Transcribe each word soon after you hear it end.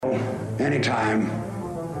anytime,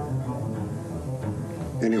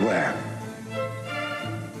 anywhere.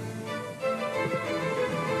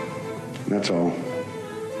 That's all.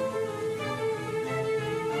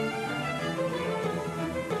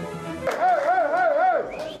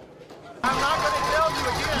 I'm not going to tell you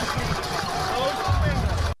again. Close the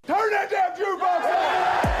window. Turn that damn jukebox!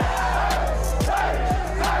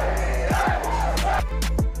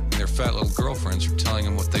 Their fat little girlfriends are telling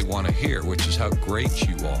them what they want to hear, which is how great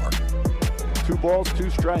you are. 2 balls,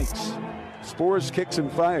 2 strikes. Spores kicks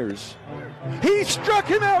and fires. He struck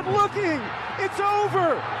him out looking. It's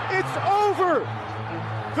over. It's over.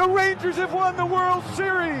 The Rangers have won the World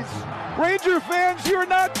Series. Ranger fans, you're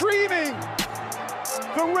not dreaming.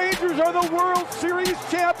 The Rangers are the World Series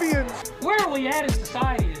champions. Where are we at in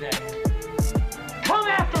society today? Come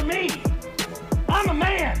after me. I'm a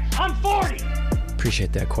man. I'm 40.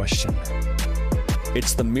 Appreciate that question.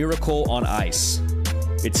 It's the miracle on ice.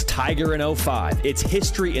 It's Tiger in 05. It's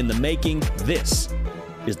history in the making. This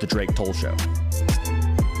is the Drake Toll Show.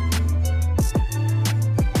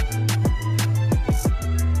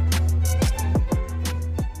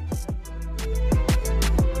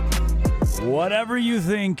 Whatever you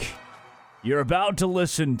think you're about to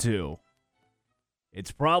listen to,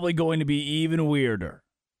 it's probably going to be even weirder.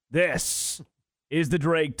 This is the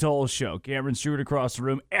Drake Toll Show. Cameron Stewart across the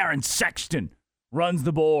room. Aaron Sexton runs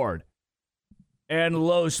the board. And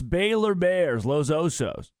Los Baylor Bears, Los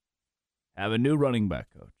Osos, have a new running back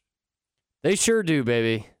coach. They sure do,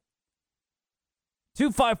 baby.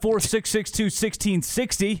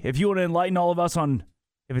 254-662-1660. If you want to enlighten all of us on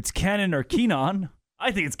if it's Kenan or Keenan.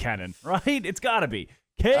 I think it's Kenan, right? It's got to be.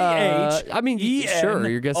 K-H-E-N-O-N. I mean, sure,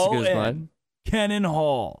 your guess is as good as mine. Kenan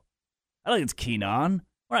Hall. I think it's Keenan.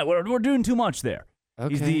 All right, we're doing too much there.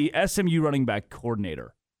 Okay. He's the SMU running back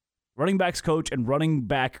coordinator. Running backs coach and running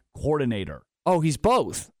back coordinator. Oh, he's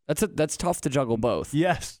both. That's tough to juggle both.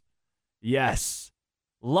 Yes.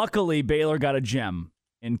 Luckily, Baylor got a gem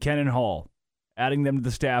in Kenan Hall, adding them to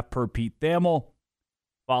the staff per Pete Thamel,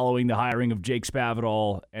 following the hiring of Jake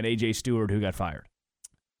Spavital and A.J. Stewart, who got fired.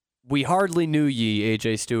 We hardly knew ye,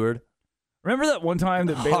 A.J. Stewart. Remember that one time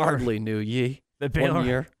that Baylor hardly knew ye. That Baylor 1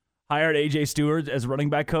 year hired A.J. Stewart as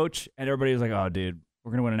running back coach, and everybody was like, "Oh, dude,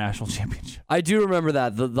 we're gonna win a national championship." I do remember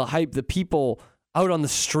that the hype, the people out on the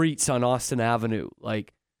streets on Austin Avenue,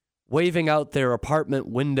 like waving out their apartment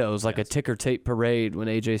windows like a ticker tape parade when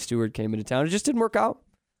A.J. Stewart came into town. It just didn't work out.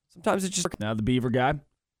 Sometimes it just now the Beaver guy.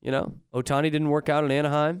 You know, Ohtani didn't work out in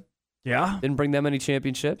Anaheim. Yeah. Didn't bring them any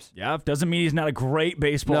championships. Yeah. Doesn't mean he's not a great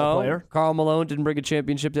baseball player. Karl Malone didn't bring a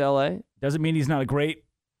championship to L.A. Doesn't mean he's not a great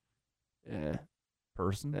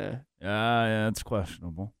person. Yeah, that's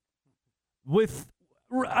questionable. Here's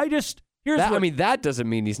that doesn't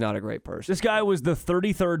mean he's not a great person. This guy was the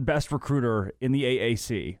 33rd best recruiter in the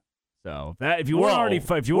AAC. So if you weren't already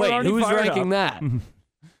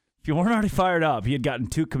fired up, he had gotten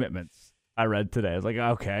 2 commitments. I read today. I was like,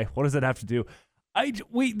 okay, what does that have to do?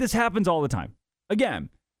 This happens all the time. Again,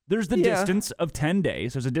 there's the distance of 10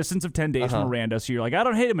 days. There's a distance of 10 days from Miranda, so you're like, I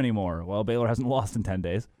don't hate him anymore. Well, Baylor hasn't lost in 10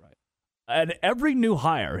 days. Right. And every new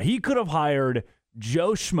hire, he could have hired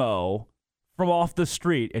Joe Schmo from off the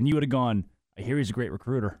street, and you would have gone, I hear he's a great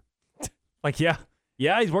recruiter. Like, yeah,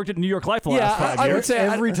 he's worked at New York Life the last 5 years. I would say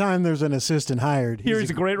every time there's an assistant hired, he's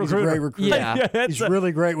a great recruiter. He's a great recruiter. Yeah. He's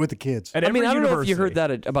really great with the kids. I don't know if you heard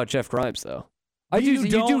that about Jeff Grimes, though. You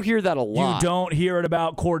do hear that a lot. You don't hear it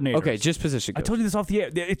about coordinators. Okay, just position coach. I told you this off the air.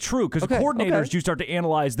 It's true, because coordinators, you start to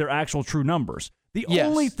analyze their actual true numbers. The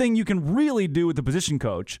only thing you can really do with the position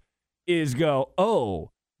coach is go,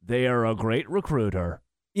 oh, they are a great recruiter.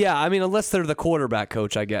 Yeah, I mean, unless they're the quarterback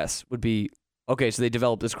coach, I guess, would be, okay, so they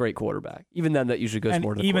developed this great quarterback. Even then, that usually goes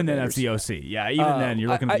more to the even then, that's the OC. Yeah, even then, you're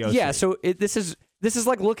looking at the OC. Yeah, so this is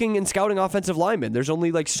like looking and scouting offensive linemen. There's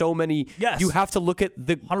only like so many. Yes. You have to look at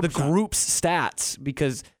the group's stats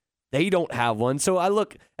because they don't have one. So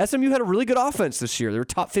SMU had a really good offense this year. They were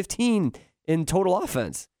top 15 in total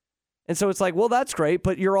offense. And so it's like, well, that's great,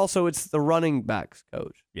 but it's the running backs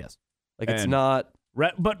coach. Yes. Like it's not.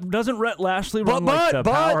 But doesn't Rhett Lashley run like the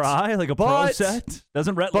power eye, like a pro set?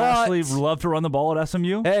 Doesn't Rhett Lashley love to run the ball at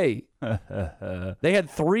SMU? Hey, they had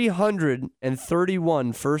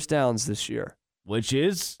 331 first downs this year. Which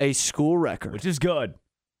is a school record. Which is good.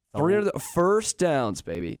 300 first downs,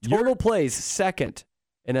 baby. Total plays second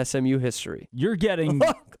in SMU history. You're getting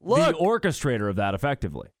the orchestrator of that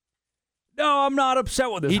effectively. No, I'm not upset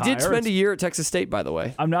with this hire. He did spend a year at Texas State, by the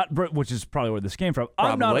way. I'm not, which is probably where this came from.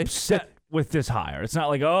 I'm not upset with this hire. It's not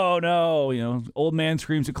like, oh no, old man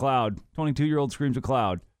screams at cloud. 22-year-old screams at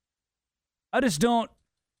cloud. I just don't.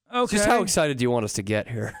 Okay. Just how excited do you want us to get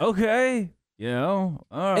here? Okay. You know?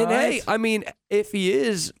 All And right. hey, I mean, if he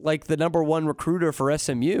is like the number one recruiter for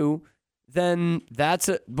SMU, then that's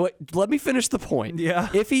it. But let me finish the point. Yeah.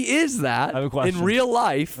 If he is that I have a question. in real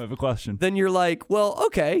life, I have a question. then you're like, well,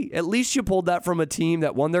 okay, at least you pulled that from a team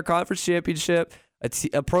that won their conference championship,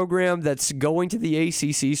 a program that's going to the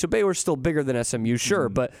ACC. So Baylor's still bigger than SMU, sure,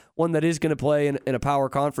 but one that is going to play in a power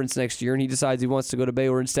conference next year, and he decides he wants to go to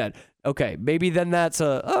Baylor instead. Okay, maybe then that's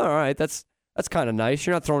all right, that's kind of nice.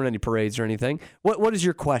 You're not throwing any parades or anything. What is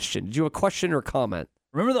your question? Did you have a question or a comment?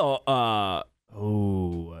 Remember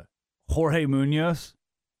Jorge Munoz?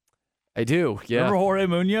 I do, yeah. Remember Jorge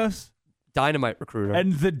Munoz? Dynamite recruiter.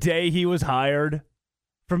 And the day he was hired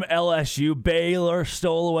from LSU, Baylor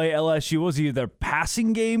stole away LSU. Was he their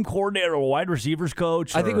passing game coordinator or wide receivers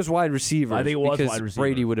coach? I think it was wide receiver. I think it was because wide receiver.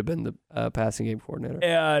 Brady would have been the passing game coordinator.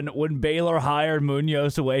 And when Baylor hired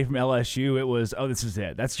Munoz away from LSU, it was, this is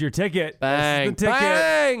it. That's your ticket. Bang, That's the ticket.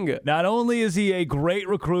 bang. Not only is he a great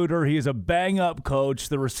recruiter, he is a bang-up coach.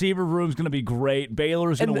 The receiver room's going to be great.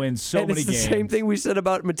 Baylor's going to win so many it's games. the same thing we said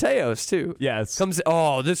about Mateos, too. Yes.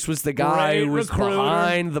 This was the guy Great who was recruiter.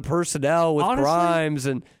 behind the personnel with Honestly, Grimes,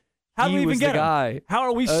 and how do we he even was get the him? guy. How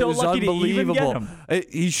are we It so was lucky to even get unbelievable. him?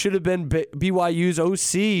 He should have been BYU's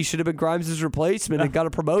OC. He should have been Grimes' replacement and got a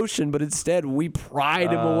promotion, but instead we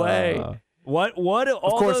pried him away. What?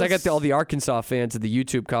 Of course, I got all the Arkansas fans in the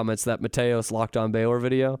YouTube comments that Mateos Locked On Baylor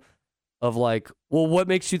video of like, well, what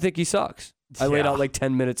makes you think he sucks? I laid out like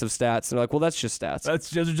 10 minutes of stats, and they're like, well, that's just stats. That's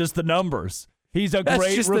just the numbers. He's a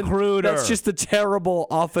great recruiter. That's just the terrible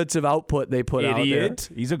offensive output they put out there. Idiot.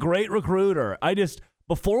 He's a great recruiter.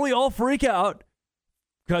 Before we all freak out,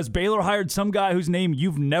 because Baylor hired some guy whose name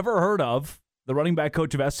you've never heard of, the running back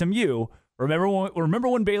coach of SMU. Remember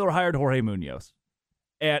when Baylor hired Jorge Munoz?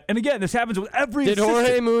 And again, this happens with every Did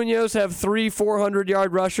Jorge Munoz have 3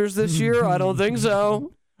 400-yard rushers this year? I don't think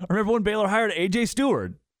so. Remember when Baylor hired A.J.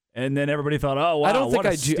 Stewart? And then everybody thought, oh, wow, I don't think what a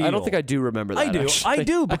I do. steal. I don't think I do remember that. I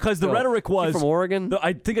do because the rhetoric was from Oregon.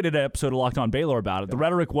 I think I did an episode of Locked On Baylor about it. The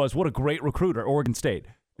rhetoric was, what a great recruiter, Oregon State.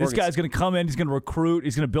 This guy's going to come in, he's going to recruit,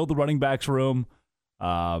 he's going to build the running backs room.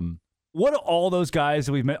 What do all those guys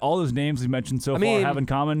that all those names we mentioned so far have in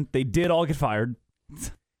common? They did all get fired.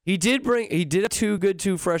 He did have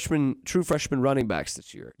true freshman running backs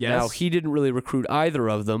this year. Yes. Now he didn't really recruit either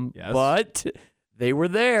of them, but they were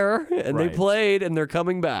there and they played and they're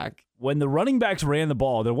coming back. When the running backs ran the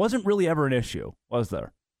ball, there wasn't really ever an issue, was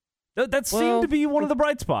there? That seemed to be one of the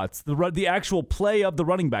bright spots. The actual play of the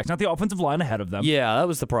running backs, not the offensive line ahead of them. Yeah, that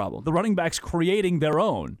was the problem. The running backs creating their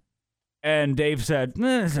own. And Dave said,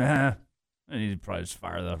 I need to probably just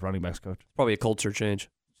fire the running backs coach. Probably a culture change.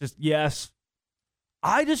 Yes.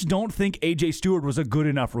 I just don't think A.J. Stewart was a good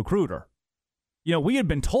enough recruiter. You know, we had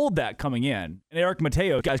been told that coming in, and Eric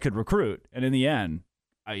Mateo, guys could recruit. And in the end,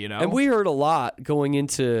 And we heard a lot going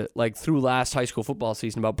into, through last high school football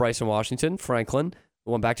season about Bryson Washington, Franklin,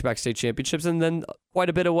 who won back-to-back state championships, and then quite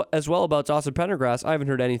a bit as well about Dawson Pendergrass. I haven't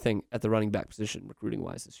heard anything at the running back position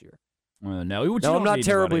recruiting-wise this year. No, I'm not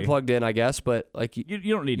terribly plugged in, I guess, but you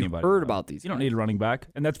don't need anybody. Heard about these. You don't need a running back,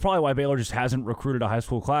 and that's probably why Baylor just hasn't recruited a high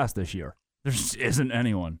school class this year. There just isn't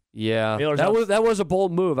anyone. Yeah, that was a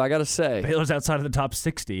bold move, I gotta say. Baylor's outside of the top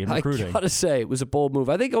 60 in recruiting. I gotta say, it was a bold move.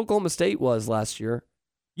 I think Oklahoma State was last year.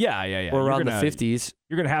 Yeah. Or around the 50s.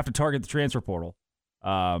 You're gonna have to target the transfer portal.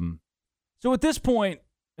 So at this point,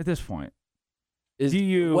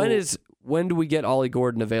 when do we get Ollie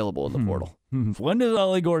Gordon available in the portal? When does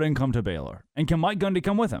Ollie Gordon come to Baylor? And can Mike Gundy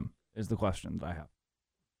come with him? Is the question that I have.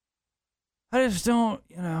 I just don't,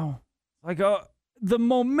 the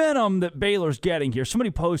momentum that Baylor's getting here.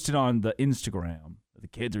 Somebody posted on the Instagram that the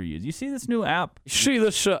kids are using. You see this new app? See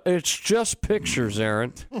this? It's just pictures,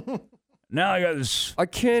 Aaron. Now I got this. I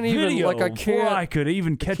can't even I could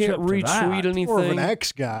even catch up to retweet that. anything. More of an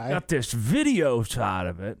X guy. Got this video side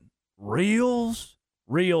of it. Real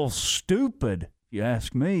stupid, if you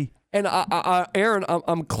ask me. And Aaron,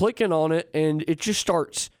 I'm clicking on it, and it just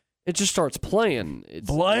starts playing. It's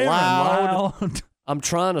loud. I'm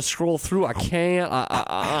trying to scroll through. I can't.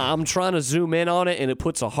 I'm trying to zoom in on it, and it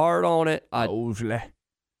puts a heart on it. It's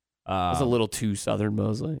a little too Southern,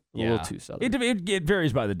 Mosley. A little too Southern. It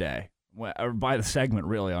varies by the day, or by the segment,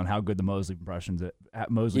 really, on how good the Mosley impressions.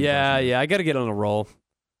 Yeah. I got to get on a roll.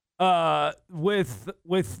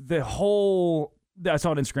 With the whole, I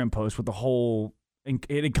saw an Instagram post with the whole.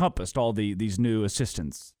 It encompassed all these new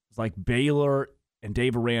assistants. It's like Baylor and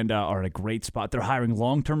Dave Aranda are in a great spot. They're hiring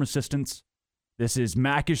long-term assistants.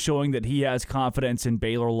 Mac is showing that he has confidence in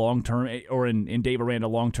Baylor long-term, or in Dave Aranda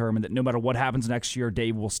long-term, and that no matter what happens next year,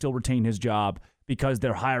 Dave will still retain his job because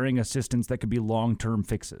they're hiring assistants that could be long-term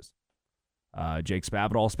fixes. Jake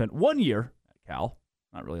Spavital spent 1 year at Cal.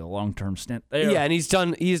 Not really a long-term stint there. Yeah, and he's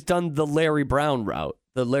done the Larry Brown route,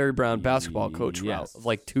 the Larry Brown basketball coach route of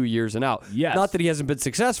like 2 years and out. Yes. Not that he hasn't been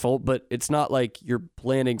successful, but it's not like you're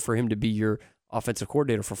planning for him to be your offensive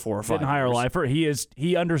coordinator for 4 or 5 Didn't hire a years. lifer.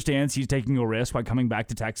 He understands he's taking a risk by coming back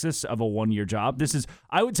to Texas of a 1-year job. This is,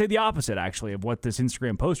 I would say, the opposite, actually, of what this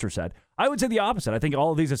Instagram poster said. I would say the opposite. I think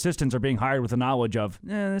all of these assistants are being hired with the knowledge of,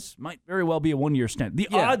 this might very well be a 1-year stint. The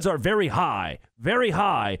odds are very high, very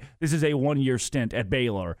high. This is a 1-year stint at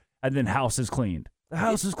Baylor, and then house is cleaned. The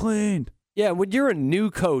house is cleaned. Yeah, when you're a new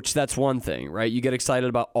coach, that's one thing, right? You get excited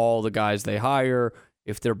about all the guys they hire.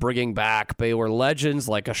 If they're bringing back Baylor legends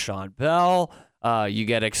like a Sean Bell, you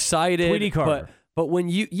get excited. Tweety Carter. But when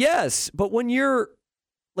you're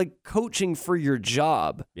like coaching for your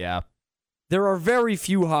job, there are very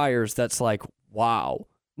few hires that's like, wow.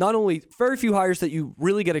 Not only very few hires that you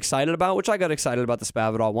really get excited about, which I got excited about the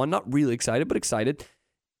Spavital one, not really excited, but excited.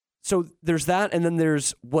 So there's that, and then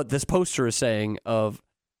there's what this poster is saying of,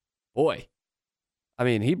 boy, I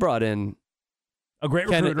mean, he brought in a great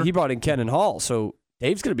recruiter. He brought in Kenan Hall, so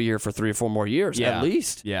Dave's going to be here for 3 or 4 more years at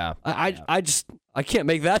least. Yeah. I can't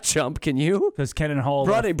make that jump. Can you? Because Kenan Hall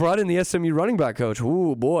brought in the SMU running back coach.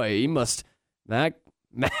 Ooh, boy, he must.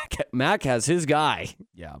 Mac has his guy.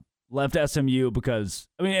 Yeah. Left SMU because,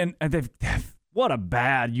 I mean, and they've what a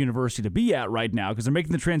bad university to be at right now because they're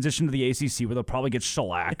making the transition to the ACC where they'll probably get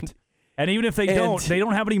shellacked. And even if they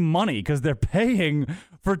don't have any money because they're paying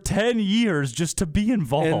for 10 years just to be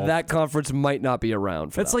involved. And that conference might not be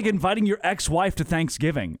around for It's like inviting your ex-wife to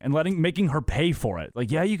Thanksgiving and making her pay for it.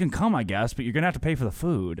 Like, yeah, you can come, I guess, but you're going to have to pay for the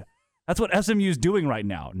food. That's what SMU is doing right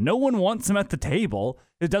now. No one wants them at the table.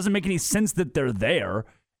 It doesn't make any sense that they're there.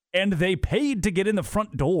 And they paid to get in the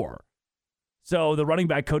front door. So the running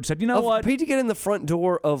back coach said, you know what? Paid to get in the front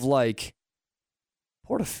door of, like,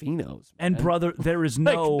 Portofino's. And, brother, there is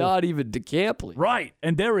no... like, not even DeCampley. Right.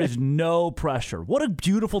 And there is no pressure. What a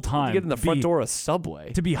beautiful time to get in the front door of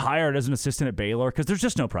Subway. To be hired as an assistant at Baylor, because there's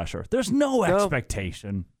just no pressure. There's no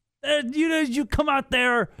expectation. You come out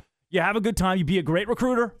there, you have a good time, you be a great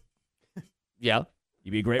recruiter. Yeah.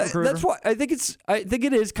 You be a great recruiter. That's why I think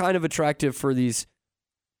it is kind of attractive for these...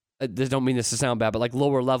 I don't mean this to sound bad, but like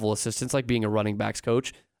lower level assistants, like being a running backs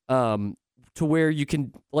coach, to where you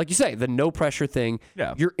can, like you say, the no pressure thing.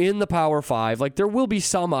 Yeah. You're in the Power 5. Like there will be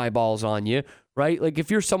some eyeballs on you, right? Like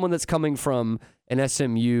if you're someone that's coming from an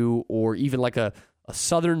SMU or even like a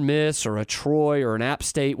Southern Miss or a Troy or an App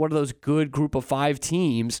State, one of those good group of 5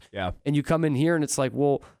 teams. Yeah. And you come in here and it's like,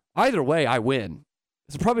 well, either way, I win.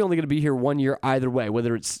 It's probably only going to be here 1 year either way,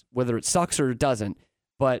 whether it sucks or it doesn't.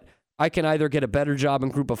 But I can either get a better job in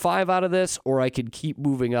group of 5 out of this, or I could keep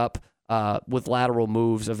moving up with lateral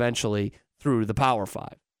moves eventually through the Power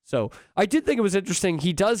 5. So I did think it was interesting.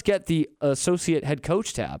 He does get the associate head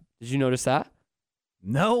coach tab. Did you notice that?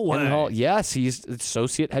 No way. Yes, he's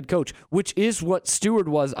associate head coach, which is what Stewart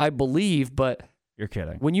was, I believe. But you're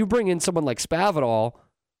kidding. When you bring in someone like Spavital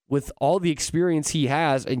with all the experience he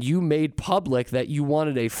has, and you made public that you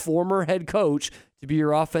wanted a former head coach to be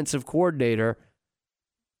your offensive coordinator,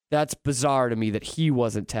 that's bizarre to me that he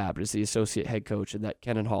wasn't tabbed as the associate head coach and that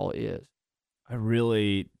Kenan Hall is. I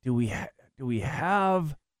really do we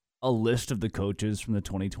have a list of the coaches from the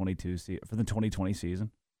 2020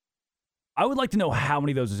 season? I would like to know how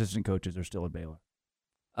many of those assistant coaches are still at Baylor.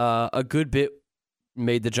 A good bit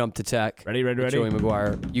made the jump to Tech. Ready. Joey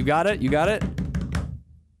McGuire. You got it?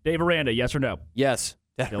 Dave Aranda, yes or no? Yes.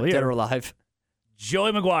 Still here. Dead or alive.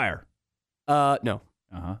 Joey McGuire. No.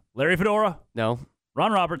 Uh-huh. Larry Fedora. No.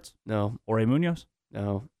 Ron Roberts. No. Jorge Munoz.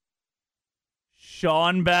 No.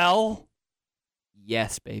 Sean Bell.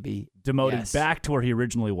 Yes, baby. Demoted back to where he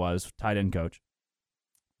originally was, tight end coach.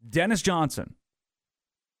 Dennis Johnson.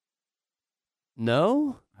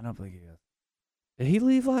 No. I don't believe he is. Did he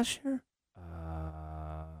leave last year?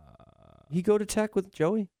 He go to Tech with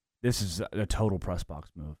Joey? This is a total press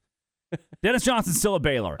box move. Dennis Johnson's still at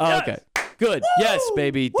Baylor. Oh, yes. Okay. Good. Woo! Yes,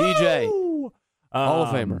 baby. Woo! DJ. Hall of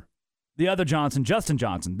Famer. The other Johnson, Justin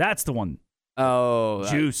Johnson. That's the one. Oh.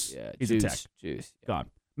 Juice. Yeah, he's Juice. a Tech. Juice. Yeah. Gone.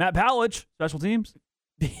 Matt Powledge, special teams.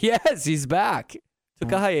 Yes, he's back.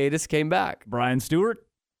 Took a hiatus, came back. Brian Stewart.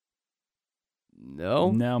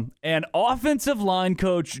 No. And offensive line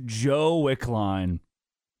coach Joe Wickline.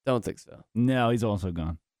 Don't think so. No, he's also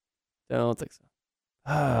gone. Don't think so.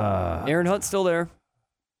 Aaron Hunt's still there.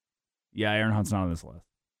 Yeah, Aaron Hunt's not on this list.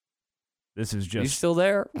 This is just he's still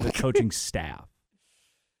there. The coaching staff.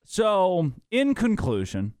 So, in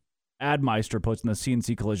conclusion, Admeister puts in the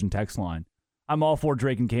CNC Collision text line, I'm all for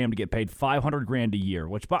Drake and Cam to get paid $500,000 a year,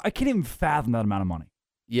 which I can't even fathom that amount of money.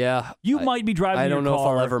 Yeah. You might be driving I don't your know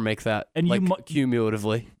car, if I'll ever make that, and like, you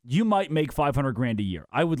cumulatively. You might make $500,000 a year.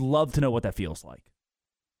 I would love to know what that feels like.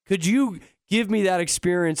 Could you give me that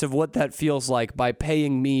experience of what that feels like by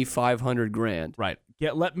paying me $500,000? Right.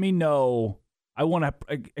 Let me know. I want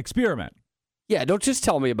to experiment. Yeah, don't just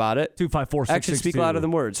tell me about it. 254-662. Actually, speak louder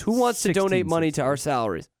than words. Who wants to donate money to our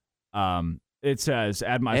salaries? It says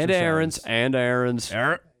Admeister and Aaron's says, and Aaron's.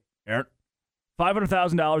 Aaron,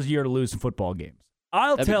 $500,000 a year to lose some football games.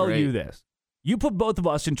 I'll tell you this: you put both of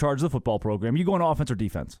us in charge of the football program. You go on offense or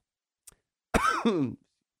defense? Oh,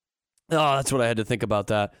 that's what I had to think about.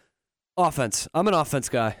 That offense. I'm an offense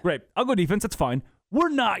guy. Great. I'll go defense. That's fine. We're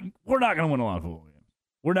not going to win a lot of football games.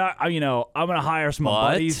 We're not. I'm going to hire some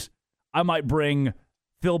buddies. I might bring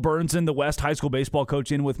Phil Burnson, the West high school baseball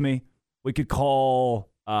coach, in with me. We could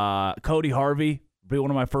call Cody Harvey. Be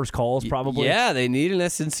one of my first calls, probably. Yeah, they need an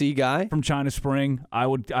SNC guy from China Spring. I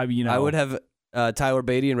would have Tyler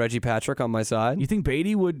Beatty and Reggie Patrick on my side. You think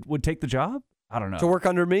Beatty would take the job? I don't know. To work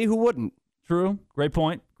under me, who wouldn't? True. Great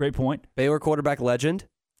point. Baylor quarterback legend.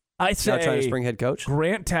 I say now China Spring head coach.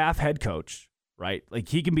 Grant Taff head coach. Right, like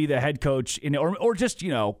he can be the head coach or just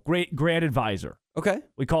great Grant advisor. Okay,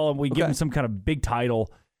 we call him. We give him some kind of big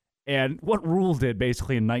title. And what Rule did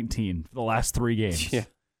basically in 19 for the last 3 games. Yeah.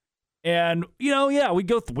 And we would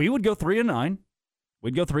go 3-9.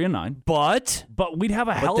 We'd go 3-9. But we'd have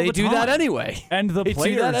a hell of a time. They do that anyway. And the they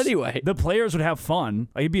players do that anyway. The players would have fun.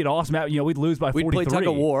 Like, it'd be an awesome. We'd lose by 43. We'd play tug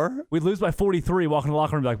of war. We'd lose by 43. Walk in the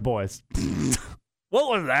locker room and be like, boys, what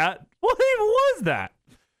was that? What even was that?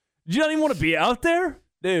 Did you not even want to be out there,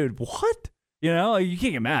 dude? What? You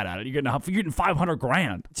can't get mad at it. You're getting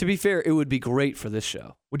 $500,000. To be fair, it would be great for this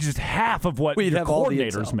show, which is half of what your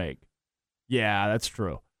coordinators make. Yeah, that's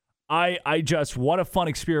true. I just, what a fun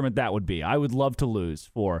experiment that would be. I would love to lose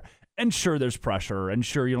for, and sure, there's pressure, and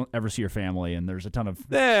sure, you don't ever see your family, and there's a ton of.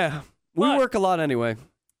 Yeah, we work a lot anyway.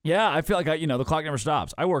 Yeah, I feel like the clock never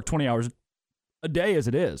stops. I work 20 hours a day as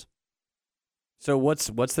it is. So what's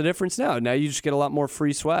the difference now? Now you just get a lot more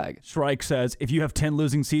free swag. Strike says if you have 10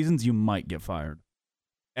 losing seasons, you might get fired.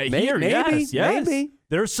 Maybe. Yes.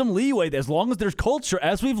 There's some leeway. As long as there's culture,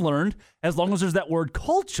 as we've learned, as long as there's that word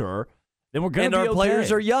culture, then we're going to be okay. And our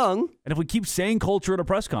players are young. And if we keep saying culture at a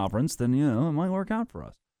press conference, then, it might work out for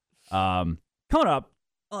us. Coming up,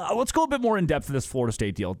 let's go a bit more in depth to this Florida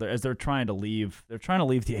State deal as they're trying to leave. They're trying to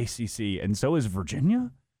leave the ACC, and so is Virginia,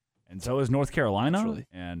 and so is North Carolina. Naturally.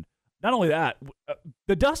 And not only that,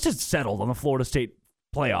 the dust has settled on the Florida State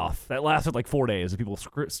playoff. That lasted like 4 days of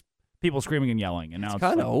people screaming and yelling, and now it's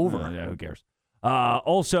kind of over. Yeah, who cares?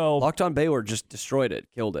 Also, Locked On Baylor just destroyed it,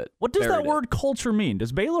 killed it. What does that word culture mean?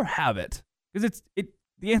 Does Baylor have it? Because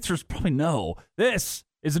the answer is probably no. This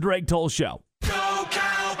is the Greg Toll Show. Go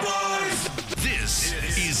Cowboys! This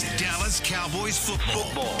is Dallas Cowboys football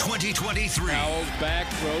 2023. Howell's back,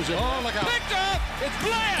 throws it. Oh, look out. Picked up! It's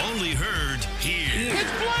Bland! Only heard here.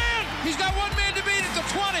 It's Bland! He's got one man to beat at the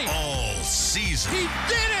 20. All season. He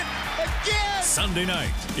did it again! Sunday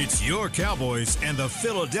night, it's your Cowboys and the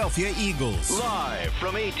Philadelphia Eagles. Live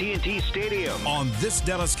from AT&T Stadium. On this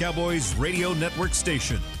Dallas Cowboys radio network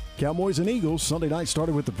station. Cowboys and Eagles Sunday night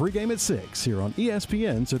started with the pregame at 6 here on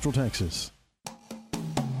ESPN Central Texas.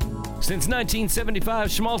 Since 1975,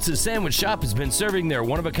 Schmaltz's Sandwich Shop has been serving their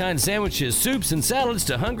one-of-a-kind sandwiches, soups, and salads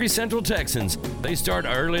to hungry Central Texans. They start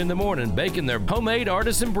early in the morning baking their homemade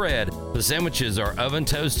artisan bread. The sandwiches are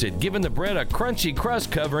oven-toasted, giving the bread a crunchy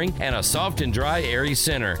crust covering and a soft and dry, airy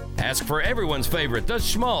center. Ask for everyone's favorite, the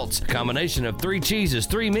Schmaltz, a combination of 3 cheeses,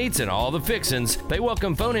 3 meats, and all the fixins. They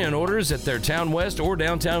welcome phone-in orders at their Town West or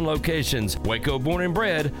downtown locations. Waco born and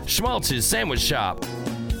bred, Schmaltz's Sandwich Shop.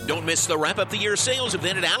 Don't miss the Wrap Up the Year sales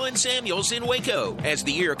event at Allen Samuels in Waco. As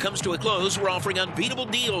the year comes to a close, we're offering unbeatable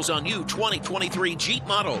deals on new 2023 Jeep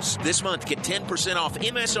models. This month, get 10% off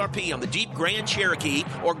MSRP on the Jeep Grand Cherokee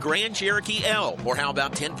or Grand Cherokee L. Or how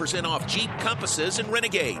about 10% off Jeep Compasses and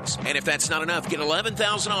Renegades? And if that's not enough, get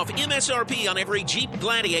 $11,000 off MSRP on every Jeep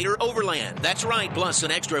Gladiator Overland. That's right, plus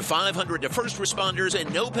an extra $500 to first responders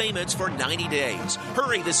and no payments for 90 days.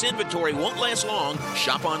 Hurry, this inventory won't last long.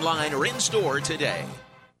 Shop online or in-store today.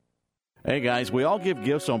 Hey guys, we all give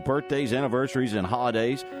gifts on birthdays, anniversaries, and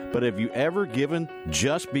holidays, but have you ever given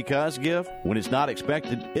just because gift? When it's not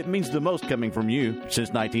expected, it means the most coming from you.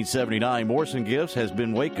 Since 1979, Morrison Gifts has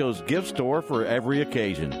been Waco's gift store for every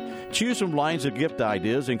occasion. Choose from lines of gift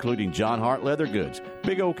ideas including John Hart leather goods,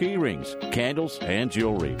 big old key rings, candles, and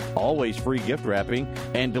jewelry. Always free gift wrapping,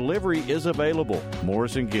 and delivery is available.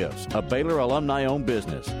 Morrison Gifts, a Baylor alumni-owned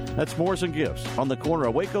business. That's Morrison Gifts on the corner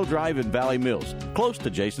of Waco Drive and Valley Mills, close to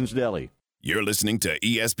Jason's Deli. You're listening to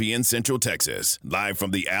ESPN Central Texas, live from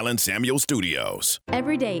the Allen Samuel Studios.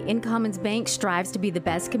 Every day, InCommons Bank strives to be the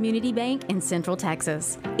best community bank in Central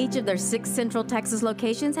Texas. Each of their 6 Central Texas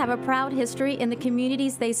locations have a proud history in the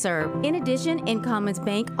communities they serve. In addition, InCommons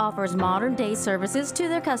Bank offers modern-day services to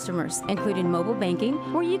their customers, including mobile banking,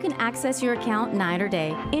 where you can access your account night or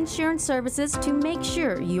day, insurance services to make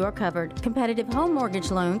sure you are covered, competitive home mortgage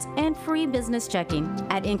loans, and free business checking.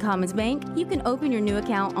 At InCommons Bank, you can open your new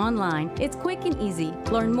account online. It's quick and easy.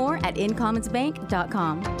 Learn more at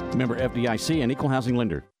incommonsbank.com. Member FDIC and Equal Housing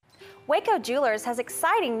Lender. Waco Jewelers has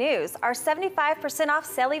exciting news. Our 75% off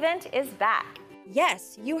sale event is back.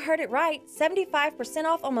 Yes, you heard it right. 75%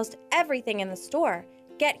 off almost everything in the store.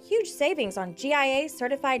 Get huge savings on GIA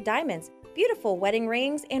certified diamonds, beautiful wedding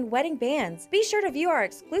rings, and wedding bands. Be sure to view our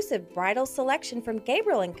exclusive bridal selection from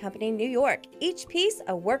Gabriel & Company, New York. Each piece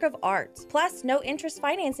a work of art. Plus, no interest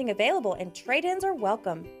financing available and trade-ins are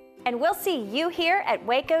welcome. And we'll see you here at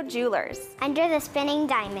Waco Jewelers. Under the spinning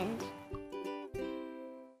diamond.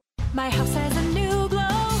 My house has a new glow.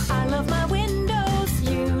 I love my windows.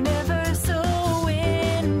 Universal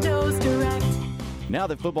Windows Direct. Now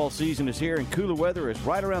that football season is here and cooler weather is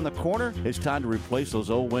right around the corner, it's time to replace those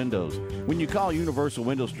old windows. When you call Universal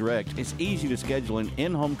Windows Direct, it's easy to schedule an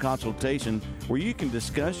in-home consultation where you can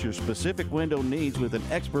discuss your specific window needs with an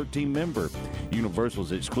expert team member.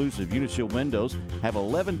 Universal's exclusive Unishield windows have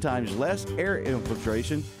 11 times less air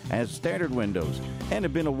infiltration as standard windows and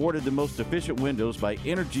have been awarded the most efficient windows by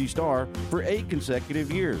Energy Star for 8 consecutive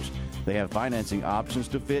years. They have financing options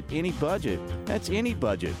to fit any budget. That's any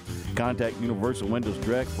budget. Contact Universal Windows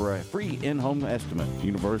Direct for a free in-home estimate.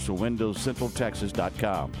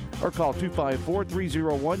 UniversalWindowsCentralTexas.com or call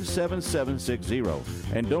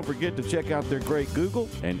 254-301-7760. And don't forget to check out their great Google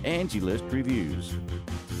and Angie List reviews.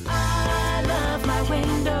 I love my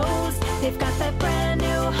windows. They've got that brand new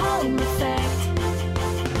home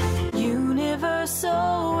effect.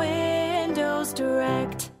 Universal Windows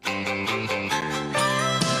Direct.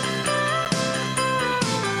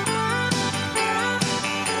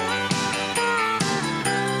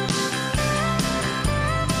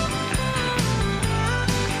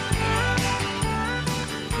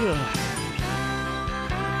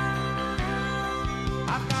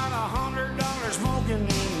 I've got $100 smoking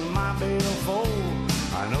in my billfold.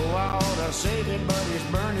 I know I ought to save it, but it's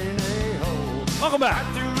burning a hole. Welcome back.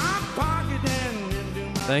 Right through my pocket and into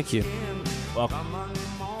my Thank you. Welcome.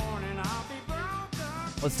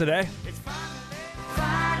 What's today?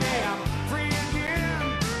 Friday, I'm free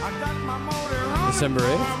again. I got my motor running December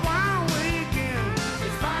 8th. for a wild weekend.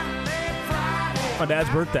 It's finally Friday. My dad's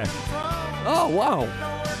birthday. Oh, wow.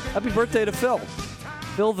 Happy birthday to Phil.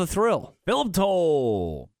 Phil the Thrill. Philip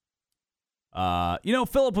Toll.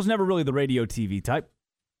 Philip was never really the radio TV type.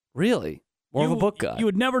 Really? More of a book guy. You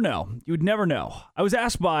would never know. You would never know. I was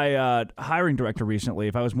asked by a hiring director recently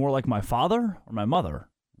if I was more like my father or my mother.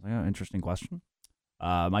 Yeah, interesting question.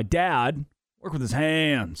 My dad worked with his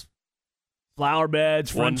hands. Flower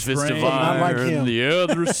beds, One French fist of drains. iron, the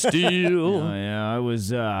other steel. Yeah, I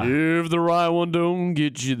was... if the right one don't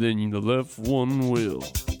get you, then the left one will.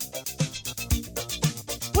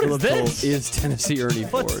 What Philip is this? Toll is Tennessee Ernie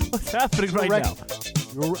Ford. What's happening right now?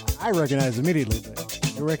 I recognize immediately, but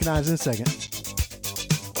you'll recognize in a second.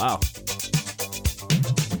 Wow.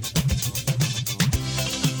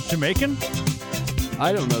 Jamaican?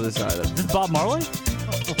 I don't know this either. Is this Bob Marley?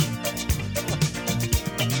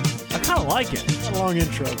 I kind of like it. A long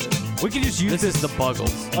intro. We could just use This is the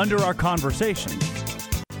Buggles. under our conversation.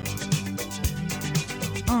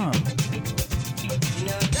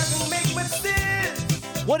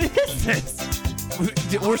 What is this?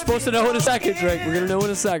 We're supposed to know in a second, Drake. We're going to know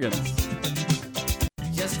in a second.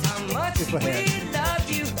 Just how much we love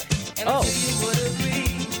you. And Oh. you would agree.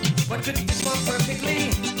 What could fit more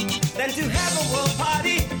perfectly than to have a world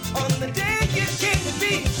party on the day you came to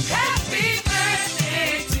be? Happy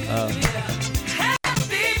birthday to you.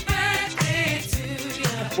 Happy birthday to you.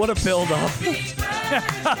 What a build-up.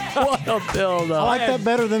 What a build-up. I like that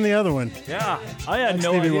better than the other one. Yeah, I had That's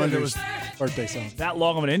no Stevie idea there Wonder's was birthday song. that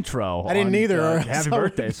long of an intro. I didn't on, either. Happy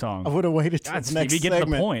birthday song. I would have waited till God, the next Stevie, get to the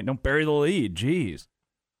segment. point. Don't bury the lead. Jeez.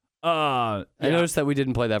 I noticed that we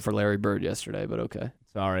didn't play that for Larry Bird yesterday, but okay.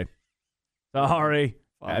 Sorry.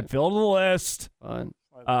 Add Phil to the list. Fine.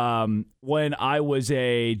 When I was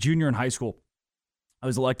a junior in high school, I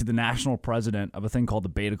was elected the national president of a thing called the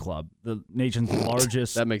Beta Club, the nation's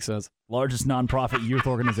largest. That makes sense. Largest nonprofit youth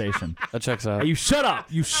organization. That checks out. Hey, you shut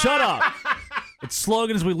up. You shut up. Its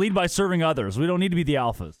slogan is "We lead by serving others. We don't need to be the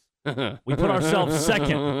alphas. We put ourselves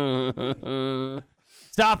second."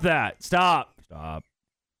 Stop that. Stop.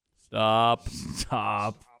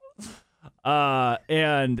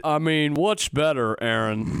 And I mean, what's better,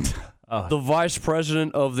 Aaron? The vice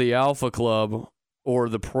president of the Alpha Club or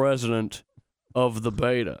the president of the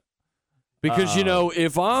Beta? Because,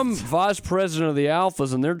 if I'm vice president of the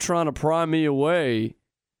Alphas and they're trying to pry me away,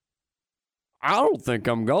 I don't think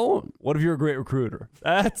I'm going. What if you're a great recruiter?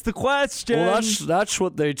 That's the question. Well, that's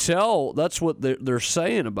what they tell. That's what they're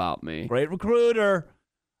saying about me. Great recruiter.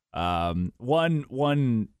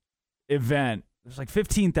 One event. There's like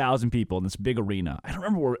 15,000 people in this big arena. I don't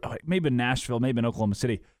remember where. Maybe in Nashville, maybe in Oklahoma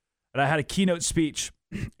City. And I had a keynote speech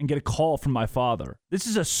and get a call from my father. This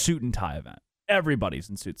is a suit and tie event. Everybody's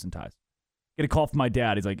in suits and ties. Get a call from my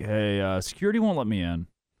dad. He's like, "Hey, security won't let me in."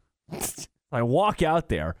 I walk out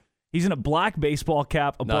there. He's in a black baseball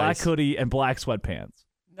cap, a black hoodie, and black sweatpants.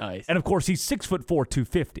 Nice. And of course, he's 6'4",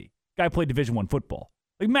 250. Guy played Division I football.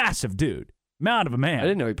 Like massive dude. Mound of a man. I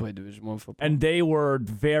didn't know he played Division I football. And they were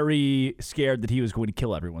very scared that he was going to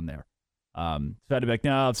kill everyone there. So I had to be like,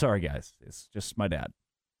 "No, I'm sorry, guys. It's just my dad."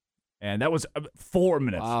 And that was 4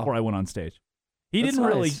 minutes before I went on stage. He didn't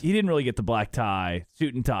really get the black tie,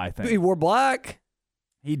 suit and tie thing. He wore black.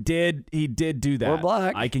 He did do that. Wore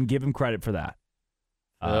black. I can give him credit for that.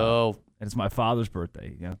 And it's my father's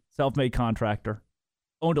birthday. Yeah, self-made contractor,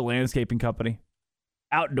 owned a landscaping company,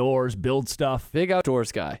 outdoors, build stuff. Big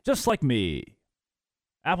outdoors guy. Just like me.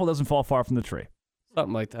 Apple doesn't fall far from the tree.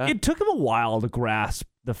 Something like that. It took him a while to grasp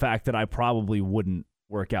the fact that I probably wouldn't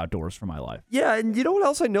work outdoors for my life. Yeah, and you know what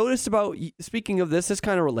else I noticed about, speaking of this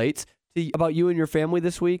kind of relates to about you and your family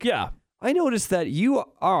this week? Yeah. I noticed that you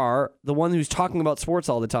are the one who's talking about sports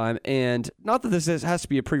all the time, and not that this has to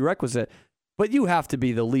be a prerequisite, but you have to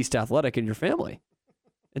be the least athletic in your family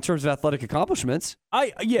in terms of athletic accomplishments.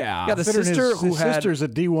 You got a sister his sister's a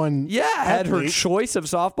D1 had her athlete. choice of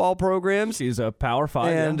softball programs. She's a Power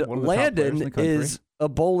 5. And one of the top players in the Landon country. is a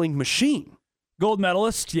bowling machine. Gold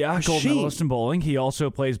medalist, gold Machine. medalist in bowling. He also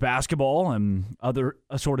plays basketball and other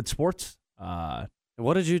assorted sports.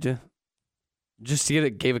 What did you do? Just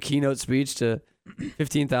gave a keynote speech to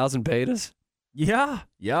 15,000 betas? Yeah,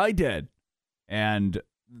 I did.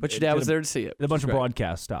 But your dad was there to see it. Did a bunch of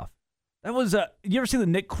broadcast stuff. That was, you ever see the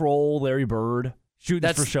Nick Kroll, Larry Bird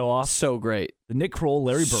shooting for show off? So great. The Nick Kroll,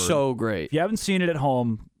 Larry Bird. So great. If you haven't seen it at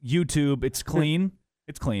home, YouTube, it's clean.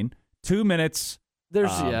 It's clean. 2 minutes.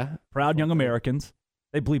 There's, Proud young Americans.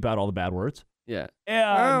 They bleep out all the bad words. Yeah. And,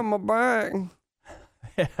 I'm a back.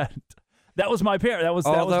 And that was my parent.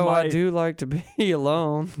 Although I do like to be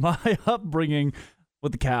alone. My upbringing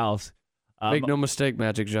with the cows. Make no mistake,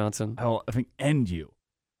 Magic Johnson. I'll end you.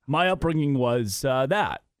 My upbringing was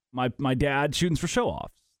that. My dad shooting for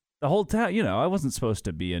show-offs. The whole time, I wasn't supposed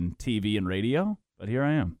to be in TV and radio, but here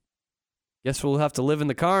I am. Guess we'll have to live in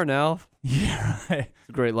the car now. Yeah, right. It's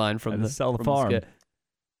a great line from sell the from farm. skit.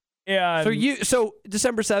 Yeah. So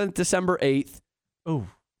December 7th, December 8th,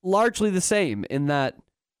 largely the same in that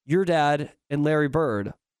your dad and Larry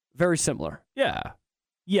Bird, very similar. Yeah.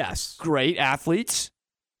 Yes. Great athletes.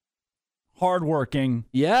 Hardworking.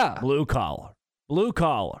 Yeah. Blue collar.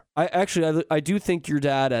 I do think your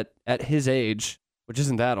dad at his age, which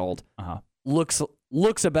isn't that old,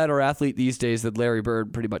 looks a better athlete these days than Larry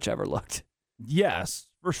Bird pretty much ever looked. Yes,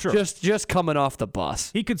 for sure. Just coming off the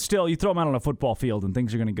bus. He could still, you throw him out on a football field and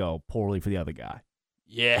things are going to go poorly for the other guy.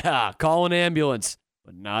 Yeah, call an ambulance,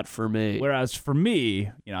 but not for me. Whereas for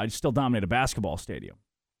me, I still dominate a basketball stadium.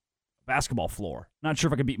 Basketball floor. Not sure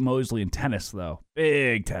if I could beat Mosley in tennis, though.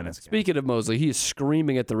 Big tennis guy. Speaking of Mosley, he is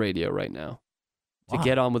screaming at the radio right now to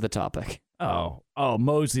get on with the topic. Oh,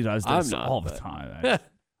 Mosley does this all the time.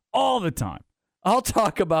 All the time. I'll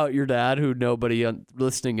talk about your dad, who nobody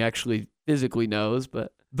listening actually physically knows,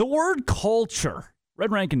 but the word culture.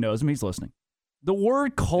 Red Rankin knows him. He's listening. The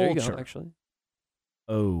word culture. There you go, actually.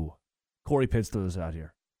 Oh, Corey Pitts throws out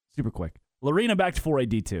here. Super quick. Lorena back to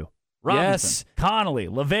 4AD2. Robinson, yes. Connolly,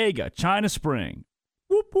 La Vega, China Spring.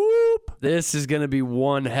 Whoop, whoop. This is going to be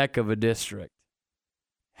one heck of a district.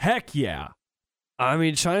 Heck yeah. I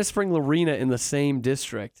mean, China Spring, Lorena in the same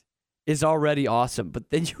district is already awesome, but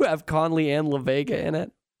then you have Conley and La Vega in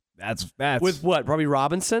it. That's with what? Probably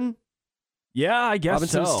Robinson? Yeah, I guess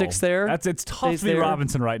Robinson so. sticks there. It's tough to be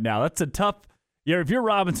Robinson right now. That's a tough. If you're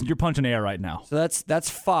Robinson, you're punching air right now. So that's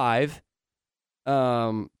 5.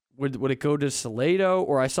 Would it go to Salado?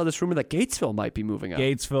 Or I saw this rumor that Gatesville might be moving up.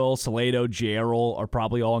 Gatesville, Salado, Jarrell are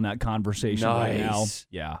probably all in that conversation right now.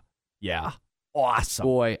 Yeah. Awesome.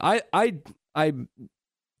 Boy, I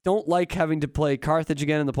don't like having to play Carthage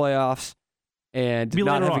again in the playoffs and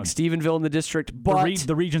not having Stephenville in the district, but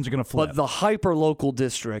the regions are going to flip. But the hyper-local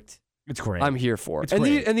district, it's great. I'm here for. It's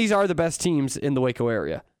great. These are the best teams in the Waco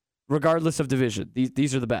area, regardless of division.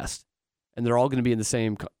 These are the best. and they're all going to be in the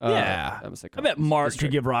same. I bet Mark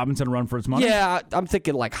could give Robinson a run for his money. Yeah, I'm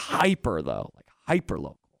thinking like hyper though, like hyper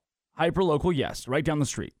local. Hyper local, yes, right down the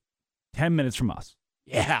street, 10 minutes from us.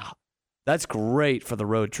 Yeah, that's great for the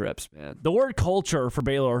road trips, man. The word culture for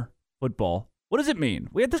Baylor football, what does it mean?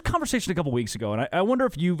 We had this conversation a couple weeks ago, and I wonder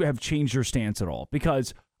if you have changed your stance at all.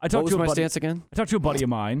 Because I talked to a buddy, stance again? I talked to a buddy of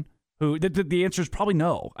mine who the answer is probably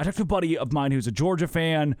no. I talked to a buddy of mine who's a Georgia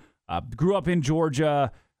fan, grew up in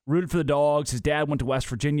Georgia, rooted for the Dogs. His dad went to West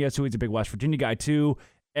Virginia, so he's a big West Virginia guy too.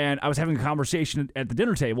 And I was having a conversation at the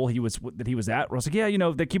dinner table he was at, where I was like,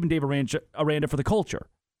 yeah, they're keeping Dave Aranda for the culture.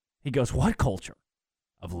 He goes, what culture?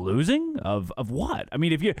 Of losing? Of what? I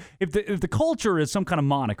mean, if the culture is some kind of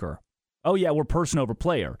moniker, oh yeah, we're person over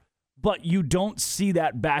player, but you don't see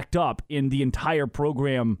that backed up in the entire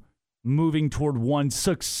program moving toward one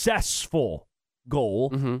successful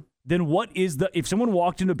goal, then what is if someone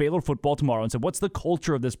walked into Baylor football tomorrow and said, what's the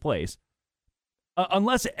culture of this place?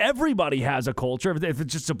 Unless everybody has a culture, if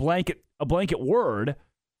it's just a blanket word,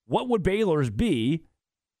 what would Baylor's be?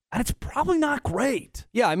 And it's probably not great.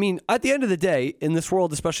 Yeah, I mean, at the end of the day, in this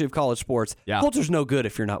world, especially of college sports, culture's no good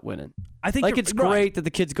if you're not winning. I think it's great that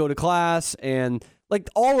the kids go to class and like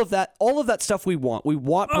all of that stuff we want. We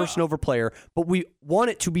want person over player, but we want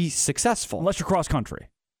it to be successful. Unless you're cross country.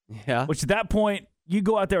 Yeah. Which at that point, you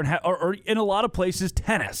go out there and have, or in a lot of places,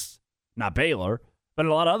 tennis. Not Baylor, but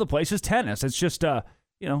in a lot of other places, tennis. It's just,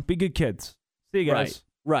 be good kids. See you guys.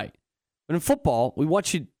 Right. But in football, we want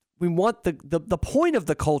the point of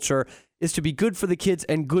the culture is to be good for the kids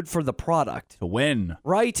and good for the product. To win.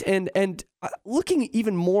 Right? And looking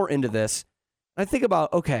even more into this, I think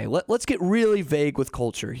about, okay, let's get really vague with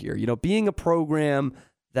culture here. Being a program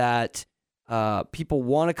that people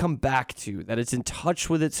want to come back to, that it's in touch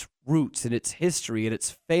with its roots and its history and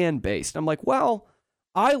its fan base. And I'm like, well,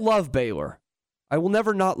 I love Baylor. I will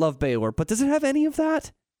never not love Baylor, but does it have any of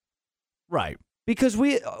that? Right. Because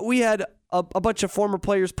we had a bunch of former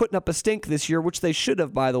players putting up a stink this year, which they should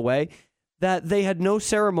have, by the way, that they had no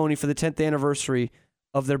ceremony for the 10th anniversary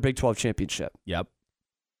of their Big 12 championship. Yep.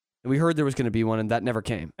 And we heard there was going to be one, and that never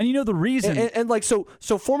came. And the reason... And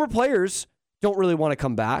so former players don't really want to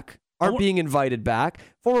come back, aren't being invited back.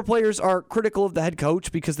 Former players are critical of the head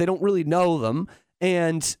coach because they don't really know them.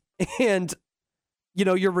 And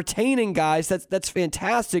you're retaining guys. That's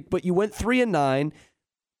fantastic, but you went 3-9.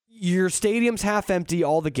 Your stadium's half empty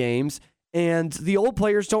all the games, and the old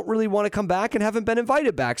players don't really want to come back and haven't been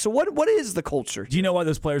invited back. So what is the culture? Do you know why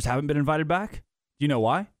those players haven't been invited back? Do you know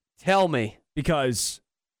why? Tell me. Because,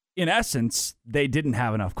 in essence, they didn't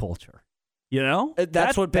have enough culture.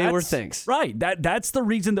 That's what Baylor thinks. Right. That's the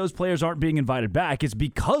reason those players aren't being invited back is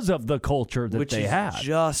because of the culture that they have. Which is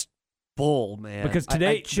just bull, man. Because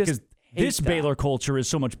today, this Baylor culture is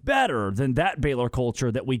so much better than that Baylor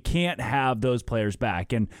culture that we can't have those players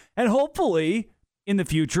back. And hopefully, in the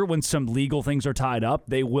future, when some legal things are tied up,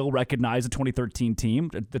 they will recognize the 2013 team,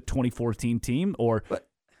 the 2014 team, or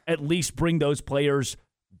at least bring those players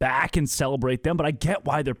back and celebrate them. But I get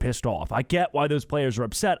why they're pissed off. I get why those players are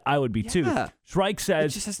upset. I would be too. Shrike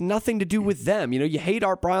says... It just has nothing to do with them. You hate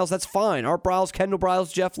Art Briles, that's fine. Art Briles, Kendall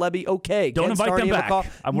Briles, Jeff Levy, okay. Don't invite them back.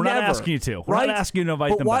 We're not asking you to. We're not asking you to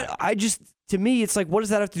invite them back. To me, it's like, what does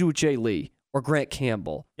that have to do with Jay Lee or Grant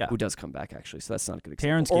Campbell, who does come back, actually, so that's not a good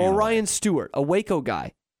example. Or Orion Stewart, a Waco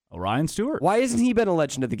guy. Orion Stewart. Why hasn't he been a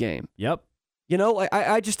legend of the game? Yep.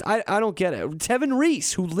 I don't get it. Tevin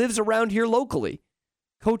Reese, who lives around here locally,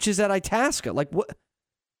 coaches at Itasca. Like, what?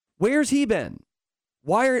 Where's he been?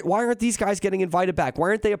 Why aren't these guys getting invited back? Why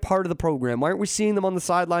aren't they a part of the program? Why aren't we seeing them on the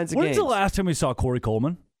sidelines of games? When's the last time we saw Corey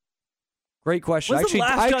Coleman? Great question. When's the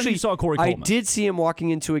last time you saw Corey Coleman? I did see him walking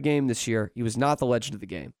into a game this year. He was not the legend of the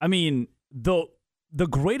game. I mean, the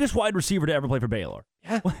greatest wide receiver to ever play for Baylor.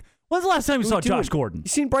 Yeah. When's the last time you saw Josh Gordon? You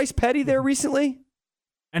seen Bryce Petty there recently?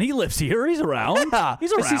 And he lives here. He's around. Yeah.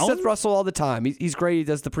 He's around. I see Seth Russell all the time. He's great. He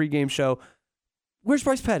does the pregame show. Where's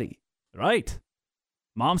Bryce Petty? Right.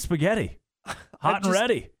 Mom spaghetti. Hot and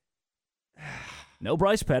ready. No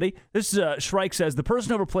Bryce Petty. This is Shrike says, the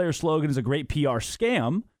person over player slogan is a great PR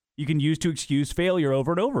scam you can use to excuse failure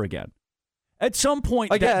over and over again. At some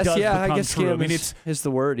point, that does become true. Scam is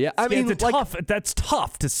the word. Yeah, I mean, that's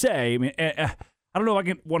tough to say. I mean, I don't know if I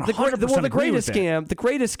can 100% the greatest scam. The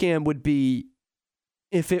greatest scam would be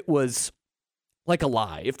if it was like a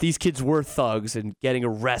lie. If these kids were thugs and getting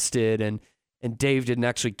arrested, and Dave didn't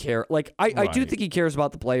actually care. Like I do think he cares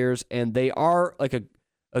about the players, and they are like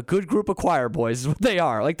a good group of choir boys is what they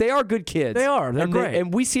are. Like, they are good kids. They are. They're great.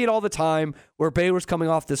 And we see it all the time where Baylor's coming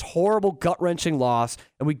off this horrible, gut-wrenching loss,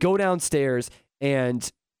 and we go downstairs and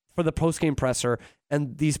for the post-game presser,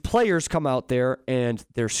 And these players come out there and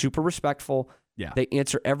they're super respectful. Yeah. They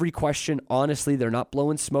answer every question honestly. They're not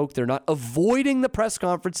blowing smoke. They're not avoiding the press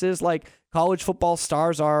conferences like college football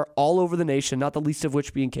stars are all over the nation, not the least of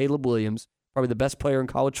which being Caleb Williams, probably the best player in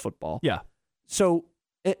college football. Yeah. So,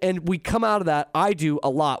 and we come out of that, I do a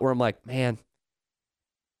lot where I'm like, man,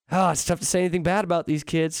 it's tough to say anything bad about these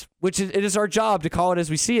kids, which it is our job to call it as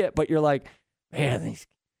we see it. But you're like, man, these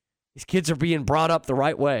kids are being brought up the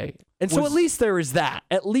right way. And so at least there is that.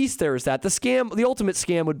 At least there is that. The ultimate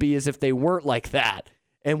scam would be as if they weren't like that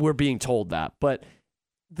and we're being told that. But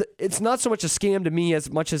it's not so much a scam to me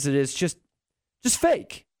as much as it is just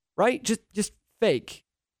fake, right? Just fake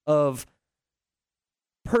of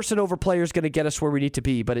person over player is going to get us where we need to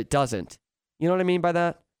be, but it doesn't. You know what I mean by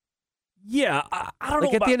that? Yeah, I don't know.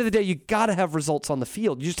 Like at the end of the day, you got to have results on the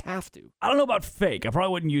field. You just have to. I don't know about fake. I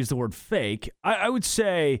probably wouldn't use the word fake. I would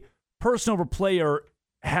say person over player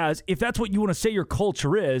has, if that's what you want to say your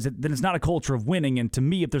culture is, then it's not a culture of winning. And to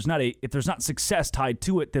me, if there's not success tied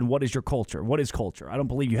to it, then what is your culture? What is culture? I don't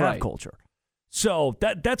believe you have culture. So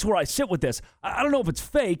that's where I sit with this. I don't know if it's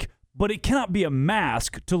fake, but it cannot be a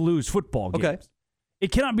mask to lose football games. Okay.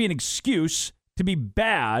 It cannot be an excuse to be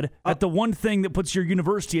bad at the one thing that puts your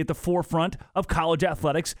university at the forefront of college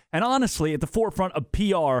athletics and honestly at the forefront of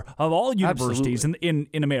PR of all universities in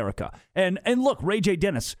America. And look, Ray J.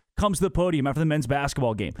 Dennis comes to the podium after the men's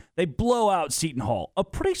basketball game. They blow out Seton Hall, a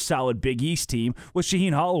pretty solid Big East team with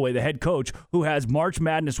Shaheen Holloway, the head coach, who has March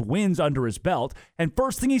Madness wins under his belt. And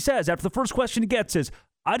first thing he says after the first question he gets is,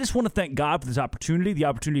 I just want to thank God for this opportunity, the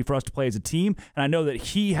opportunity for us to play as a team, and I know that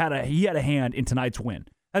he had a hand in tonight's win.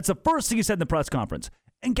 That's the first thing he said in the press conference.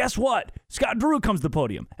 And guess what? Scott Drew comes to the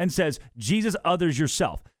podium and says, Jesus, others,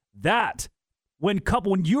 yourself. That, when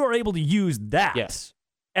you are able to use that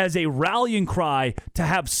as a rallying cry to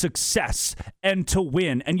have success and to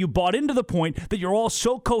win, and you bought into the point that you're all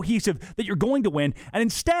so cohesive that you're going to win, and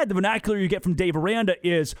instead the vernacular you get from Dave Aranda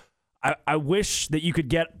is, I wish that you could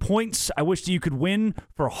get points. I wish that you could win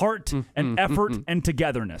for heart and effort and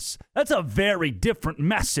togetherness. That's a very different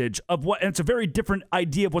message of and it's a very different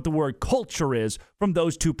idea of what the word culture is from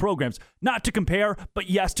those two programs. Not to compare, but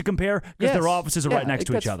yes to compare because their offices are right next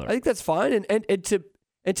to each other. I think that's fine.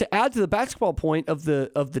 And to add to the basketball point of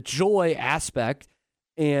the joy aspect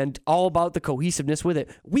and all about the cohesiveness with it,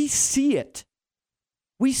 we see it.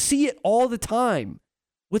 We see it all the time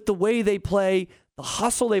with the way they play, the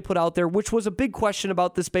hustle they put out there, which was a big question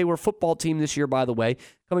about this Baylor football team this year, by the way,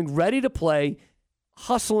 coming ready to play,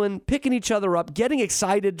 hustling, picking each other up, getting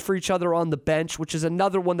excited for each other on the bench, which is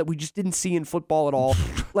another one that we just didn't see in football at all.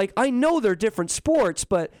 Like, I know they're different sports,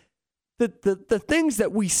 but the things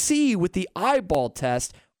that we see with the eyeball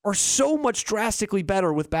test are so much drastically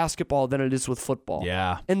better with basketball than it is with football.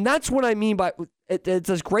 Yeah. And that's what I mean by it's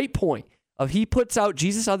a great point. He puts out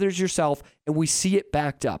Jesus, others, yourself, and we see it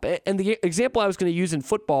backed up. And the example I was going to use in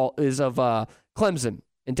football is of Clemson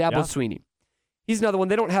and Dabo Swinney. He's another one.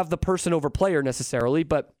 They don't have the person over player necessarily,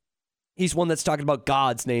 but he's one that's talking about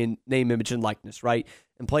God's name, image, and likeness, right?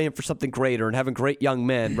 And playing for something greater and having great young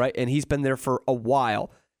men, right? And he's been there for a while.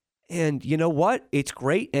 And you know what? It's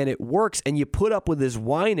great and it works. And you put up with his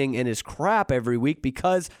whining and his crap every week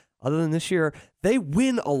because, other than this year, they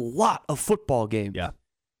win a lot of football games. Yeah.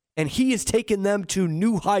 And he has taken them to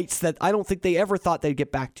new heights that I don't think they ever thought they'd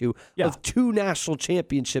get back to, of 2 national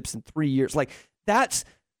championships in 3 years. Like, that's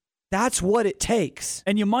what it takes.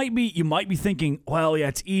 And you might be thinking, well, yeah,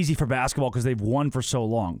 it's easy for basketball because they've won for so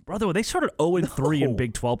long. Brother, they started 0-3 in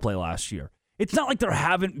Big 12 play last year. It's not like there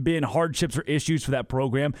haven't been hardships or issues for that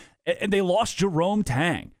program. And they lost Jerome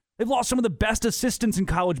Tang. They've lost some of the best assistants in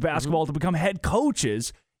college basketball to become head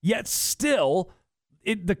coaches, yet still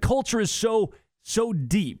the culture is so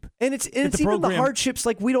deep. And it's even the hardships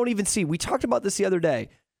like we don't even see. We talked about this the other day,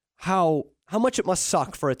 how much it must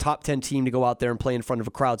suck for a top 10 team to go out there and play in front of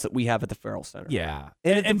the crowds that we have at the Farrell Center. Yeah.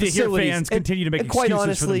 And to hear fans continue to make excuses quite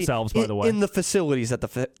honestly, for themselves, by the way. In the facilities that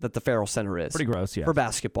the Farrell Center is. Pretty gross, yeah. For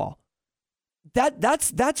basketball.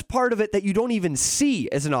 That's part of it that you don't even see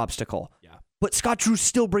as an obstacle. Yeah. But Scott Drew's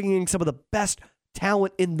still bringing in some of the best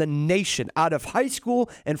talent in the nation out of high school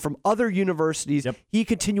and from other universities. Yep. He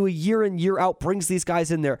continually year in, year out brings these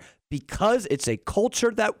guys in there because it's a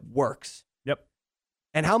culture that works. Yep.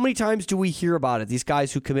 And how many times do we hear about it? These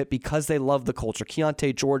guys who commit because they love the culture.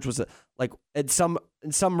 Keontae George was in some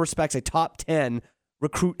respects a top 10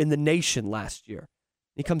 recruit in the nation last year.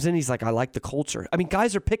 He comes in, he's like, I like the culture. I mean,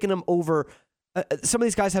 guys are picking him over. Some of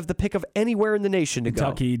these guys have the pick of anywhere in the nation to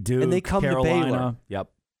Kentucky, go. Duke, and they come Carolina. to Baylor. Yep.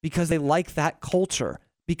 Because they like that culture,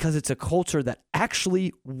 because it's a culture that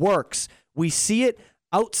actually works. We see it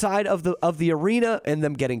outside of the arena and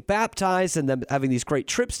them getting baptized and them having these great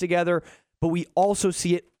trips together, but we also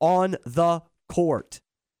see it on the court.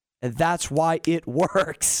 And that's why it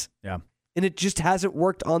works. Yeah. And it just hasn't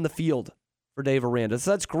worked on the field for Dave Aranda.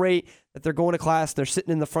 So that's great that they're going to class, they're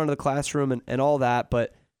sitting in the front of the classroom and all that,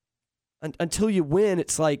 but until you win,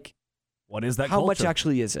 it's like, what is that how culture? much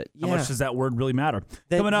actually is it? How much does that word really matter?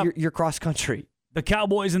 Then Coming up, you're cross country. The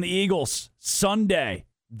Cowboys and the Eagles, Sunday.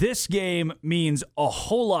 This game means a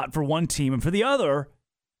whole lot for one team, and for the other,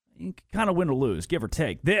 you can kind of win or lose, give or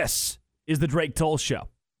take. This is the Drake Toll Show.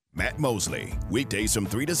 Matt Mosley, weekdays from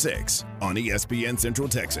 3 to 6 on ESPN Central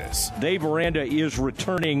Texas. Dave Aranda is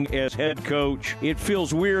returning as head coach. It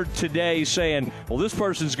feels weird today saying, well, this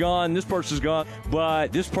person's gone,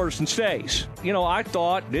 but this person stays. You know, I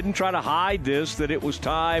didn't try to hide this, that it was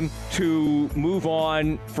time to move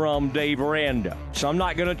on from Dave Aranda. So I'm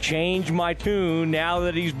not going to change my tune now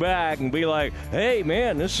that he's back and be like, hey,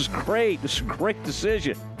 man, this is great. This is a great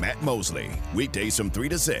decision. Matt Mosley, weekdays from 3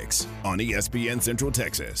 to 6 on ESPN Central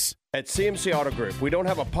Texas. At CMC Auto Group, we don't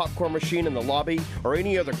have a popcorn machine in the lobby or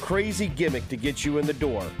any other crazy gimmick to get you in the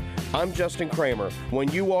door. I'm Justin Kramer. When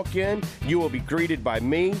you walk in, you will be greeted by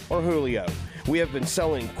me or Julio. We have been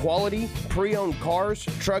selling quality, pre-owned cars,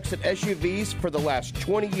 trucks, and SUVs for the last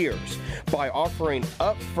 20 years by offering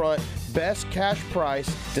upfront best cash price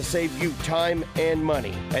to save you time and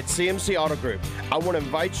money. At CMC Auto Group, I want to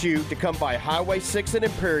invite you to come by Highway 6 in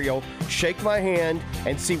Imperial, shake my hand,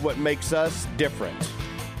 and see what makes us different.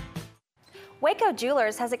 Waco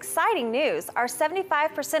Jewelers has exciting news. Our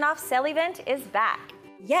 75% off sale event is back.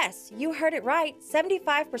 Yes, you heard it right.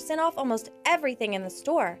 75% off almost everything in the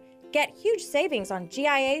store. Get huge savings on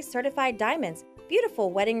GIA certified diamonds,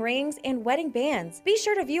 beautiful wedding rings, and wedding bands. Be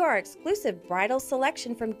sure to view our exclusive bridal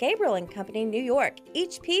selection from Gabriel & Company, New York.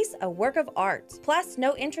 Each piece a work of art. Plus,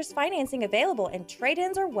 no interest financing available and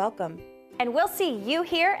trade-ins are welcome. And we'll see you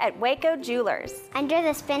here at Waco Jewelers. Under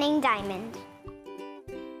the spinning diamond.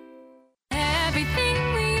 Everything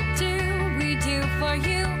we do for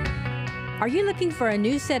you. Are you looking for a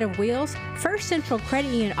new set of wheels? First Central Credit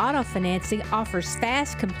Union Auto Financing offers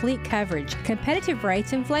fast, complete coverage. Competitive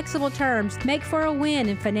rates and flexible terms make for a win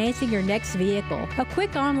in financing your next vehicle. A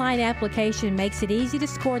quick online application makes it easy to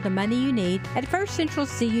score the money you need at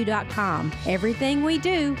firstcentralcu.com. Everything we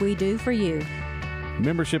do for you.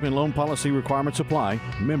 Membership and loan policy requirements apply.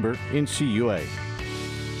 Member NCUA.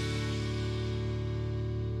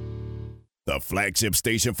 The flagship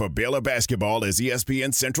station for Baylor basketball is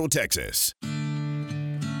ESPN Central Texas.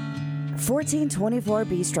 1424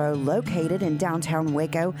 Bistro, located in downtown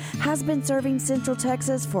Waco, has been serving Central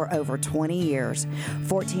Texas for over 20 years.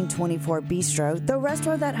 1424 Bistro, the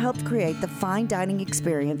restaurant that helped create the fine dining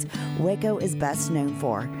experience Waco is best known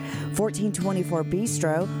for. 1424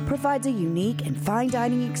 Bistro provides a unique and fine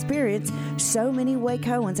dining experience so many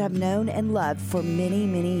Wacoans have known and loved for many,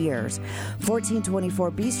 many years.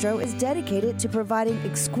 1424 Bistro is dedicated to providing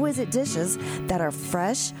exquisite dishes that are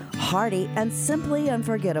fresh, hearty, and simply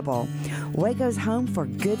unforgettable. Waco's home for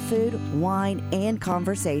good food, wine, and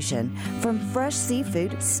conversation. From fresh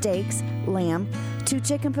seafood, steaks, lamb, to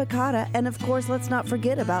chicken piccata, and of course, let's not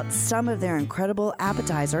forget about some of their incredible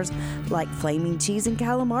appetizers like flaming cheese and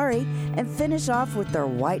calamari, and finish off with their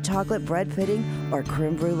white chocolate bread pudding or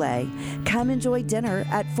creme brulee. Come enjoy dinner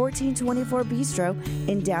at 1424 Bistro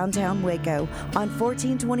in downtown Waco on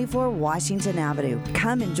 1424 Washington Avenue.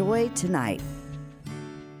 Come enjoy tonight.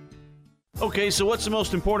 Okay, so what's the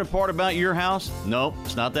most important part about your house? Nope,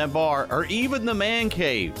 it's not that bar or even the man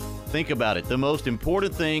cave. Think about it. The most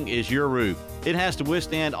important thing is your roof. It has to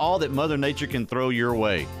withstand all that Mother Nature can throw your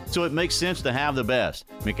way. So it makes sense to have the best.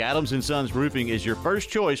 McAdams & Sons Roofing is your first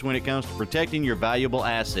choice when it comes to protecting your valuable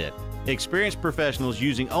asset. Experienced professionals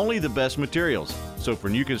using only the best materials. So for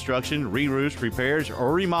new construction, re-roofs, repairs,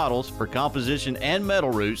 or remodels for composition and metal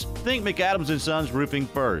roofs, think McAdams & Sons Roofing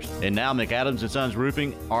first. And now McAdams & Sons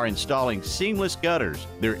Roofing are installing seamless gutters.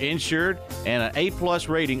 They're insured and an A+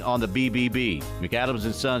 rating on the BBB.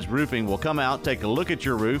 McAdams & Sons Roofing will come out, take a look at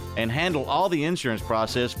your roof, and handle all the insurance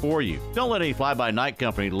process for you. Don't let any fly-by-night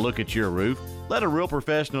company look at your roof. Let a real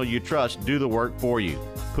professional you trust do the work for you.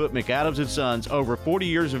 Put McAdams & Sons over 40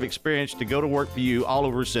 years of experience to go to work for you all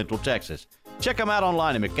over Central Texas. Check them out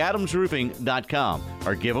online at McAdamsRoofing.com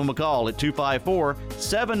or give them a call at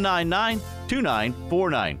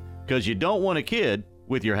 254-799-2949 because you don't want a kid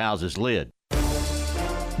with your house's lid.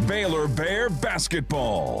 Baylor Bear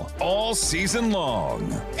basketball all season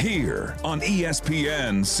long here on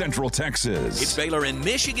ESPN Central Texas. It's Baylor and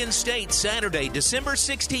Michigan State Saturday, December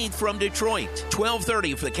 16th from Detroit.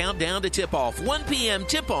 12:30 for the countdown to tip-off. 1 p.m.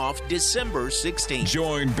 tip-off, December 16th.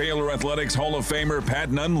 Join Baylor Athletics Hall of Famer Pat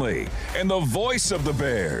Nunley and the voice of the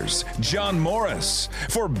Bears, John Morris,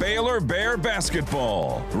 for Baylor Bear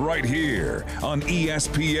basketball right here on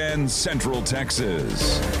ESPN Central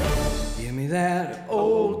Texas. Give me that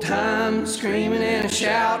old time screaming and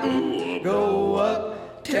shouting. Go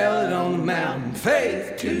up, tell it on the mountain.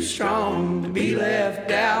 Faith too strong to be left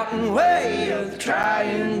doubting. Way of the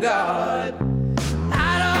triune God.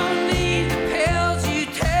 I don't need the pills you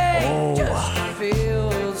take. Just feel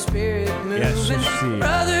the spirit moving. Yes, you see.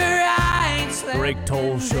 Brother, I ain't slept. Greg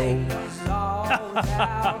Toll Show.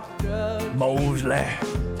 Mosley.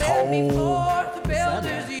 Toll.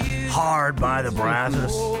 Hard by the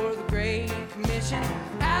Brazos.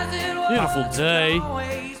 Beautiful day.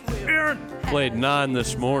 Played 9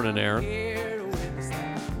 this morning, Aaron.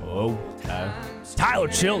 Oh, Tyler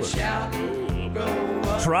Childers.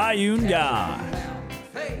 Triune guy.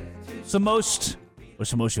 What's the most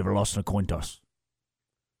you ever lost in a coin toss?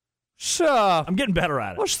 I'm getting better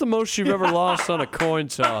at it. What's the most you've ever lost on a coin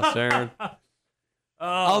toss, Aaron?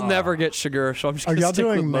 I'll never get Sugar, so I'm just Are gonna y'all stick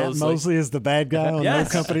doing with Matt Mosley. Mosley as the bad guy on No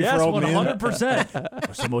Company for Old Men? 100%.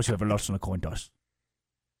 What's the most you ever lost in a coin toss?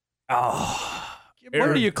 Where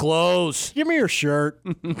are you close? Give me your shirt.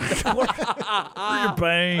 Where your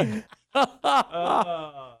bang?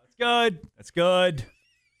 It's good. That's good.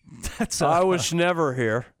 That's. I was never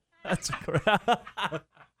here. That's.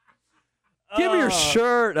 Give me your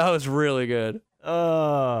shirt. That was really good.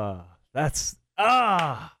 That's.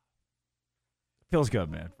 Feels good,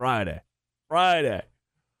 man. Friday. We're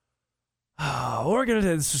gonna.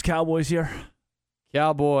 This is Cowboys here.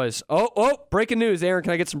 Cowboys. Oh! Breaking news, Aaron.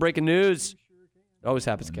 Can I get some breaking news? It always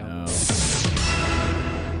happens, Cowboys.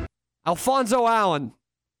 Alfonso Allen,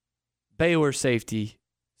 Baylor safety,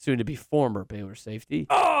 soon to be former Baylor safety,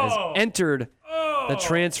 has entered the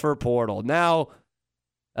transfer portal. Now,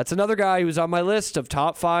 that's another guy who's on my list of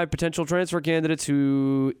top 5 potential transfer candidates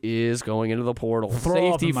who is going into the portal.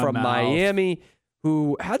 Safety from Miami,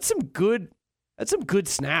 who had some good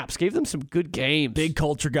snaps, gave them some good games. Big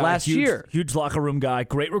culture guy. Last year. Huge locker room guy.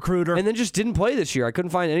 Great recruiter. And then just didn't play this year. I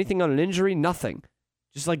couldn't find anything on an injury, nothing.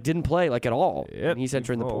 Just didn't play at all. Yep. And he's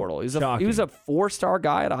entering the portal. He was a 4-star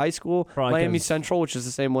guy at a high school, Miami Central, which is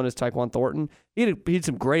the same one as Tyquan Thornton. He had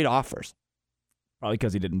some great offers. Probably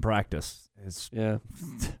because he didn't practice his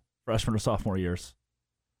freshman or sophomore years.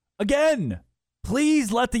 Again,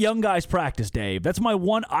 please let the young guys practice, Dave. That's my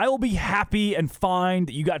one. I will be happy and fine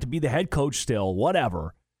that you got to be the head coach still,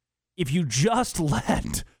 whatever, if you just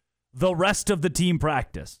let the rest of the team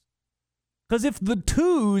practice. Because if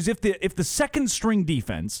the second string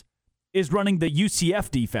defense is running the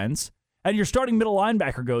UCF defense and your starting middle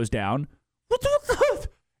linebacker goes down,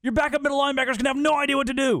 your backup middle linebacker's going to have no idea what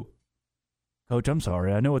to do. Coach, I'm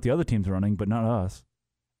sorry. I know what the other team's running, but not us.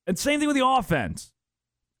 And same thing with the offense.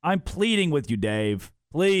 I'm pleading with you, Dave.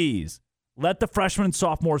 Please, let the freshmen and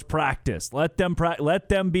sophomores practice. Let them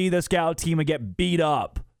be the scout team and get beat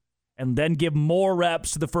up. And then give more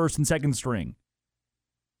reps to the first and second string.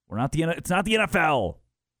 It's not the NFL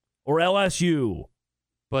or LSU.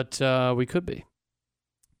 But we could be.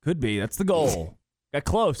 Could be. That's the goal. Got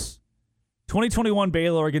close. 2021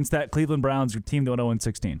 Baylor against that Cleveland Browns team that went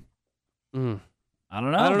 0-16. I don't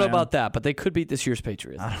know. I don't know about that, but they could beat this year's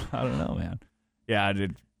Patriots. I don't know, man. Yeah,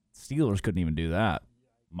 Steelers couldn't even do that.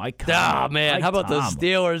 Mike. How about the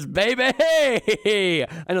Steelers, baby?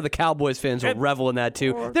 I know the Cowboys fans will revel in that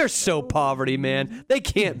too. They're so poverty, man. They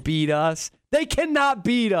can't beat us. They cannot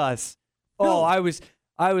beat us. Oh, I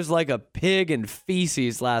was like a pig in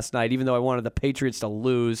feces last night, even though I wanted the Patriots to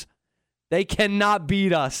lose. They cannot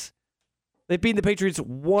beat us. They've beaten the Patriots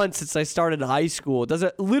once since I started high school.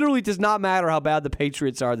 It literally does not matter how bad the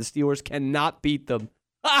Patriots are. The Steelers cannot beat them.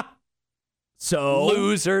 So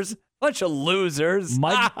losers. Bunch of losers.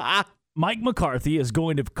 Mike McCarthy is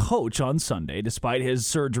going to coach on Sunday despite his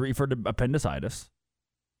surgery for appendicitis.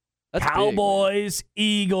 That's Cowboys, big,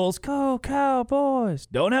 Eagles, go Cowboys.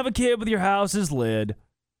 Don't have a kid with your house's lid.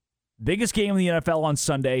 Biggest game in the NFL on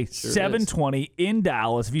Sunday, 7:20 in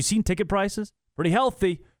Dallas. Have you seen ticket prices? Pretty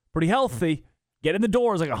healthy. Get in the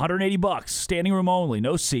doors like $180. Standing room only.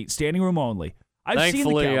 No seat. Standing room only.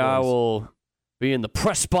 Thankfully, I will be in the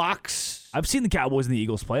press box. I've seen the Cowboys and the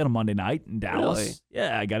Eagles play on a Monday night in Dallas. Really?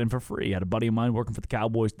 Yeah, I got in for free. I had a buddy of mine working for the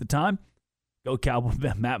Cowboys at the time. Go Cowboys,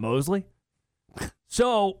 Matt Mosley.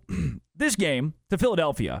 So, this game to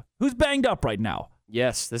Philadelphia, who's banged up right now.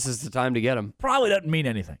 Yes, this is the time to get them. Probably doesn't mean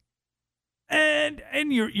anything. And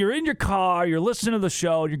you're in your car, you're listening to the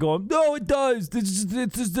show, and you're going, no, it does. This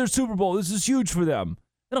is their Super Bowl. This is huge for them.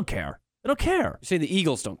 They don't care. They don't care. You say the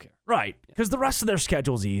Eagles don't care. Right, because the rest of their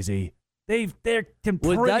schedule's easy. They can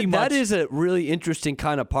pretty much. That is a really interesting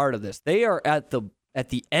kind of part of this. They are at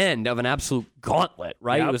the end of an absolute gauntlet,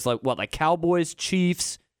 right? Yep. It was like Cowboys,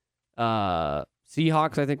 Chiefs,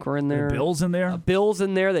 Seahawks, I think were in there. The Bills in there. Bills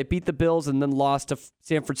in there. They beat the Bills and then lost to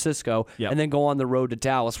San Francisco Yep. and then go on the road to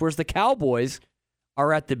Dallas. Whereas the Cowboys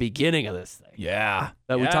are at the beginning of this thing. Yeah.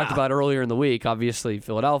 That we talked about earlier in the week. Obviously,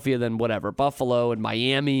 Philadelphia, then whatever, Buffalo and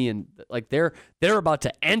Miami, and like they're about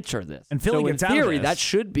to enter this. And Philly so in gets out of theory, this. that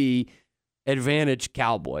should be advantage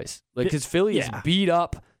Cowboys. Like because Philly is beat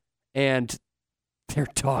up and they're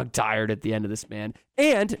dog tired at the end of this, man.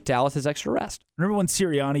 And Dallas has extra rest. Remember when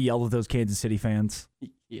Sirianni yelled at those Kansas City fans?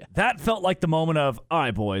 Yeah. That felt like the moment of, all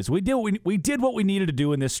right, boys, we did what we needed to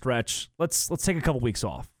do in this stretch. Let's take a couple weeks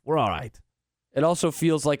off. We're all right. It also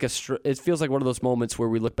feels like it feels like one of those moments where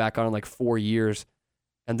we look back on like 4 years,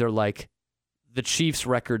 and they're like the Chiefs'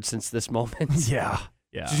 record since this moment. Yeah.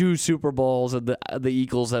 2 Super Bowls, and the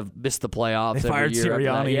Eagles have missed the playoffs. They fired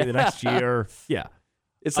Sirianni the next year. Yeah.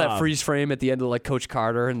 It's that freeze frame at the end of like Coach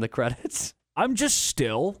Carter and the credits. I'm just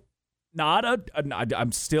still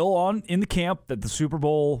I'm still in the camp that the Super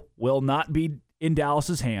Bowl will not be in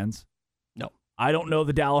Dallas's hands. No. I don't know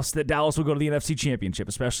that Dallas will go to the NFC Championship,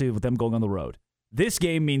 especially with them going on the road. This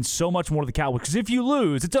game means so much more to the Cowboys because if you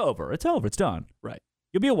lose, it's over. It's over. It's done. Right.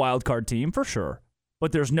 You'll be a wild card team for sure,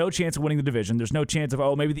 but there's no chance of winning the division. There's no chance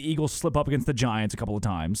of maybe the Eagles slip up against the Giants a couple of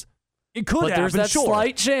times. It could happen, there's that sure.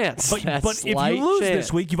 slight chance. But if you lose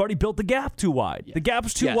this week, you've already built the gap too wide. Yeah. The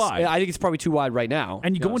gap's too Yes. wide. I think it's probably too wide right now.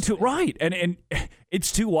 And you go into it right, and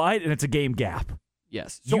it's too wide, and it's a game gap.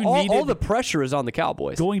 Yes. So all the pressure is on the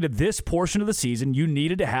Cowboys. Going to this portion of the season, you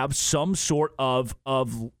needed to have some sort of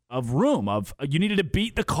room. You needed to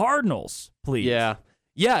beat the Cardinals, please. Yeah.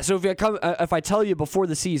 Yeah. So if I tell you before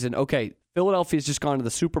the season, okay, Philadelphia's just gone to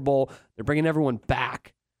the Super Bowl. They're bringing everyone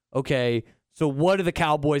back. Okay. So what do the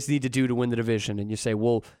Cowboys need to do to win the division? And you say,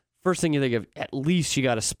 well, first thing you think of, at least you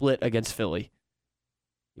got to split against Philly.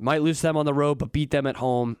 You might lose them on the road, but beat them at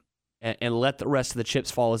home and let the rest of the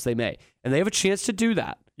chips fall as they may. And they have a chance to do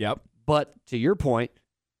that. Yep. But to your point,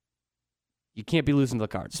 you can't be losing to the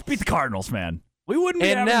Cardinals. Just beat the Cardinals, man. We wouldn't be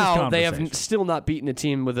and having now this they conversation. have still not beaten a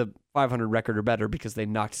team with a 500 record or better because they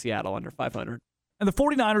knocked Seattle under 500. And the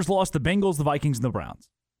 49ers lost the Bengals, the Vikings, and the Browns.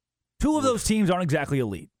 2 of those teams aren't exactly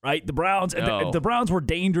elite, right? The Browns, No. the Browns were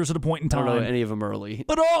dangerous at a point in I time. don't know any of them early.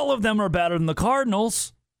 But all of them are better than the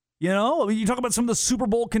Cardinals. You know, I mean, you talk about some of the Super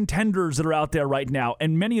Bowl contenders that are out there right now,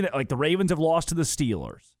 and many of them, like the Ravens have lost to the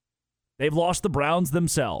Steelers. They've lost the Browns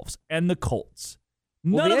themselves and the Colts.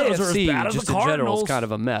 None Well, the of those are as AFC, bad as just the in general, Cardinals. is kind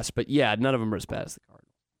of a mess. But yeah, none of them are as bad as the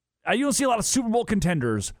Cardinals. You don't see a lot of Super Bowl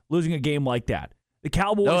contenders losing a game like that. The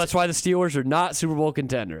Cowboys. No, that's why the Steelers are not Super Bowl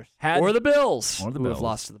contenders. Or the Bills, who have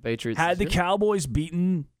lost to the Patriots. Had the this year. Cowboys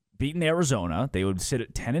beaten Arizona, they would sit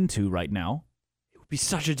at 10-2 right now. It would be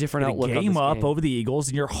such a different Get outlook a on game this up game. over the Eagles,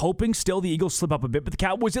 and you're hoping still the Eagles slip up a bit, but the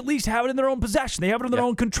Cowboys at least have it in their own possession. They have it in their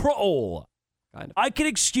own control. Kind of. I can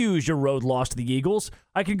excuse your road loss to the Eagles.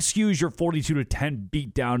 I can excuse your 42-10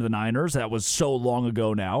 beat down to the Niners. That was so long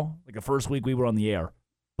ago now. Like the first week we were on the air.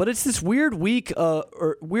 But it's this weird week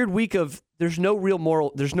of there's no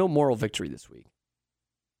moral victory this week.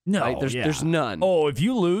 No, right? There's none. Oh, if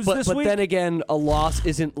you lose this but week? then again, a loss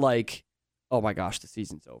isn't like, oh my gosh, the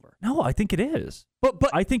season's over. No, I think it is. But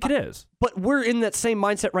I think it is. But we're in that same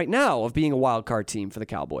mindset right now of being a wild card team for the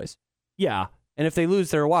Cowboys. Yeah. And if they lose,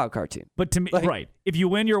 they're a wild card team. But to me, right. If you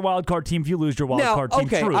win, you're a wild card team. If you lose, you're a wild card team.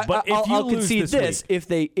 Okay, True. But if you I'll lose concede this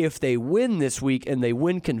week, if they win this week and they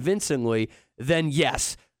win convincingly, then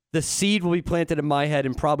yes, the seed will be planted in my head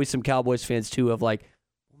and probably some Cowboys fans too of like,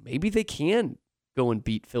 maybe they can go and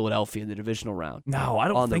beat Philadelphia in the divisional round. No, I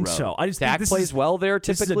don't think so. I just think Dak this plays is- well there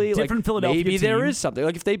this is a typically. different like, Philadelphia maybe there team. is something.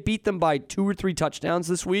 Like if they beat them by 2 or 3 touchdowns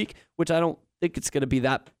this week, which I don't think it's going to be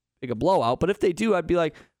that big a blowout, but if they do, I'd be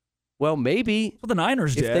like, well, maybe. Well, the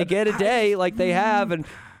Niners if did. they get a day like they have and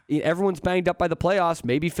everyone's banged up by the playoffs,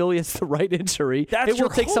 maybe Philly has the right injury. That's it your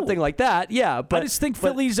will take hope. something like that, yeah. But I just think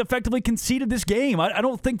Philly's effectively conceded this game. I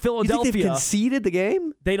don't think you Philadelphia. think they've conceded the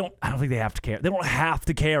game? I don't think they have to care. They don't have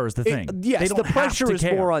to care is the thing. Yes, they don't the have pressure to is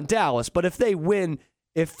care. more on Dallas. But if they win,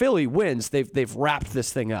 if Philly wins, they've wrapped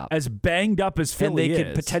this thing up. As banged up as Philly and they is,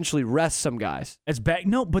 could potentially rest some guys.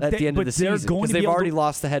 But at the end of the they're season going to they've be able already to,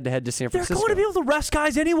 lost the head-to-head to San They're Francisco. going to be able to rest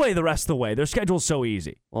guys anyway the rest of the way. Their schedule's so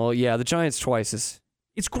easy. Well, yeah, the Giants twice is.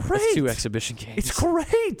 It's great. That's 2 exhibition games. It's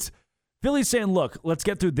great. Philly's saying, look, let's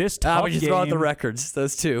get through this tough game. You throw out the records,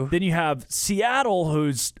 those two. Then you have Seattle,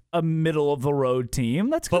 who's a middle-of-the-road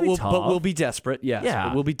team. That's going to be tough. But we'll be desperate, yes.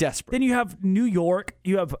 Yeah. We'll be desperate. Then you have New York.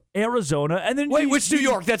 You have Arizona. And then Wait, which New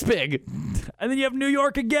York? That's big. And then you have New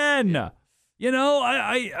York again. You know,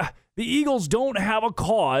 the Eagles don't have a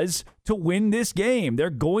cause to win this game.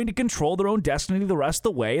 They're going to control their own destiny the rest of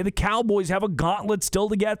the way, and the Cowboys have a gauntlet still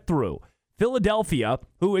to get through. Philadelphia,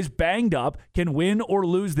 who is banged up, can win or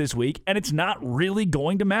lose this week, and it's not really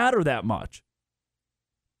going to matter that much.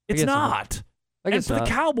 It's not. And for the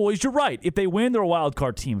Cowboys, you're right. If they win, they're a wild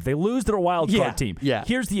card team. If they lose, they're a wild card team. Yeah.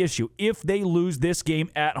 Here's the issue. If they lose this game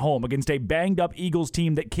at home against a banged-up Eagles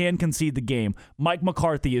team that can concede the game, Mike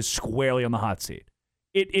McCarthy is squarely on the hot seat.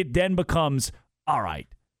 It then becomes, all right,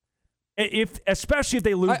 especially if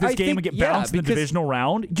they lose this game and get bounced in the divisional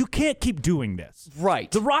round, you can't keep doing this.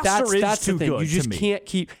 Right. The roster is too good. You just can't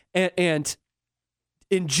keep. And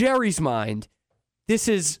in Jerry's mind, this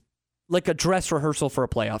is like a dress rehearsal for a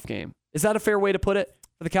playoff game. Is that a fair way to put it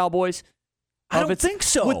for the Cowboys? I don't think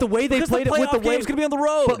so. With the way they played it, with the way it's going to be on the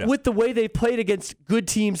road, but with the way they played against good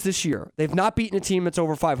teams this year, they've not beaten a team that's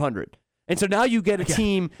over 500. And so now you get a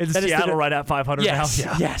team is Seattle right at 500 now.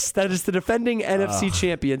 Yeah. Yes, that is the defending NFC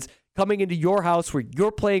champions coming into your house where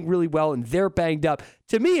you're playing really well and they're banged up.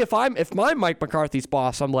 To me, if I'm Mike McCarthy's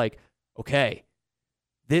boss, I'm like, okay,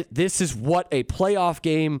 this is what a playoff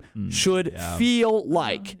game should feel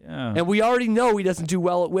like. And we already know he doesn't do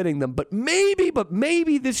well at winning them, but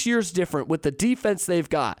maybe this year's different with the defense they've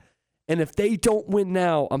got. And if they don't win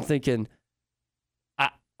now, I'm thinking,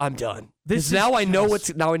 I'm done. I know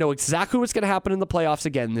exactly what's going to happen in the playoffs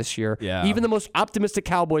again this year. Yeah. Even the most optimistic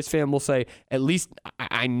Cowboys fan will say, at least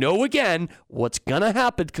I know again what's going to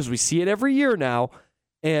happen because we see it every year now.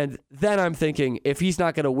 And then I'm thinking, if he's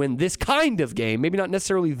not going to win this kind of game, maybe not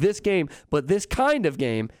necessarily this game, but this kind of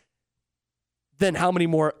game, then how many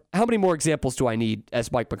more examples do I need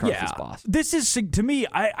as Mike McCarthy's boss? This is, to me,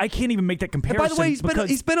 I can't even make that comparison. And by the way,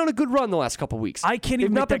 he's been on a good run the last couple of weeks. I can't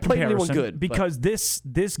even They've make that playing comparison anyone good, because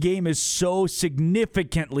this game is so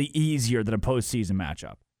significantly easier than a postseason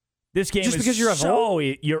matchup. This game Just is because you're at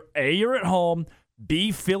home? You're at home.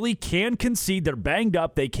 B, Philly can concede. They're banged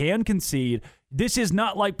up. They can concede. This is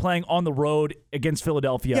not like playing on the road against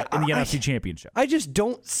Philadelphia in the NFC Championship. I just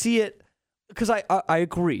don't see it. Because I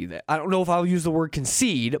agree that I don't know if I'll use the word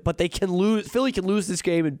concede, but they can lose. Philly can lose this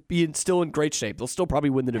game and be still in great shape. They'll still probably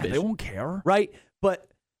win the division. They won't care, right?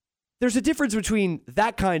 But there's a difference between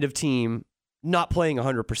that kind of team not playing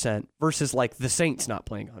 100% versus like the Saints not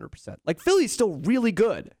playing 100%. Like Philly's still really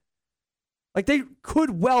good. Like they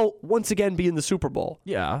could well once again be in the Super Bowl.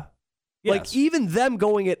 Yeah, like even them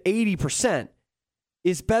going at 80%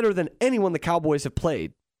 is better than anyone the Cowboys have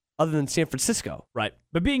played. Other than San Francisco. Right.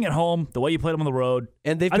 But being at home, the way you played them on the road.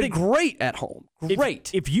 And they've been great at home.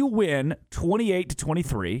 Great. If you win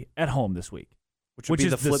 28-23 at home this week, which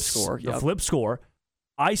is the flip score. The flip score,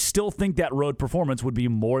 I still think that road performance would be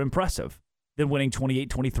more impressive than winning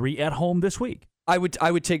 28-23 at home this week. I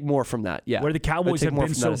would take more from that, yeah. Where the Cowboys have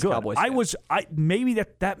been so good. Maybe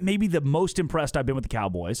that may be the most impressed I've been with the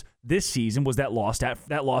Cowboys this season was that loss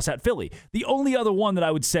at Philly. The only other one that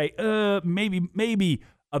I would say maybe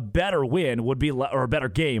a better win would be, or a better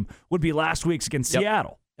game would be last week's against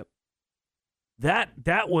Seattle. Yep.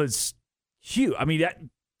 That was huge. I mean,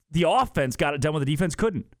 the offense got it done when the defense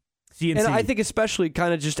couldn't. CNC. And I think especially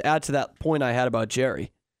kind of just to add to that point I had about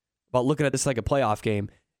Jerry, about looking at this like a playoff game,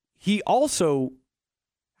 he also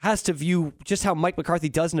has to view just how Mike McCarthy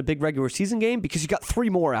does in a big regular season game because you got 3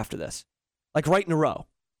 more after this, like right in a row.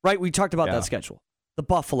 Right? We talked about that schedule. The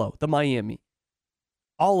Buffalo, the Miami,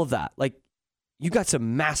 all of that. Like, you got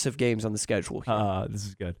some massive games on the schedule here. This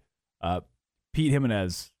is good. Pete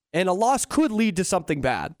Jimenez. And a loss could lead to something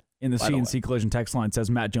bad. In the CNC Collision text line says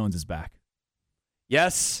Matt Jones is back.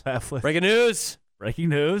 Yes. Breaking news. Breaking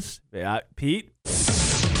news. Yeah, Pete.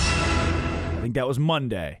 I think that was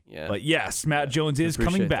Monday. Yeah. But yes, Matt Jones is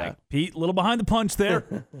coming back. That. Pete, a little behind the punch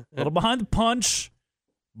there. A little behind the punch.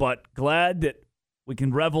 But glad that we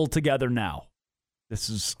can revel together now. This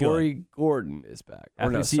is good. Corey Gordon is back.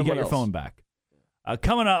 After you get your phone back.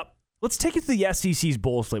 Coming up, let's take it to the SEC's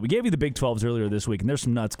bowl slate. We gave you the Big 12s earlier this week, and there's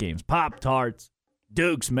some nuts games. Pop-Tarts,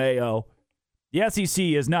 Duke's Mayo. The SEC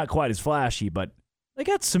is not quite as flashy, but they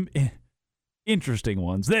got some interesting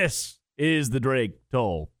ones. This is the Drake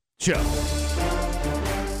Toll Show.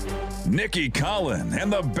 Nikki Collin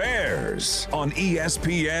and the Bears on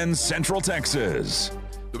ESPN Central Texas.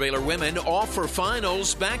 The Baylor women off for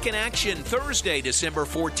finals, back in action Thursday, December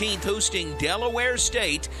 14th, hosting Delaware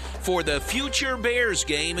State for the Future Bears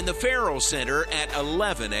game in the Farrell Center at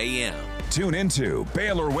 11 a.m. Tune into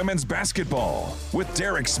Baylor Women's Basketball with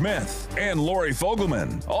Derek Smith and Lori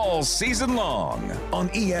Fogelman all season long on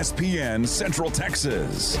ESPN Central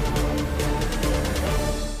Texas.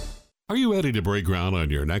 Are you ready to break ground on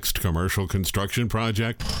your next commercial construction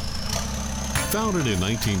project? Founded in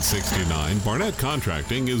 1969, Barnett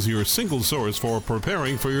Contracting is your single source for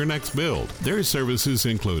preparing for your next build. Their services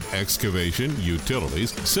include excavation,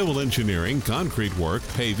 utilities, civil engineering, concrete work,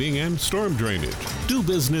 paving, and storm drainage. Do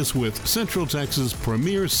business with Central Texas'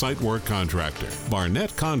 premier site work contractor,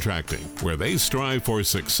 Barnett Contracting, where they strive for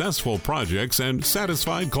successful projects and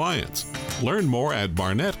satisfied clients. Learn more at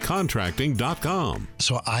barnettcontracting.com.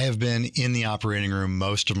 So I have been in the operating room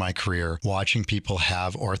most of my career, watching people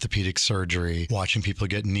have orthopedic surgery, watching people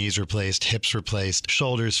get knees replaced, hips replaced,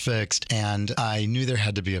 shoulders fixed, and I knew there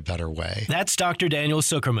had to be a better way. That's Dr. Daniel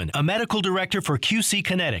Zuckerman, a medical director for QC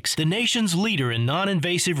Kinetics, the nation's leader in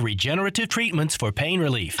non-invasive regenerative treatments for pain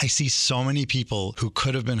relief. I see so many people who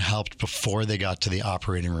could have been helped before they got to the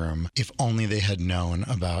operating room if only they had known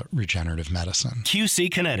about regenerative medicine.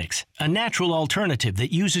 QC Kinetics, a natural alternative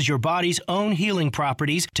that uses your body's own healing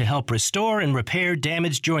properties to help restore and repair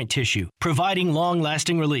damaged joint tissue, providing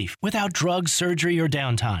long-lasting relief without drugs, surgery, or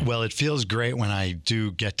downtime. Well, it feels great when I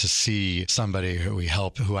do get to see somebody who we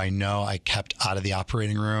help, who I know I kept out of the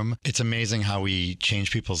operating room. It's amazing how we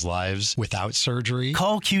change people's lives without surgery.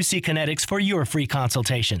 Call QC Kinetics for your free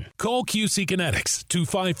consultation. Call QC Kinetics,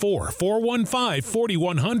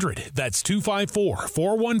 254-415-4100. That's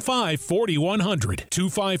 254-415-4100.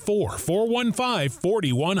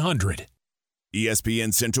 254-415-4100.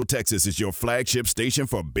 ESPN Central Texas is your flagship station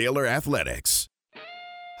for Baylor Athletics.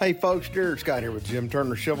 Hey folks, Jared Scott here with Jim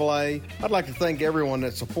Turner Chevrolet. I'd like to thank everyone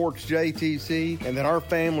that supports JTC and that our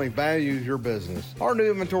family values your business. Our new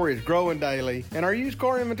inventory is growing daily and our used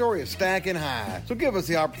car inventory is stacking high. So give us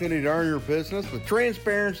the opportunity to earn your business with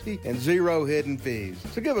transparency and zero hidden fees.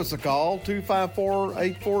 So give us a call,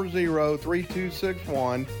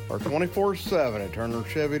 254-840-3261 or 24/7 at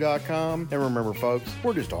turnerchevy.com. And remember folks,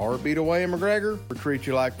 we're just a heartbeat away in McGregor. We treat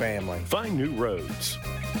you like family. Find new roads.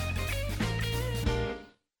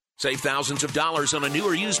 Save thousands of dollars on a new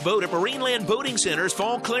or used boat at Marineland Boating Center's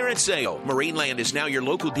fall clearance sale. Marineland is now your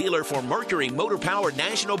local dealer for Mercury motor-powered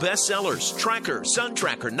national bestsellers, Tracker, Sun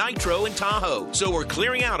Tracker, Nitro, and Tahoe. So we're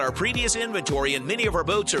clearing out our previous inventory, and many of our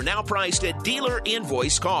boats are now priced at dealer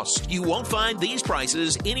invoice cost. You won't find these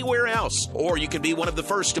prices anywhere else. Or you can be one of the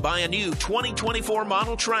first to buy a new 2024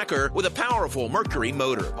 model Tracker with a powerful Mercury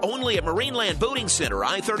motor. Only at Marineland Boating Center,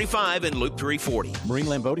 I-35 and Loop 340.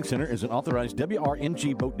 Marineland Boating Center is an authorized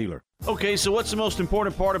WRNG boat dealer. Okay, so what's the most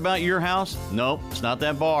important part about your house? No, it's not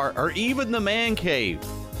that bar or even the man cave.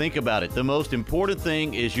 Think about it. The most important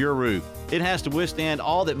thing is your roof. It has to withstand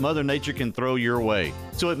all that Mother Nature can throw your way.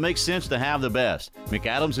 So it makes sense to have the best.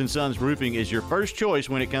 McAdams & Sons Roofing is your first choice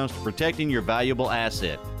when it comes to protecting your valuable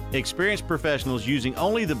asset. Experienced professionals using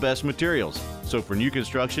only the best materials. So for new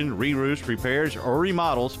construction, re-roofs, repairs, or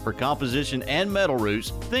remodels for composition and metal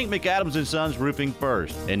roofs, think McAdams & Sons Roofing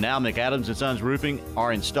first. And now McAdams & Sons Roofing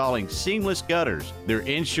are installing seamless gutters. They're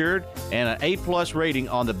insured and an A+ rating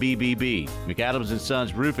on the BBB. McAdams &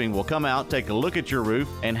 Sons Roofing will come out, take a look at your roof,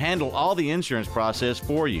 and handle all the insurance process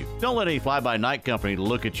for you. Don't let any fly-by-night company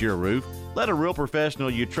look at your roof. Let a real professional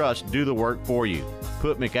you trust do the work for you.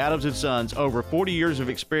 Put McAdams & Sons over 40 years of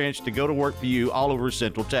experience to go to work for you all over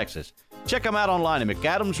Central Texas. Check them out online at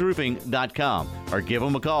McAdamsRoofing.com or give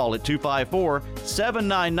them a call at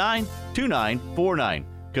 254-799-2949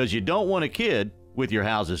 because you don't want a kid with your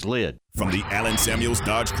house's lid. From the Allen Samuels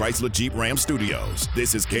Dodge Chrysler Jeep Ram Studios,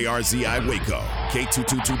 this is KRZI Waco,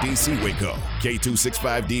 K222DC Waco,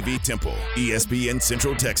 K265DV Temple, ESPN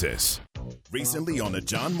Central Texas. Recently on the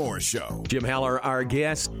John Morris Show. Jim Haller, our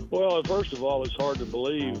guest. Well, first of all, it's hard to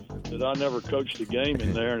believe that I never coached a game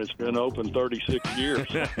in there, and it's been open 36 years.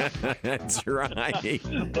 That's right.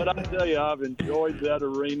 But I tell you, I've enjoyed that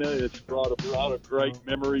arena. It's brought a lot of great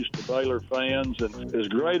memories to Baylor fans, and as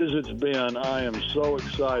great as it's been, I am so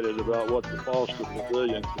excited about what the Foster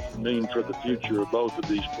Pavilion can mean for the future of both of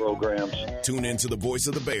these programs. Tune in to the Voice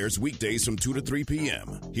of the Bears weekdays from 2 to 3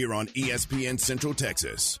 p.m. here on ESPN Central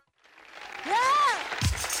Texas.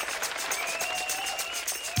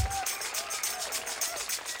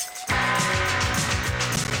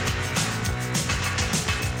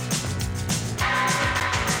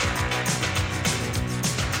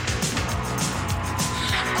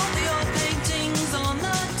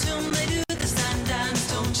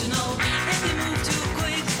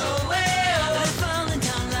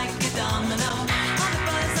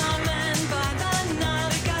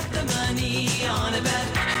 On a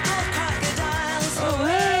bet.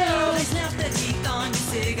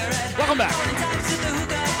 Welcome back.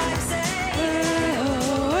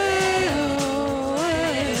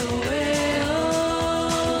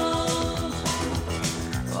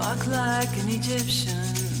 Walk like an Egyptian.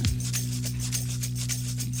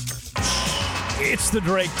 It's the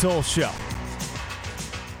Drake Toll Show.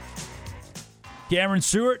 Cameron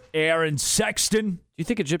Stewart, Aaron Sexton. Do you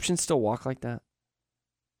think Egyptians still walk like that?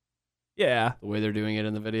 Yeah. The way they're doing it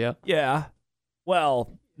in the video? Yeah.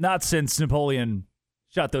 Well, not since Napoleon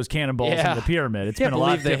shot those cannonballs into the pyramid. It's been a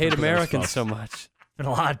lot different. They hate for those Americans folks. so much. It's been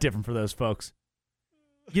a lot different for those folks.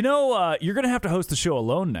 You know, you're going to have to host the show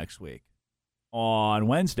alone next week on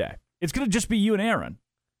Wednesday. It's going to just be you and Aaron.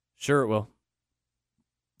 Sure it will.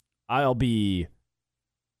 I will be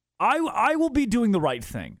doing the right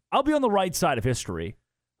thing. I'll be on the right side of history.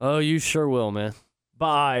 Oh, you sure will, man.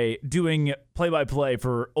 By doing play-by-play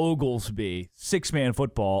for Oglesby, six-man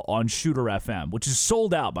football on Shooter FM, which is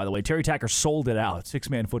sold out, by the way. Terry Tacker sold it out,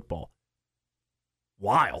 six-man football.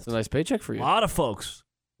 Wild. It's a nice paycheck for you. A lot of folks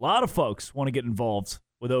want to get involved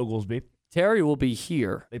with Oglesby. Terry will be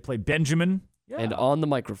here. They play Benjamin. And on the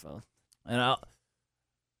microphone. And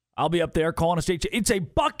I'll be up there calling a state. It's a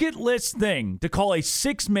bucket list thing to call a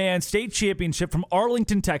six-man state championship from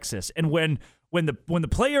Arlington, Texas. And when the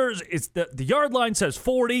players, it's the yard line says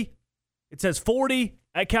 40, it says 40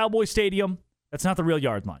 at Cowboy Stadium. That's not the real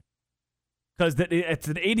yard line because it's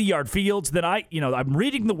an 80-yard field. So then I'm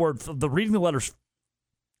reading the letters,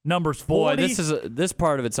 numbers 40. Boy, this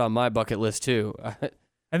part of it's on my bucket list too.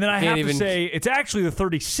 And then I have to say, it's actually the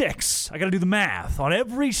 36. I got to do the math on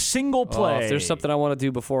every single play. If there's something I want to do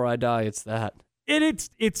before I die, it's that.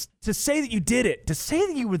 It's to say that you did it, to say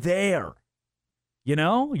that you were there. You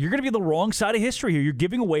know, you're going to be on the wrong side of history here. You're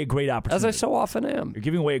giving away a great opportunity. As I so often am. You're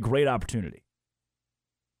giving away a great opportunity.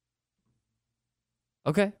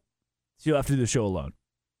 Okay. So you'll have to do the show alone.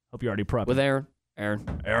 Hope you're already prepped. With Aaron.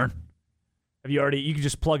 Have you already? You can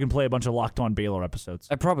just plug and play a bunch of Locked On Baylor episodes.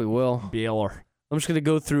 I probably will. Baylor. I'm just going to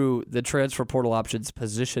go through the transfer portal options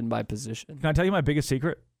position by position. Can I tell you my biggest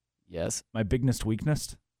secret? Yes. My biggest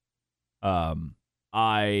weakness?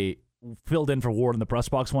 I filled in for Ward in the press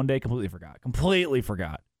box one day. Completely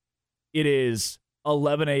forgot. It is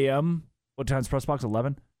 11 a.m. What time's press box?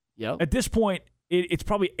 11? Yep. At this point, it's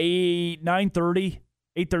probably 8:30,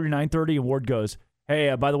 9:30, and Ward goes,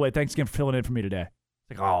 hey, by the way, thanks again for filling in for me today.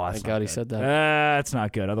 It's like, oh, that's Thank God he said that. That's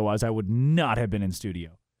not good. Otherwise, I would not have been in studio.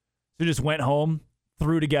 So just went home,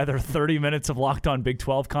 threw together 30 minutes of Locked On Big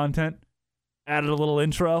 12 content, added a little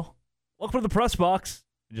intro. Welcome to the press box.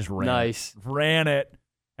 Just ran it.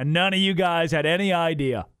 And none of you guys had any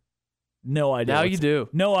idea. No idea. Now you do.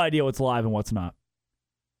 No idea what's live and what's not.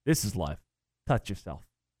 This is live. Touch yourself.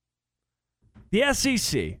 The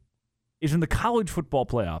SEC is in the college football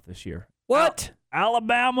playoff this year. What?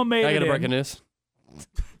 Alabama made it. I got to break news.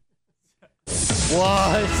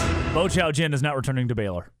 What? Bo Chow Jin is not returning to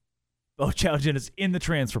Baylor. Bo Chow Jin is in the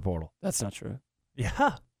transfer portal. That's not true.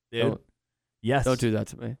 Yeah. Yes. Don't do that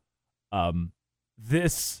to me.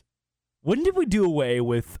 When did we do away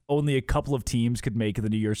with only a couple of teams could make the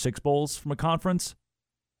New Year's Six Bowls from a conference?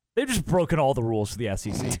 They've just broken all the rules for the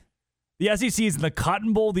SEC. The SEC is in the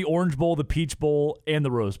Cotton Bowl, the Orange Bowl, the Peach Bowl, and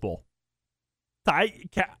the Rose Bowl.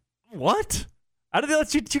 What? How did they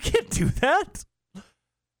let you? You can't do that.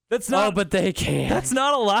 That's not. Oh, but they can. That's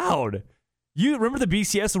not allowed. You remember the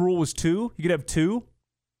BCS? The rule was 2. You could have 2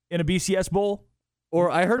 in a BCS bowl.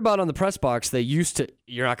 Or I heard about on the press box. They used to.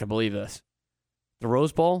 You're not gonna believe this. The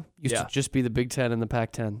Rose Bowl used to just be the Big Ten and the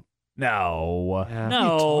Pac-10. No. Yeah. No.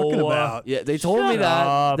 What are you talking about? Yeah, they told me that.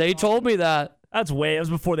 up. They told me that. That was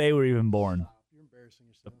before they were even born. You're embarrassing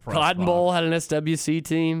yourself. Cotton Bowl had an SWC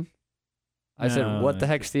team. I said, what the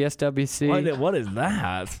heck's the SWC? What is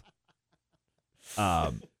that?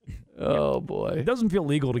 Oh, boy. It doesn't feel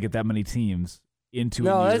legal to get that many teams into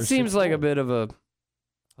No, a that Year's seems Six like Bowl. a bit of a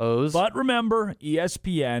hose. But remember,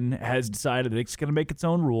 ESPN has decided that it's going to make its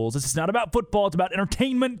own rules. This is not about football. It's about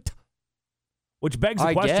entertainment. Which begs the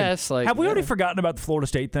I question. guess, have we already forgotten about the Florida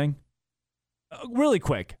State thing? Really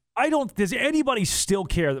quick. Does anybody still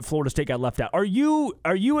care that Florida State got left out? Are you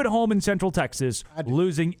at home in Central Texas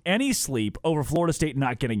losing any sleep over Florida State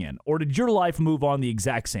not getting in? Or did your life move on the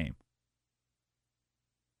exact same?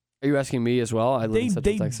 Are you asking me as well? I live in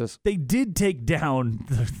Central Texas. They did take down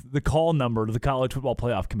the call number to the College Football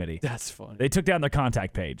Playoff Committee. That's funny. They took down their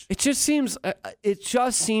contact page. It just seems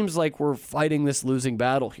like we're fighting this losing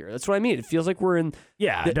battle here. That's what I mean. It feels like we're in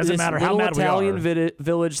it doesn't matter how mad Italian we are.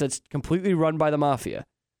 village that's completely run by the mafia.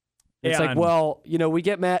 It's like, And- well, we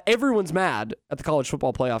get mad. Everyone's mad at the College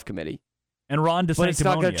Football Playoff Committee. And Ron DeSanctimonious. But it's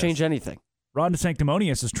not going to change anything. Ron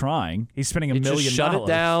DeSanctimonious is trying. He's spending $1 million. Just shut it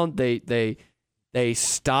down. They They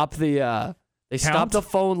stop the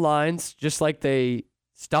phone lines just like they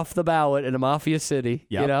stuff the ballot in a mafia city.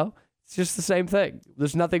 Yep. You know, it's just the same thing.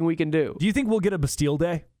 There's nothing we can do. Do you think we'll get a Bastille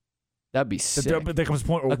Day? That'd be sick. There comes a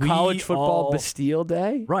point where a college football Bastille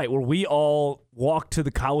Day? Right, where we all walk to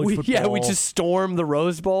the college football. Yeah, we just storm the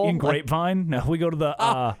Rose Bowl. In Grapevine. No, we go to the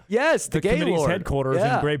the committee's Gaylord headquarters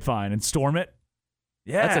in Grapevine and storm it.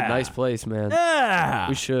 Yeah. That's a nice place, man. Yeah.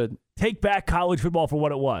 We should. Take back college football for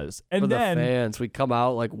what it was. And for then the fans, we come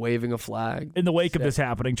out like waving a flag. In the wake of this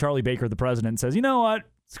happening, Charlie Baker, the president, says, you know what?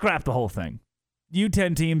 Scrap the whole thing.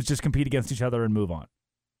 U10 teams just compete against each other and move on.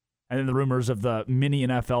 And then the rumors of the mini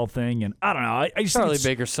NFL thing, and I don't know. I just Charlie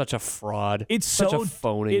Baker's such a fraud. It's such a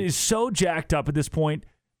phony. It is so jacked up at this point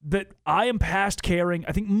that I am past caring.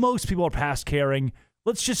 I think most people are past caring.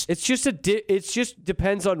 It's just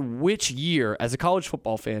depends on which year. As a college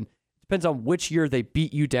football fan, it depends on which year they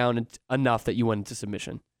beat you down enough that you went into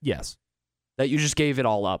submission. Yes, that you just gave it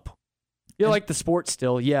all up. You like the sport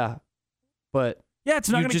still, yeah, but yeah, it's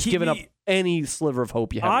not you going to just keep giving up any sliver of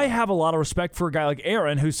hope you have. I have a lot of respect for a guy like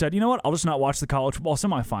Aaron who said, you know what, I'll just not watch the college football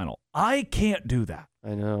semifinal. I can't do that.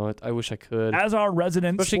 I know. I wish I could. As our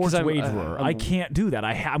resident Especially sports wagerer, I can't do that.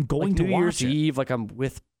 I'm going to New watch Year's it. Eve, like I'm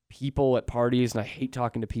with people at parties, and I hate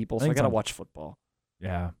talking to people, so I got to watch football.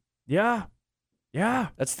 Yeah. Yeah. Yeah.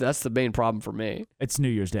 That's the main problem for me. It's New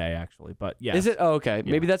Year's Day, actually, but yeah. Is it? Oh, okay.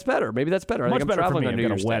 Yeah. Maybe that's better. I Much think I'm better traveling for me. on New I've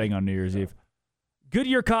got Year's a wedding Day. on New Year's Eve.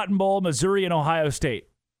 Goodyear Cotton Bowl, Missouri and Ohio State.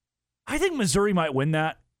 I think Missouri might win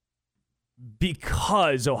that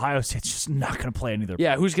because Ohio State's just not going to play any of their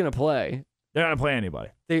Yeah, who's going to play? They're not going to play anybody.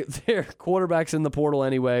 Their quarterback's in the portal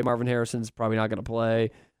anyway. Marvin Harrison's probably not going to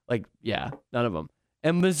play. Like, yeah, none of them.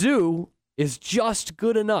 And Mizzou is just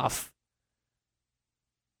good enough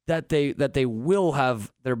that they will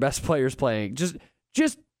have their best players playing.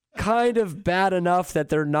 Just kind of bad enough that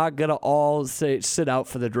they're not going to all sit out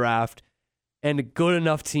for the draft. And a good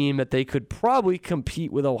enough team that they could probably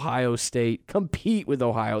compete with Ohio State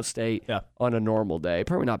on a normal day.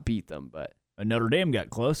 Probably not beat them, but. Notre Dame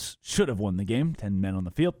got close. Should have won the game. 10 men on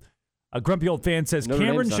the field. A grumpy old fan says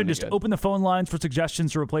Cameron should just open the phone lines for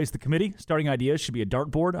suggestions to replace the committee. Starting ideas should be a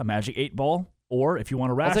dartboard, a magic 8-ball, or if you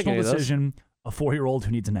want a rational decision, a 4-year-old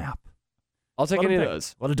who needs a nap. I'll take any of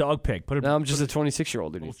those. Let a dog pick. Now I'm just a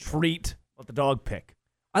 26-year-old who needs a treat. Let the dog pick.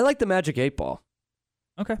 I like the magic 8-ball.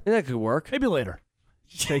 Okay. That could work. Maybe later.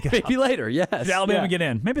 Take it Maybe later, yes. Did Alabama get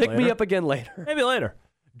in? Maybe Pick later. me up again later. Maybe later.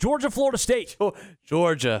 Georgia, Florida State.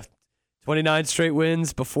 Georgia. 29 straight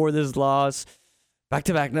wins before this loss.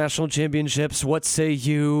 Back-to-back national championships. What say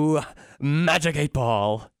you? Magic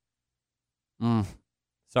 8-ball.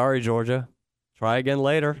 Sorry, Georgia. Try again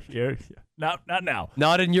later. Yeah. Not now.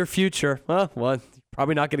 Not in your future. Well,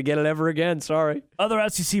 probably not going to get it ever again. Sorry. Other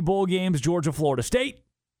SEC bowl games, Georgia, Florida State.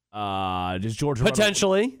 Does Georgia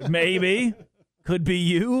potentially? Maybe. Could be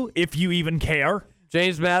you, if you even care.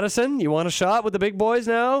 James Madison, you want a shot with the big boys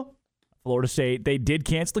now? Florida State, they did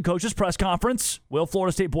cancel the coach's press conference. Will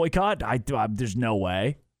Florida State boycott? There's no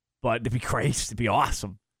way. But it'd be crazy. It'd be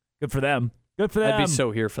awesome. Good for them. Good for them. I'd be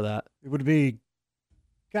so here for that. It would be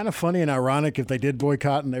kind of funny and ironic if they did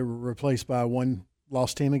boycott and they were replaced by a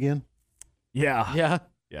one-loss team again. Yeah.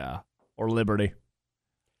 Or Liberty.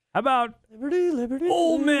 How about Liberty,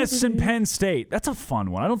 Ole Miss and Penn State? That's a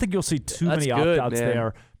fun one. I don't think you'll see too many opt-outs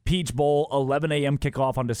there. Peach Bowl, 11 a.m.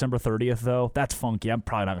 kickoff on December 30th, though. That's funky. I'm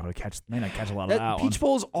probably not going to catch a lot of that one. Peach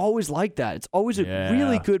Bowl's always like that. It's always a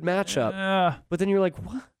really good matchup. Yeah. But then you're like,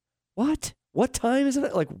 what? What time is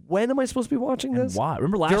it? Like, when am I supposed to be watching this? And why?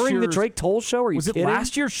 Remember last year? During the Drake Toll show? Are you kidding? Was it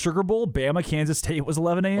last year's Sugar Bowl? Bama, Kansas State was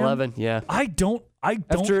 11 a.m.? 11, yeah. I don't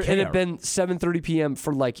care. It had been 7:30 p.m.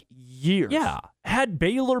 for like years. Yeah. Had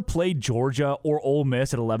Baylor played Georgia or Ole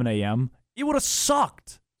Miss at 11 a.m., it would have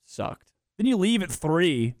sucked. Then you leave at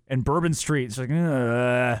 3 and Bourbon Street. It's like,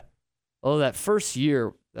 Oh, that first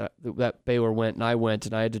year that Baylor went and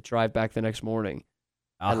I had to drive back the next morning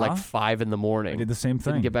at like 5 in the morning. I did the same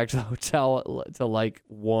thing. Didn't get back to the hotel till like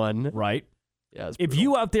 1. Right. Yeah. If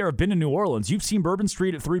you out there have been to New Orleans, you've seen Bourbon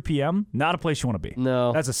Street at 3 p.m., not a place you want to be.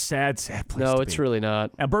 No. That's a sad place to be. No, it's really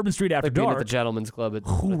not. And Bourbon Street after like being dark. at the Gentleman's Club at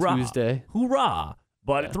Tuesday. Hoorah.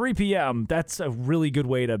 But at 3 p.m., that's a really good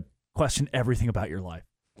way to question everything about your life.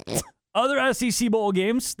 Other SEC bowl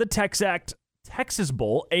games, the Texas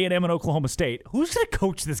Bowl, A&M and Oklahoma State. Who's going to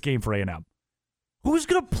coach this game for A&M? Who's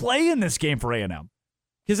going to play in this game for A&M?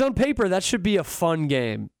 Because on paper, that should be a fun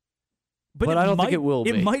game. But I don't think it will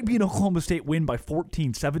be. It might be an Oklahoma State win by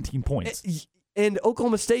 14, 17 points. And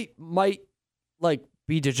Oklahoma State might,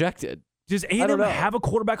 be dejected. Does A&M have a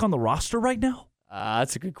quarterback on the roster right now?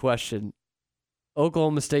 That's a good question.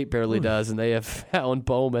 Oklahoma State barely does, and they have Alan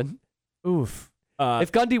Bowman. Oof.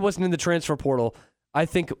 If Gundy wasn't in the transfer portal, I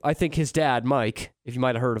think his dad, Mike, if you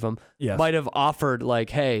might have heard of him, might have offered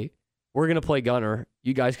like, hey, we're going to play Gunner.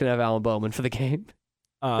 You guys can have Alan Bowman for the game.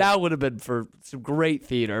 That would have been for some great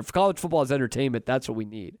theater. If college football is entertainment, that's what we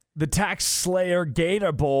need. The Tax Slayer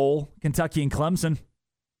Gator Bowl, Kentucky and Clemson.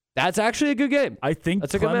 That's actually a good game. I think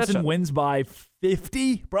that's a good Clemson matchup. wins by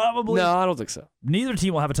 50, probably. No, I don't think so. Neither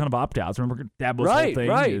team will have a ton of opt-outs. Remember, Dabo's whole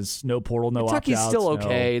thing is no portal, no Kentucky's opt-outs. still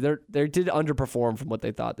okay. They did underperform from what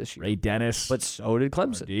they thought this year. Ray Dennis. But so did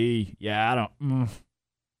Clemson. Yeah, I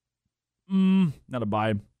don't... not a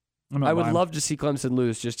buy. I would love to see Clemson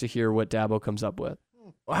lose just to hear what Dabo comes up with.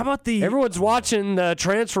 How about the... Everyone's watching the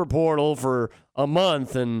transfer portal for a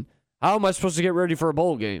month, and how am I supposed to get ready for a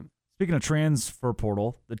bowl game? Speaking of transfer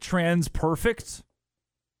portal, the Trans-Perfect...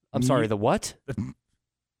 I'm sorry, the what?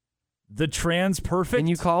 The Trans-Perfect... Can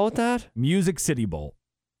you call it that? Music City Bowl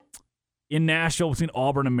in Nashville between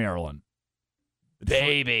Auburn and Maryland.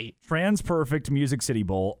 Baby. Trans-Perfect Music City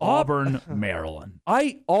Bowl, Auburn, Maryland.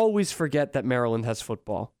 I always forget that Maryland has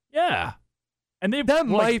football. Yeah. And that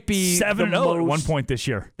might be 7-0 at one point this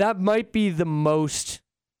year. That might be the most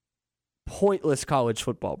pointless college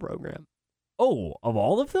football program. Oh, of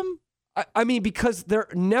all of them? I mean, because they're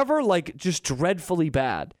never like just dreadfully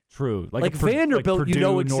bad. True. Like Vanderbilt, like Purdue, you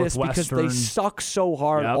know, exists because they suck so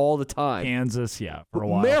hard all the time. Kansas, for a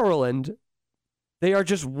while. Maryland, they are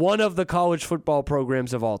just one of the college football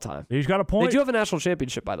programs of all time. He's got a point. They do have a national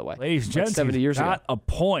championship, by the way. Ladies and gents, 70 years got ago. a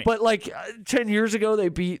point. But like 10 years ago, they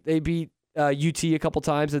beat UT a couple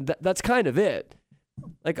times, and that's kind of it.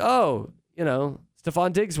 Like,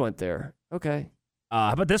 Stephon Diggs went there. Okay.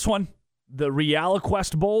 How about this one? The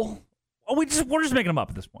RealiQuest Bowl. Oh, we're just making them up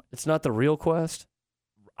at this point. It's not the real Quest?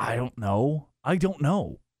 I don't know. Okay.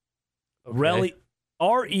 RELIA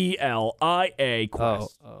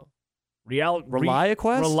Quest. Oh.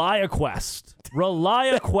 RealiQuest.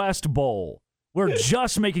 RealiQuest Bowl. We're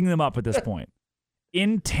just making them up at this point.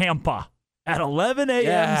 In Tampa at 11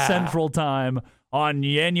 a.m. Central Time on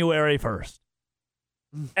January 1st.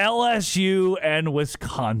 LSU and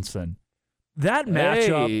Wisconsin. That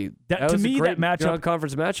matchup, that was to me, a great that matchup,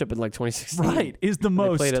 conference matchup in like 2016. right, is the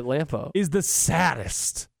most. They played at Lambeau. Is the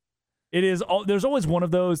saddest. It is. There's always one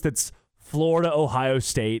of those that's Florida, Ohio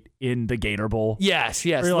State in the Gator Bowl. Yes.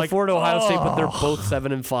 Where you're The like, Florida, Ohio State, but they're both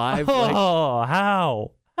 7-5.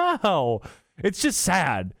 How? It's just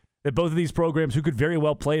sad that both of these programs, who could very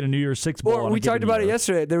well play in a New Year's Six Bowl, we talked about it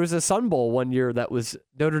yesterday. There was a Sun Bowl one year that was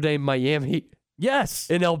Notre Dame, Miami. Yes.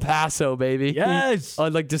 In El Paso, baby. Yes.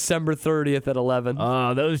 On like December 30th at 11.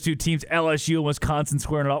 Those two teams, LSU and Wisconsin,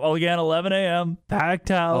 squaring it off. Oh, again, 11 a.m. Packed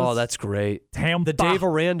house. Oh, that's great. Tampa. The Dave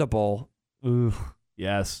Aranda Bowl. Ooh,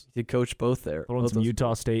 yes. He coached both there. Throw in some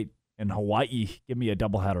Utah State and Hawaii. Give me a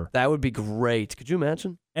doubleheader. That would be great. Could you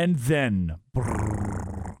imagine? And then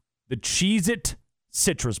the Cheez-It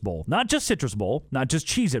Citrus Bowl. Not just Citrus Bowl, not just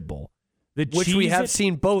Cheez-It Bowl. Which we have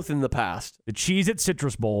seen both in the past. The Cheez-It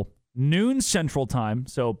Citrus Bowl. Noon Central Time,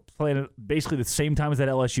 so playing at basically the same time as that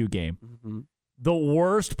LSU game. Mm-hmm. The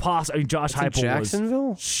worst possible. I mean, Josh Heupel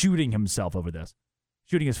was shooting himself over this,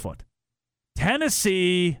 shooting his foot.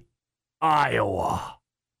 Tennessee, Iowa.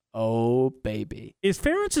 Oh, baby. Is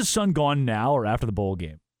Ferentz's son gone now or after the bowl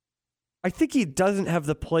game? I think he doesn't have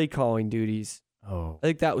the play calling duties. Oh. I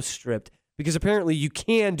think that was stripped because apparently you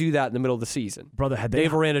can do that in the middle of the season. Brother, had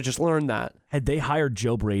Dave Aranda just learned that. Had they hired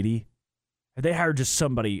Joe Brady? Had they hired just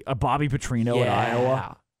somebody, a Bobby Petrino at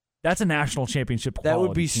Iowa? That's a national championship quality That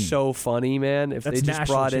would be team. so funny, man, if That's they just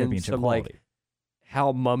national brought in championship some quality. like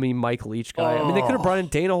Hal Mummy, Mike Leach guy. I mean, they could have brought in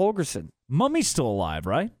Dana Holgerson. Mummy's still alive,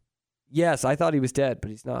 right? Yes, I thought he was dead,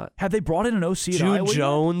 but he's not. Have they brought in an OC at June Iowa?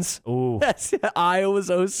 Jones. Ooh. That's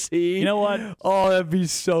Iowa's OC. You know what? Oh, that'd be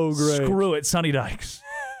so great. Screw it, Sonny Dykes.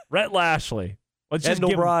 Rhett Lashley. Let's just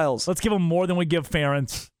Kendall Briles. Let's give him more than we give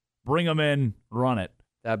Ferentz. Bring him in, run it.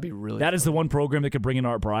 That'd be really That funny. is the one program that could bring in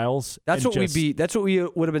Art Briles. That's what That's what we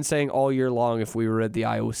would have been saying all year long if we were at the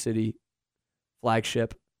Iowa City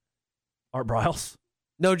flagship. Art Briles?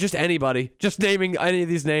 No, just anybody. Just naming any of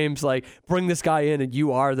these names, like bring this guy in and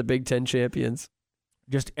you are the Big Ten champions.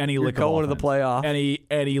 Just any You're lick going of to the playoff.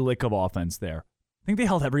 Any lick of offense there. I think they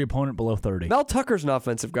held every opponent below 30. Mel Tucker's an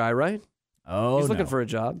offensive guy, right? Oh, He's looking no. for a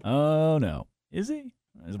job. Oh, no. Is he?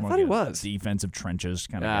 I thought he was. Defensive trenches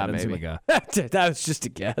kind of guy. Doesn't seem maybe. like a That was just a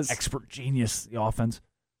guess. expert genius, the offense.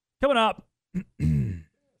 Coming up.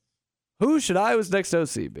 Who should Iowa's next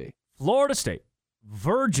OC be? Florida State,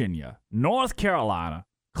 Virginia, North Carolina,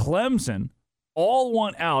 Clemson, all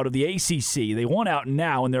want out of the ACC. They want out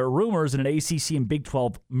now, and there are rumors in an ACC and Big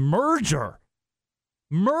 12 merger.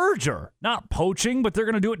 Merger. Not poaching, but they're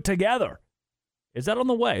going to do it together. Is that on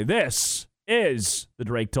the way? This is The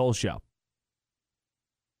Drake Toll Show.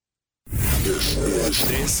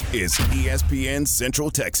 This is ESPN Central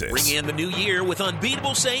Texas. Bring in the new year with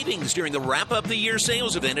unbeatable savings during the Wrap-Up the Year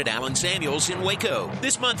sales event at Allen Samuels in Waco.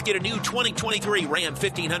 This month, get a new 2023 Ram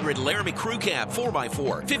 1500 Laramie Crew Cab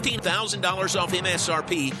 4x4, $15,000 off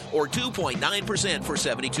MSRP, or 2.9% for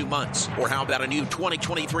 72 months. Or how about a new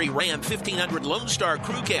 2023 Ram 1500 Lone Star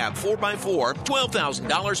Crew Cab 4x4,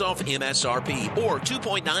 $12,000 off MSRP, or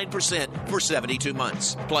 2.9% for 72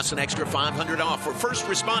 months. Plus an extra $500 off for first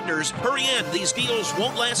responders. Hurry in. These deals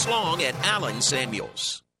won't last long at Allen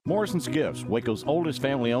Samuels. Morrison's Gifts, Waco's oldest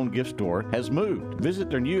family-owned gift store, has moved. Visit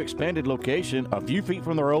their new expanded location a few feet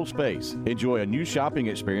from their old space. Enjoy a new shopping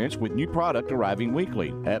experience with new product arriving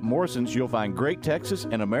weekly. At Morrison's, you'll find great Texas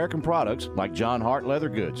and American products like John Hart leather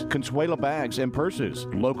goods, Consuela bags and purses,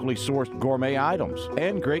 locally sourced gourmet items,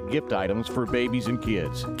 and great gift items for babies and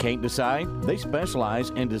kids. Can't decide? They specialize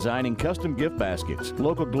in designing custom gift baskets,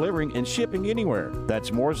 local delivering and shipping anywhere.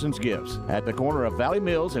 That's Morrison's Gifts at the corner of Valley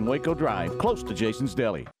Mills and Waco Drive, close to Jason's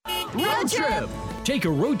Deli. Road trip! Take a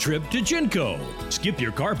road trip to Genco. Skip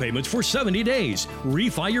your car payments for 70 days.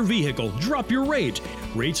 Refi your vehicle. Drop your rate.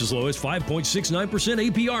 Rates as low as 5.69%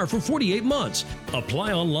 APR for 48 months.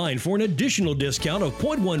 Apply online for an additional discount of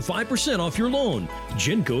 0.15% off your loan.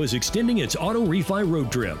 Genco is extending its auto refi road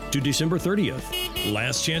trip to December 30th.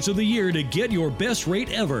 Last chance of the year to get your best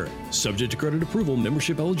rate ever. Subject to credit approval,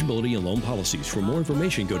 membership eligibility, and loan policies. For more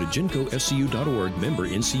information, go to GencoSCU.org, member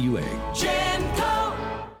NCUA. Genco!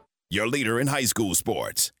 Your leader in high school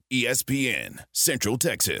sports, ESPN Central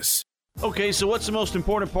Texas. Okay, so what's the most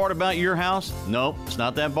important part about your house? Nope, it's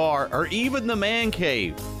not that bar or even the man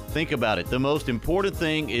cave. Think about it. The most important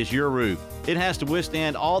thing is your roof. It has to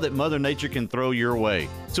withstand all that Mother Nature can throw your way.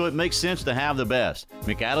 So it makes sense to have the best.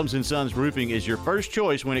 McAdams & Sons Roofing is your first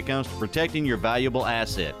choice when it comes to protecting your valuable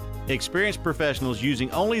asset. Experienced professionals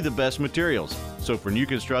using only the best materials. So for new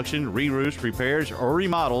construction, re-roofs, repairs, or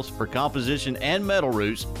remodels for composition and metal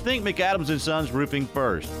roofs, think McAdams & Sons Roofing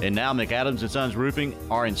first. And now McAdams & Sons Roofing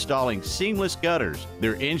are installing seamless gutters.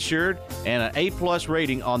 They're insured and an A+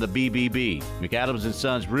 rating on the BBB. McAdams &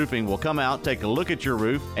 Sons Roofing will come out, take a look at your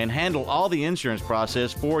roof, and handle all the insurance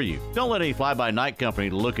process for you. Don't let any fly-by-night company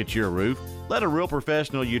look at your roof. Let a real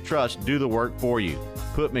professional you trust do the work for you.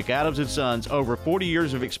 Put McAdams & Sons over 40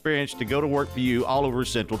 years of experience to go to work for you all over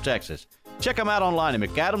Central Texas. Check them out online at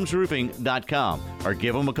McAdamsRoofing.com or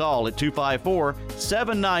give them a call at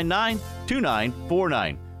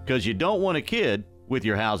 254-799-2949 because you don't want a kid with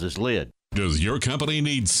your house's lid. Does your company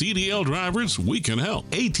need CDL drivers? We can help.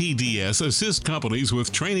 ATDS assists companies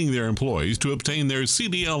with training their employees to obtain their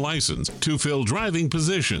CDL license to fill driving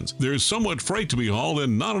positions. There's so much freight to be hauled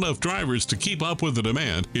and not enough drivers to keep up with the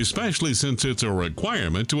demand, especially since it's a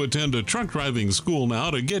requirement to attend a truck driving school now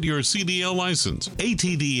to get your CDL license.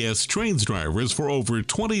 ATDS trains drivers for over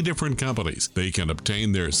 20 different companies. They can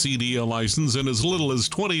obtain their CDL license in as little as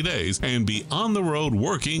 20 days and be on the road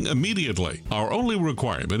working immediately. Our only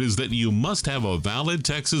requirement is that you must have a valid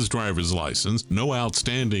Texas driver's license, no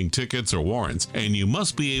outstanding tickets or warrants, and you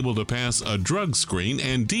must be able to pass a drug screen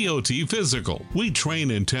and DOT physical. We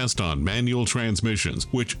train and test on manual transmissions,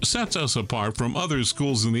 which sets us apart from other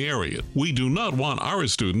schools in the area. We do not want our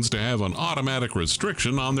students to have an automatic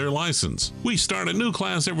restriction on their license. We start a new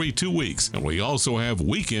class every 2 weeks, and we also have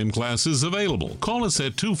weekend classes available. Call us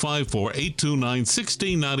at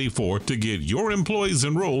 254-829-1694 to get your employees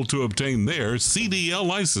enrolled to obtain their CDL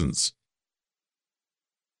license.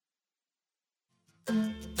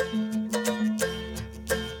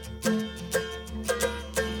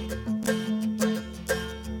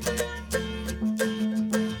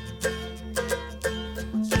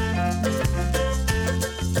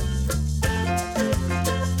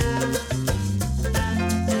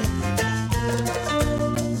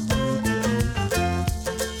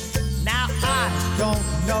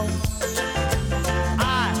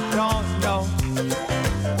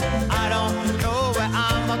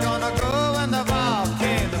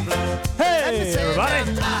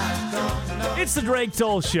 It's the Drake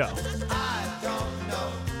Toll Show.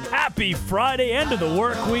 Happy Friday, end of the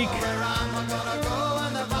work week.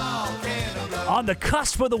 On the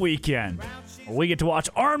cusp of the weekend, we get to watch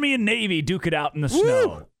Army and Navy duke it out in the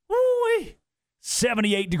snow. Woo-wee.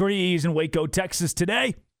 78 degrees in Waco, Texas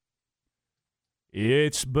today.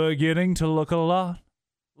 It's beginning to look a lot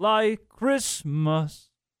like Christmas.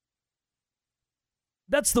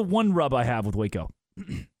 That's the one rub I have with Waco.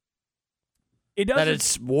 It does. That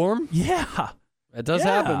it's warm? Yeah. It does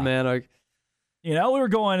happen, man. We were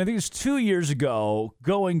going, I think it was 2 years ago,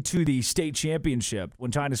 going to the state championship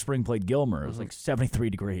when China Spring played Gilmer. It was like 73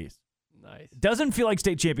 degrees. Nice. Nice. Doesn't feel like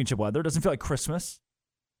state championship weather. Doesn't feel like Christmas.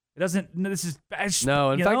 It doesn't. This is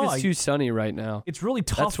no. In fact, it's too sunny right now. It's really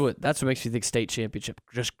tough. That's what makes you think state championship.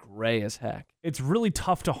 Just gray as heck. It's really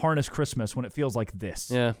tough to harness Christmas when it feels like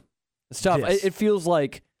this. Yeah, it's tough. It feels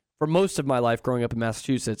like for most of my life growing up in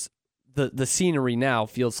Massachusetts, the scenery now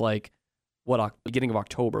feels like what beginning of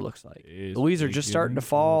October looks like. The leaves are just starting to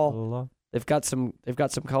fall. They've got some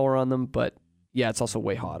color on them, but yeah, it's also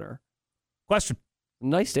way hotter. Question.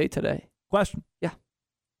 Nice day today. Question. Yeah.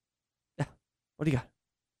 What do you got?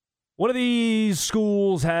 What do these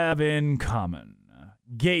schools have in common?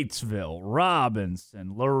 Gatesville,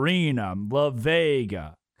 Robinson, Lorena, La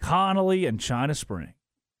Vega, Connolly, and China Spring.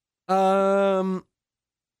 Are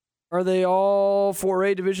they all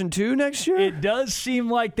 4A Division II next year? It does seem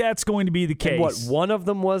like that's going to be the case. And what, one of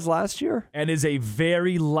them was last year? And is a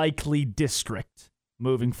very likely district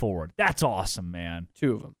moving forward. That's awesome, man.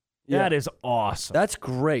 2 of them. That is awesome. That's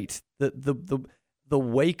great. The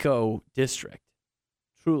Waco district.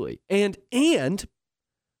 Truly. And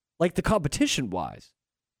like the competition-wise,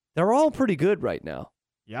 they're all pretty good right now.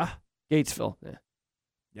 Yeah. Gatesville. Yeah.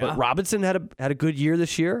 But Robinson had a good year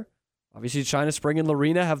this year. Obviously, China Spring and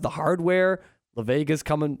Lorena have the hardware. La Vega's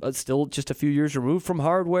coming still just a few years removed from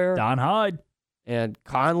hardware. Don Hyde. And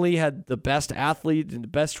Conley had the best athlete and the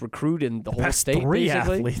best recruit in the whole state, 3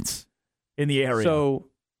 basically. athletes in the area. So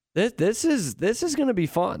this is going to be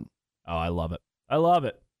fun. Oh, I love it. I love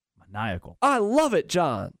it. Maniacal. I love it,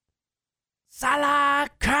 John.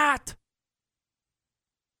 Salakat.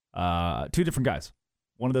 2 different guys.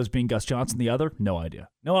 One of those being Gus Johnson. The other, no idea.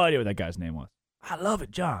 No idea what that guy's name was. I love it,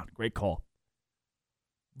 John. Great call.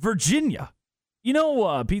 Virginia. You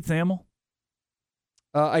know Pete Thamel?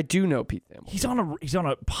 I do know Pete Thamel. He's on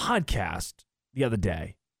a podcast the other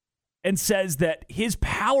day and says that his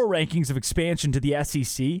power rankings of expansion to the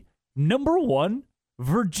SEC, number 1,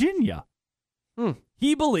 Virginia.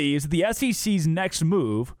 He believes the SEC's next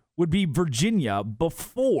move would be Virginia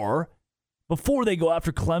before they go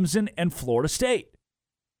after Clemson and Florida State.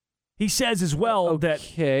 He says as well that...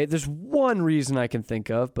 Okay, there's one reason I can think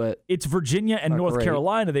of, but... It's Virginia and North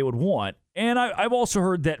Carolina they would want. And I've also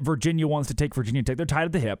heard that Virginia wants to take Virginia Tech. They're tied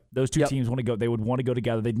at the hip. Those 2 teams want to go. They would want to go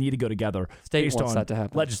together. They'd need to go together. State based wants on that to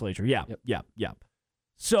happen. Legislature. Yeah.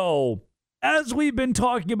 So, as we've been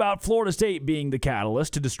talking about Florida State being the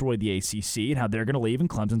catalyst to destroy the ACC and how they're going to leave and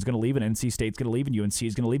Clemson's going to leave and NC State's going to leave and UNC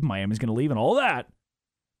is going to leave and Miami's going to leave and all that,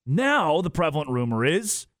 now the prevalent rumor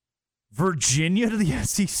is Virginia to the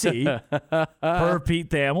SEC. Per Pete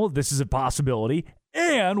Thamel, this is a possibility.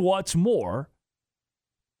 And what's more,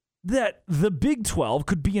 that the Big 12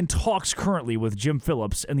 could be in talks currently with Jim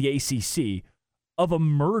Phillips and the ACC of a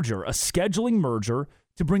merger, a scheduling merger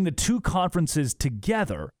to bring the 2 conferences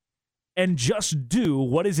together and just do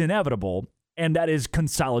what is inevitable, and that is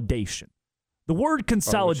consolidation. The word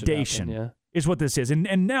consolidation is what this is.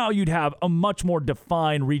 And now you'd have a much more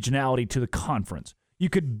defined regionality to the conference. You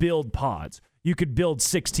could build pods. You could build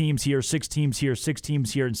 6 teams here, 6 teams here, 6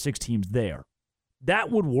 teams here, and 6 teams there.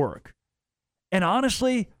 That would work. And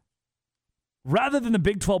honestly, rather than the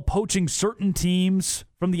Big 12 poaching certain teams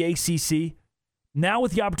from the ACC, now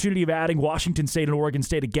with the opportunity of adding Washington State and Oregon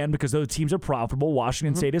State again because those teams are profitable,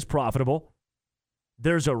 Washington State is profitable,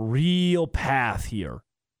 there's a real path here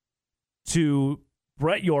to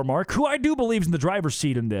Brett Yormark, who I do believe is in the driver's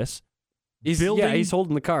seat in this. He's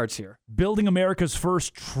holding the cards here. Building America's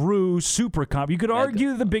first true super comp. You could argue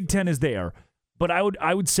that the Big Ten is there, but I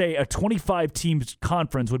would say a 25-team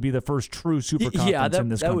conference would be the first true super conference in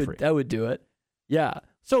this country. That would do it. Yeah.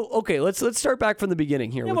 So, okay, let's start back from the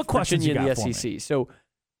beginning here with Virginia and the SEC. So,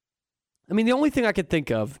 I mean, the only thing I could think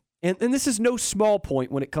of, and this is no small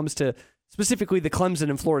point when it comes to specifically the Clemson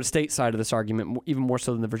and Florida State side of this argument, even more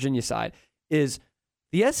so than the Virginia side, is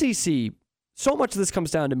the SEC, so much of this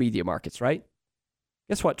comes down to media markets, right?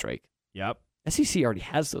 Guess what, Drake? Yep. SEC already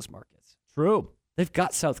has those markets. True. They've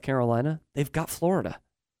got South Carolina. They've got Florida.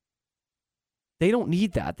 They don't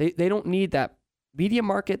need that. They don't need that media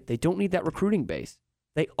market. They don't need that recruiting base.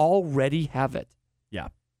 They already have it. Yeah.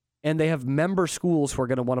 And they have member schools who are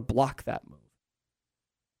going to want to block that move.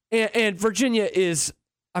 And Virginia is,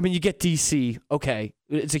 I mean, you get D.C., okay.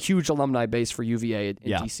 It's a huge alumni base for UVA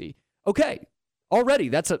in D.C. Okay. Already,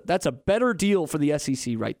 that's a better deal for the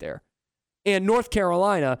SEC right there. And North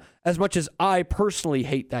Carolina, as much as I personally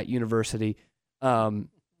hate that university,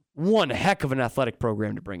 one heck of an athletic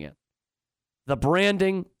program to bring in. The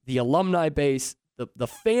branding, the alumni base, the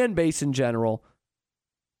fan base in general,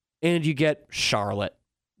 and you get Charlotte,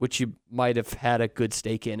 which you might have had a good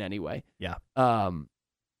stake in anyway. Yeah.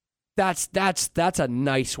 That's a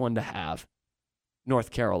nice one to have,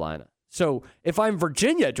 North Carolina. So if I'm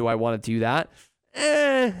Virginia, do I want to do that?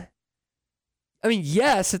 I mean,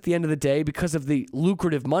 yes, at the end of the day, because of the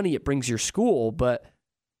lucrative money it brings your school, but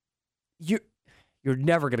you're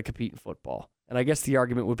never going to compete in football. And I guess the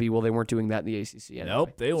argument would be, well, they weren't doing that in the ACC anyway.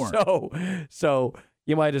 Nope, they weren't. So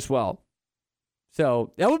you might as well.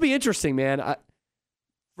 So that would be interesting, man.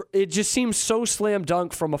 It just seems so slam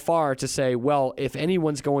dunk from afar to say, well, if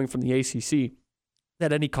anyone's going from the ACC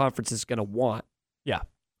that any conference is going to want,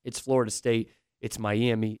 it's Florida State, it's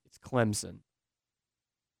Miami, it's Clemson.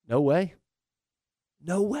 No way.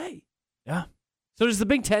 No way. Yeah. So does the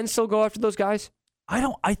Big Ten still go after those guys?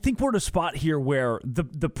 I think we're at a spot here where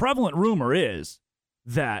the prevalent rumor is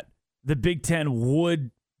that the Big Ten would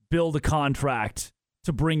build a contract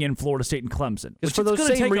to bring in Florida State and Clemson. Because for those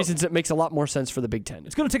same reasons, it makes a lot more sense for the Big Ten.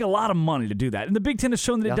 It's going to take a lot of money to do that. And the Big Ten has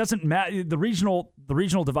shown that it doesn't matter. The regional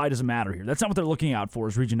divide doesn't matter here. That's not what they're looking out for,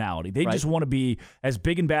 is regionality. They just want to be as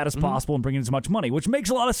big and bad as possible and bring in as much money, which makes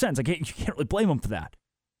a lot of sense. You can't really blame them for that.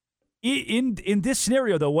 In this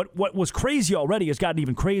scenario, though, what was crazy already has gotten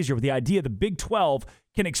even crazier with the idea the Big 12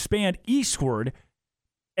 can expand eastward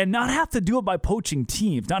and not have to do it by poaching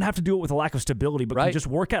teams, not have to do it with a lack of stability, but can just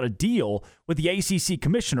work out a deal with the ACC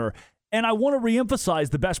commissioner. And I want to reemphasize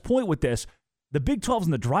the best point with this. The Big 12's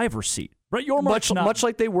in the driver's seat. Brett Yormark's much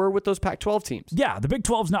like they were with those Pac-12 teams. Yeah, the Big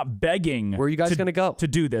 12's not begging. Where are you guys going to go? To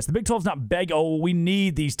do this. The Big 12's not begging, we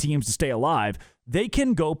need these teams to stay alive. They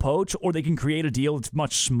can go poach, or they can create a deal that's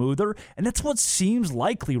much smoother, and that's what seems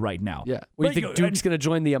likely right now. Yeah. What do you think Duke's going to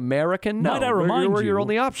join the American? No, might I remind you, your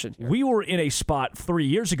only option here. We were in a spot 3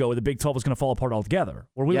 years ago where the Big 12 was going to fall apart altogether,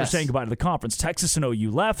 where we were saying goodbye to the conference. Texas and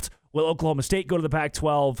OU left. Will Oklahoma State go to the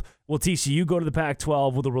Pac-12? Will TCU go to the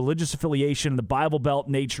Pac-12? Will the religious affiliation and the Bible Belt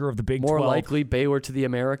nature of the Big 12 more likely Baylor to the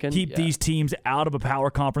American keep these teams out of a power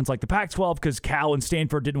conference like the Pac-12 because Cal and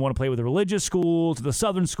Stanford didn't want to play with the religious schools, the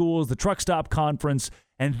Southern schools, the truck stop conference.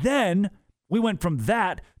 And then we went from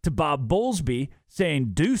that to Bob Bowlesby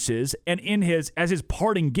saying deuces and as his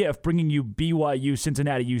parting gift, bringing you BYU,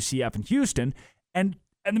 Cincinnati, UCF, and Houston. And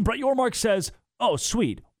then Brett Yormark says, oh,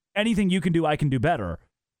 sweet. Anything you can do, I can do better.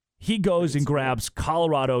 He goes and grabs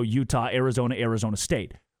Colorado, Utah, Arizona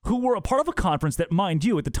State, who were a part of a conference that, mind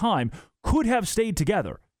you, at the time, could have stayed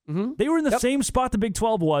together. Mm-hmm. They were in the same spot the Big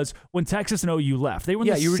 12 was when Texas and OU left. They were in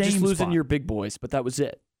the same spot. Yeah, you were just losing your big boys, but that was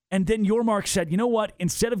it. And then Yormark said, you know what?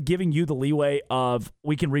 Instead of giving you the leeway of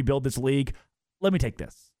we can rebuild this league, let me take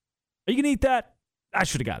this. Are you going to eat that? I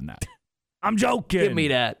should have gotten that. I'm joking. Give me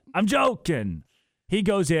that. I'm joking. He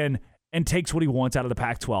goes in and takes what he wants out of the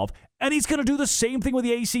Pac-12, and he's going to do the same thing with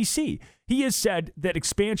the ACC. He has said that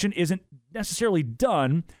expansion isn't necessarily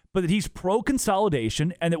done, but that he's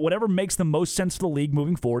pro-consolidation and that whatever makes the most sense for the league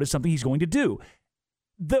moving forward is something he's going to do.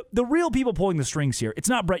 The real people pulling the strings here, it's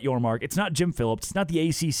not Brett Yormark, it's not Jim Phillips, it's not the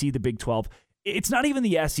ACC, the Big 12, it's not even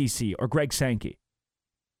the SEC or Greg Sankey.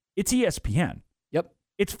 It's ESPN. Yep.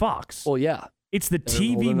 It's Fox. Well, yeah. It's the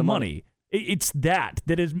TV money. It's that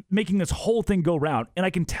is making this whole thing go round. And I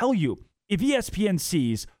can tell you, if ESPN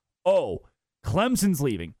sees, Clemson's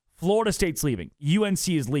leaving, Florida State's leaving, UNC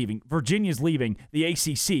is leaving, Virginia's leaving, the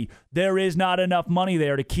ACC, there is not enough money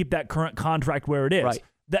there to keep that current contract where it is. Right.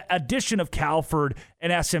 The addition of Calford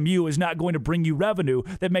and SMU is not going to bring you revenue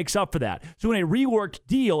that makes up for that. So in a reworked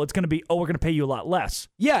deal, it's going to be, we're going to pay you a lot less.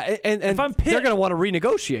 Yeah, and if I'm Pitt, they're going to want to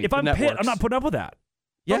renegotiate. If I'm Pitt, I'm not putting up with that.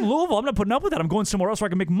 If I'm Louisville, I'm not putting up with that. I'm going somewhere else where I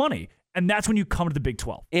can make money. And that's when you come to the Big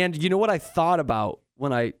 12. And you know what I thought about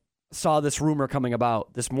when I saw this rumor coming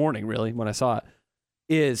about this morning, really, when I saw it,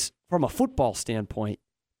 is from a football standpoint,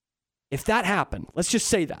 if that happened, let's just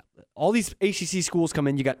say that. All these ACC schools come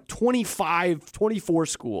in, you got 25, 24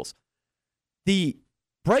 schools. The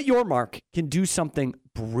Brett Yormark can do something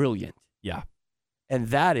brilliant. Yeah. And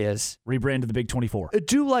that is rebrand to the Big 24.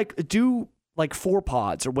 Do like 4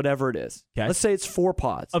 pods or whatever it is. Okay. Let's say it's 4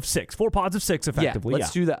 pods. Of 6. 4 pods of 6, effectively.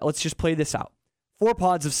 Let's do that. Let's just play this out. 4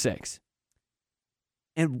 pods of 6.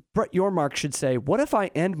 And Brett Yormark should say, what if I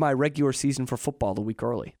end my regular season for football a week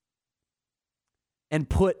early? And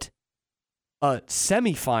put a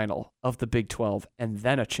semifinal of the Big 12 and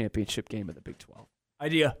then a championship game of the Big 12.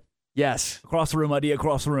 Idea. Yes. Across the room, idea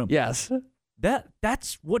across the room. Yes.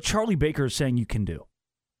 That's what Charlie Baker is saying you can do.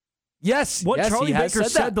 Yes. What Charlie Baker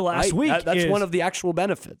said the last week that's is, one of the actual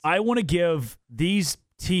benefits. I want to give these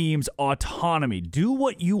teams autonomy. Do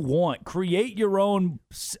what you want. Create your own.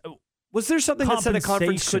 Was there something that said a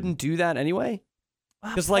conference couldn't do that anyway?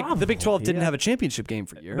 Because the Big 12 didn't have a championship game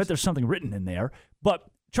for years. I bet there's something written in there. But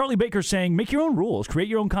Charlie Baker's saying, make your own rules, create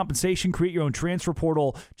your own compensation, create your own transfer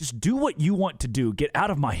portal. Just do what you want to do. Get out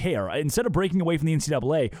of my hair. Instead of breaking away from the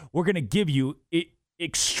NCAA, we're going to give you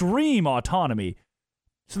extreme autonomy.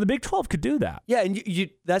 So the Big 12 could do that. Yeah, and you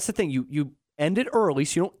that's the thing. You end it early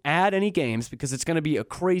so you don't add any games because it's going to be a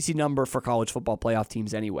crazy number for college football playoff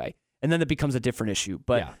teams anyway. And then it becomes a different issue.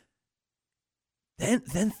 But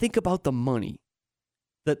then think about the money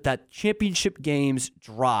that championship games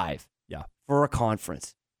drive for a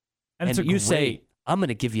conference. And you say, I'm going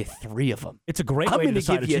to give you 3 of them. It's a great way to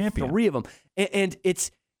decide a champion. I'm going to give you 3 of them. And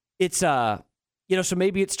it's so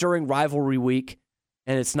maybe it's during rivalry week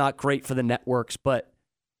and it's not great for the networks, but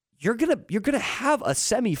you're gonna have a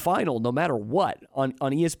semifinal no matter what on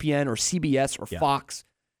ESPN or CBS or Fox.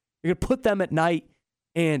 You're gonna put them at night,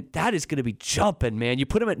 and that is gonna be jumping, man. You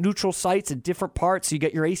put them at neutral sites in different parts. So you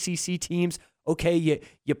get your ACC teams. Okay,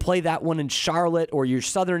 you play that one in Charlotte, or your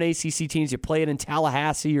Southern ACC teams. You play it in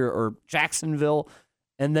Tallahassee or Jacksonville,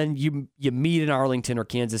 and then you meet in Arlington or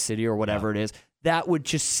Kansas City or whatever it is. That would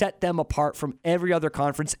just set them apart from every other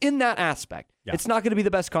conference in that aspect. Yeah. It's not going to be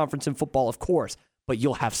the best conference in football, of course, but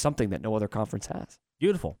you'll have something that no other conference has.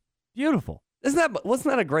 Beautiful. Wasn't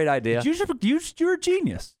that a great idea? You're a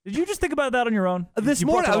genius. Did you just think about that on your own? This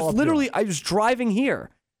morning, I was driving here,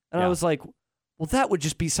 and I was like, well, that would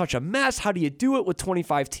just be such a mess. How do you do it with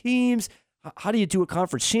 25 teams? How do you do a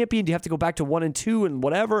conference champion? Do you have to go back to 1 and 2 and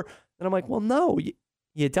whatever? And I'm like, well, no,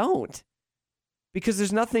 you don't. Because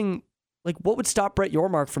there's nothing, like, what would stop Brett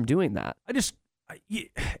Yormark from doing that? Other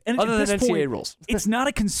than NCAA rules. It's not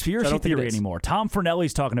a conspiracy theory anymore. Tom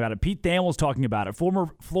Fornelli's talking about it. Pete Thamel's talking about it. Former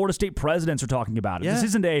Florida State presidents are talking about it. Yeah. This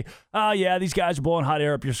isn't these guys are blowing hot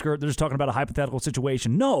air up your skirt. They're just talking about a hypothetical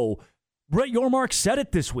situation. No, Brett Yormark said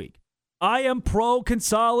it this week. I am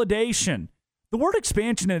pro-consolidation. The word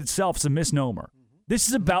expansion in itself is a misnomer. This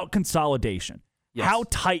is about consolidation. Yes. How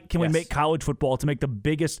tight can we make college football to make the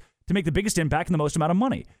biggest impact and the most amount of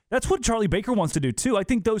money? That's what Charlie Baker wants to do too. I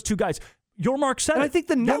think those two guys. Yormark said and it. I think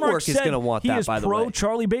the network is going to want that, by the way. He is pro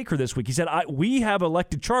Charlie Baker this week. He said, we have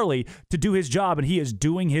elected Charlie to do his job, and he is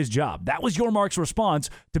doing his job. That was Yormark's response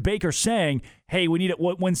to Baker saying, hey, we need it.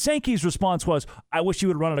 When Sankey's response was, I wish you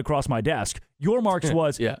would run it across my desk, Yormark's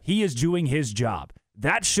was, he is doing his job.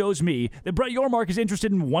 That shows me that Brett Yormark is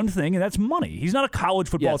interested in one thing, and that's money. He's not a college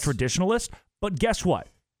football traditionalist, but guess what?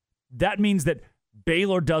 That means that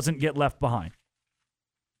Baylor doesn't get left behind.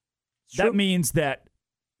 That means that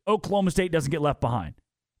Oklahoma State doesn't get left behind.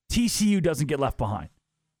 TCU doesn't get left behind.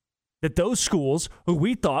 That those schools who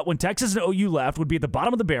we thought when Texas and OU left would be at the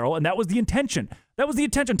bottom of the barrel, and that was the intention.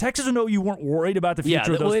 Texas and OU weren't worried about the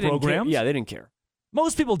future of those programs. They didn't care.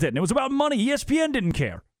 Most people didn't. It was about money. ESPN didn't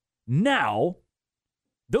care. Now,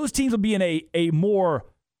 those teams will be in a more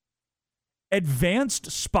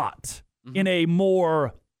advanced spot,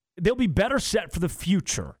 they'll be better set for the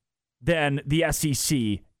future than the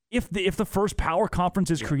SEC if the first power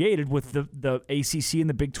conference is created with the ACC and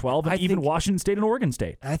the Big 12 and even Washington State and Oregon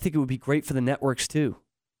State. I think it would be great for the networks too.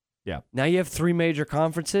 Yeah. Now you have 3 major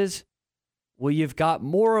conferences. Well, you've got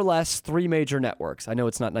more or less 3 major networks. I know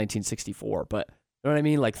it's not 1964, but you know what I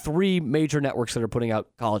mean? Like 3 major networks that are putting out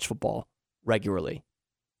college football regularly.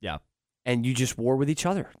 Yeah. And you just war with each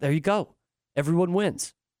other. There you go. Everyone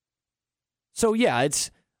wins. So yeah,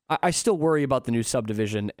 I still worry about the new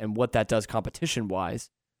subdivision and what that does competition-wise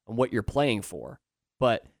and what you're playing for.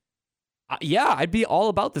 But I'd be all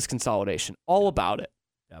about this consolidation, all about it.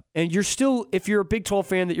 Yep. And you're still, if you're a Big 12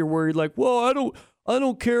 fan that you're worried like, well, I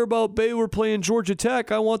don't care about Baylor playing Georgia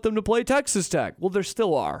Tech. I want them to play Texas Tech. Well, there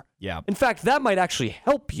still are. Yeah. In fact, that might actually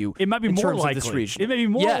help you. It might be more likely. It may be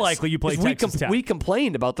more likely you play Texas Tech. We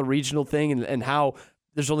complained about the regional thing and how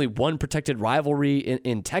there's only one protected rivalry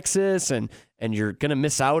in Texas, and you're going to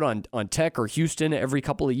miss out on Tech or Houston every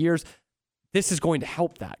couple of years. This is going to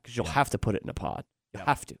help that because you'll have to put it in a pod. You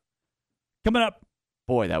have to. Coming up.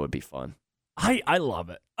 Boy, that would be fun. I love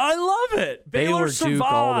it. I love it. Baylor survived.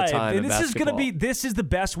 Duke all the time in basketball. This is the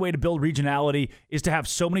best way to build regionality is to have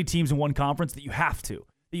so many teams in one conference that you have to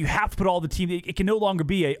put all the teams. It can no longer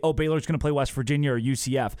be Baylor's going to play West Virginia or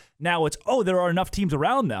UCF. Now it's, there are enough teams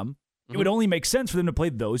around them. It would only make sense for them to play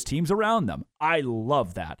those teams around them. I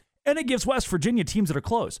love that. And it gives West Virginia teams that are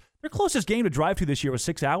close. Their closest game to drive to this year was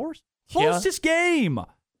 6 hours. Closest game.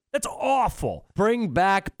 That's awful. Bring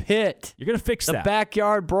back Pitt. You're going to fix that. The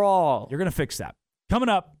backyard brawl. You're going to fix that. Coming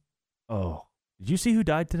up. Oh, did you see who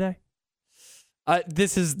died today?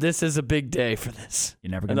 This is a big day for this.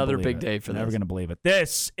 You're never going to believe it. Another big day for this. Never going to believe it.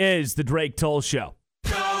 This is the Drake Toll Show.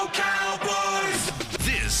 Go Cowboys!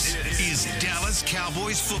 This is Dallas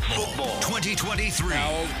Cowboys football 2023.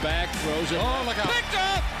 Cowles back, throws it. Oh, look out. Picked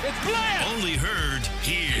up! It's Bland! Only heard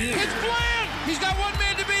here. It's Bland! He's got one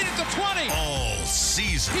man to beat at the 20. All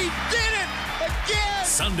season. He did it! again!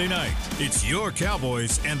 Sunday night, it's your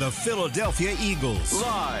Cowboys and the Philadelphia Eagles.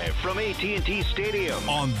 Live from AT&T Stadium.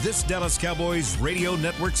 On this Dallas Cowboys radio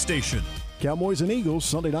network station. Cowboys and Eagles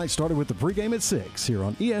Sunday night started with the pregame at 6 here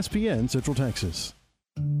on ESPN Central Texas.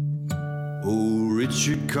 Oh,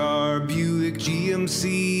 Richard Carr, Buick,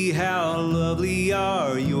 GMC, how lovely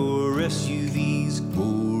are your SUVs.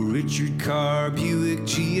 Oh, Richard Carr, Buick,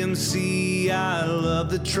 GMC, I love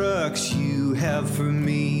the trucks you have for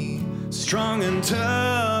me. Strong and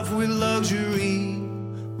tough with luxury,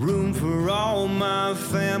 room for all my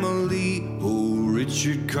family. Oh,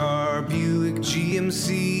 Richard Carr, Buick,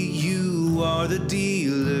 GMC, you are the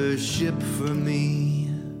dealership for me.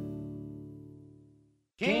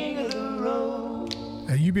 King of the road.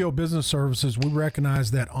 At UBO Business Services, we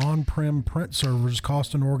recognize that on-prem print servers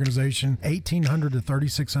cost an organization $1,800 to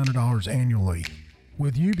 $3,600 annually.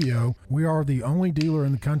 With UBO, we are the only dealer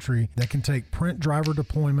in the country that can take print driver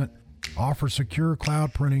deployment, offer secure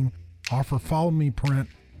cloud printing, offer Follow Me Print,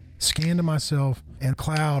 Scan to Myself, and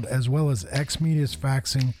cloud, as well as Xmedia's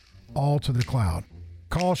faxing, all to the cloud.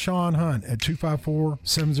 Call Sean Hunt at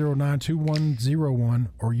 254-709-2101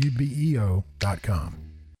 or ubeo.com.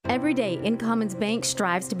 Every day, Incommons Bank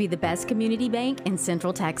strives to be the best community bank in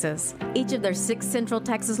Central Texas. Each of their 6 Central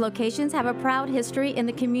Texas locations have a proud history in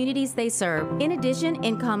the communities they serve. In addition,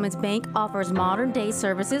 Incommons Bank offers modern-day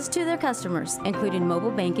services to their customers, including mobile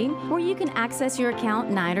banking, where you can access your account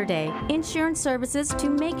night or day, insurance services to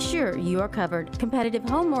make sure you are covered, competitive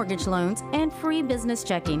home mortgage loans, and free business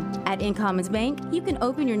checking. At Incommons Bank, you can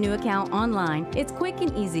open your new account online. It's quick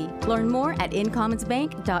and easy. Learn more at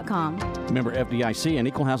incommonsbank.com. Member FDIC and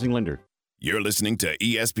Equal Housing Lender. You're listening to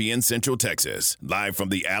ESPN Central Texas, live from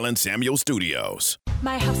the Allen Samuel Studios.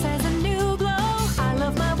 My house has a new glow. I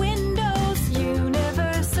love my windows.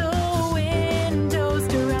 Universal Windows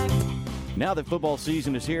Direct. Now that football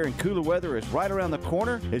season is here and cooler weather is right around the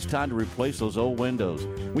corner, it's time to replace those old windows.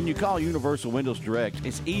 When you call Universal Windows Direct,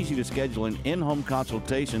 it's easy to schedule an in-home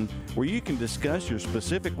consultation where you can discuss your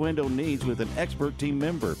specific window needs with an expert team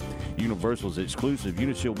member. Universal's exclusive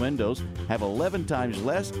Unishield windows have 11 times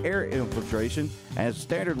less air infiltration as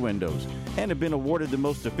standard windows and have been awarded the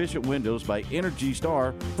most efficient windows by Energy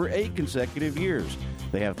Star for 8 consecutive years.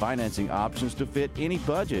 They have financing options to fit any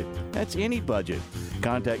budget. That's any budget.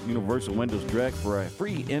 Contact Universal Windows Direct for a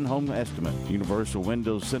free in-home estimate.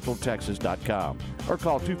 UniversalWindowsCentralTexas.com or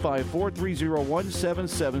call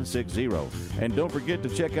 254-301-7760. And don't forget to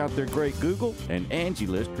check out their great Google and Angie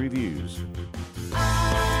List reviews.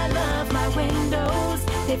 I love my windows.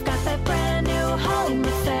 They've got that brand new home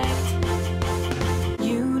effect.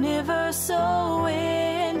 Universal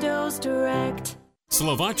Windows Direct.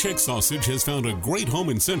 Slovacek Sausage has found a great home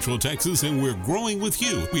in Central Texas, and we're growing with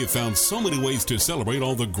you. We have found so many ways to celebrate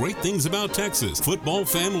all the great things about Texas. Football,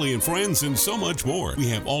 family, and friends, and so much more. We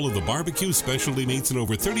have all of the barbecue specialty meats and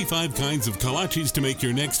over 35 kinds of kolaches to make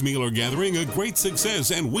your next meal or gathering a great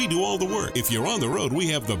success, and we do all the work. If you're on the road, we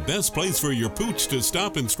have the best place for your pooch to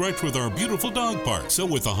stop and stretch with our beautiful dog park. So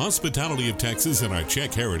with the hospitality of Texas and our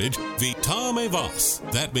Czech heritage, Vítame vás.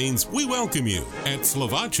 That means we welcome you. At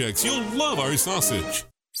Slovacek's, you'll love our sausage.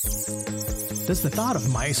 Does the thought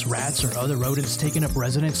of mice, rats, or other rodents taking up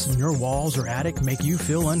residence in your walls or attic make you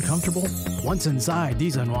feel uncomfortable? Once inside,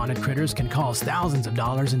 these unwanted critters can cause thousands of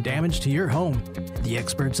dollars in damage to your home. The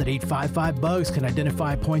experts at 855 Bugs can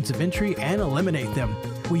identify points of entry and eliminate them.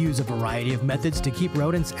 We use a variety of methods to keep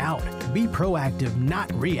rodents out. Be proactive, not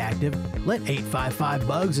reactive. Let 855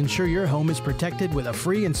 Bugs ensure your home is protected with a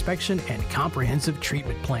free inspection and comprehensive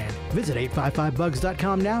treatment plan. Visit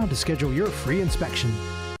 855bugs.com now to schedule your free inspection.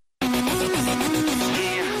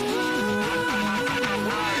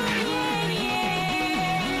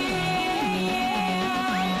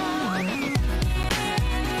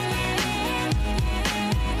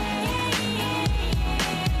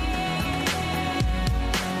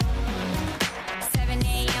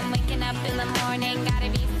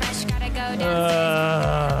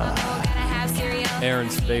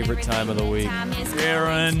 Aaron's favorite time of the week.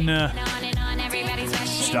 Aaron.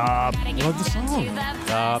 Stop. Love the song.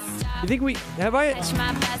 Stop. You think I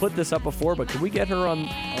put this up before, but can we get her on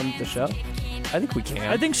the show? I think we can.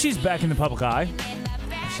 I think she's back in the public eye.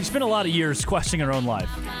 She spent a lot of years questioning her own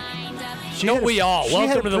life. Don't we all?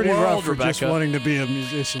 Welcome to the world, for Rebecca. just wanting to be a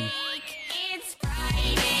musician.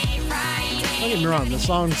 Don't get me wrong, the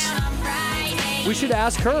songs. We should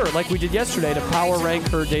ask her, like we did yesterday, to power rank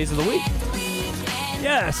her days of the week.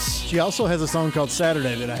 Yes. She also has a song called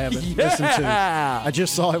Saturday that I haven't listened to. I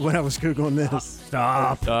just saw it when I was Googling this.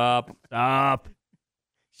 Stop.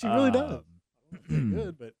 She really does.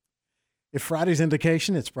 Good, but if Friday's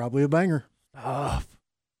indication, it's probably a banger.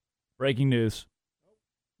 Breaking news.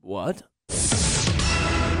 What?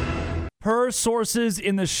 Per sources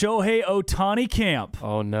in the Shohei Ohtani camp.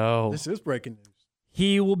 Oh, no. This is breaking news.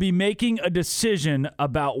 He will be making a decision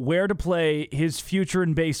about where to play his future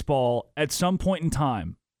in baseball at some point in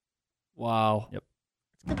time. Wow. Yep.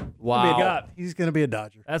 Wow. He's going to be a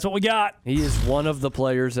Dodger. That's what we got. He is one of the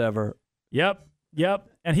players ever. Yep.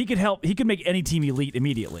 And he could help. He could make any team elite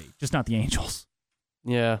immediately, just not the Angels.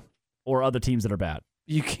 Yeah. Or other teams that are bad.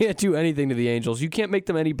 You can't do anything to the Angels. You can't make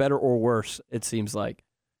them any better or worse, it seems like.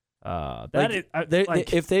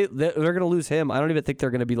 If they're going to lose him, I don't even think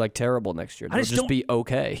they're going to be like terrible next year. They'll just be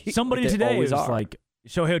okay. Somebody like today was are. like,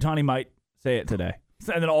 Shohei Ohtani might say it today.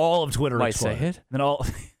 And then all of Twitter might say it? And then all...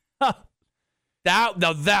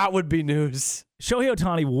 That would be news. Shohei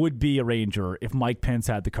Ohtani would be a Ranger if Mike Pence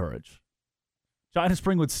had the courage. China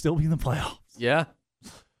Spring would still be in the playoffs. Yeah.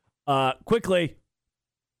 Quickly,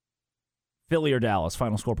 Philly or Dallas?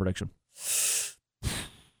 Final score prediction.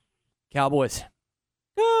 Cowboys.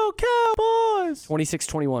 Go Cowboys!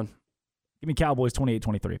 26-21. Give me Cowboys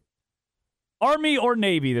 28-23. Army or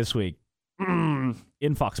Navy this week? In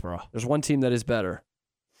Foxborough. There's one team that is better,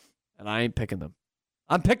 and I ain't picking them.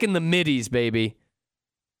 I'm picking the Middies, baby.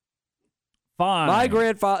 Fine. My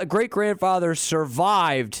great-grandfather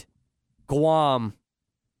survived Guam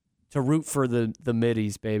to root for the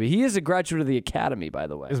Middies, baby. He is a graduate of the academy, by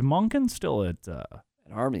the way. Is Monken still at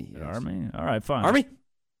Army? At Army? All right, fine. Army?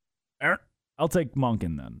 I'll take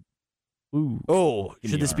Monken then. Ooh. Oh,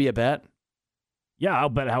 should this be a bet? Yeah, I'll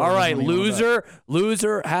bet. All right, loser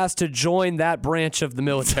has to join that branch of the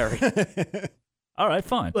military. All right,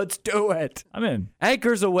 fine. Let's do it. I'm in.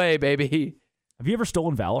 Anchors away, baby. Have you ever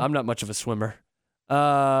stolen valor? I'm not much of a swimmer.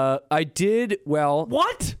 I did. Well,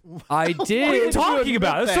 what? I did. What are you talking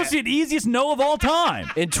about? That's supposed to be the easiest no of all time.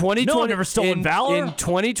 In 2020, no one ever stolen valor. In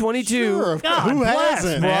 2022, Sure, God who bless,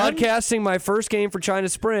 hasn't? man. broadcasting my first game for China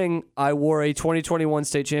Spring, I wore a 2021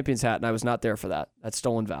 state champions hat, and I was not there for that. That's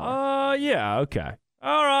stolen valor. Yeah, okay.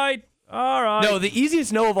 All right. No, the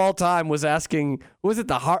easiest no of all time was asking. Was it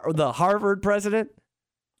the Harvard president?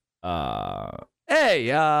 Hey,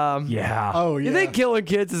 yeah. Oh, yeah. You think killing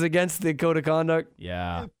kids is against the code of conduct?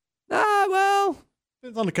 Yeah. Well,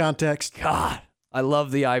 depends on the context. God, I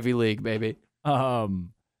love the Ivy League, baby. I've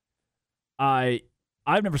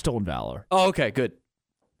never stolen valor. Oh, okay, good.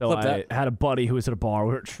 So Flip I had a buddy who was at a bar.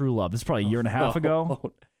 We were at True Love. This is probably a year and a half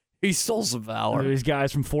ago. He stole some valor. These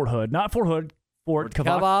guys from Fort Hood, not Fort Hood, Fort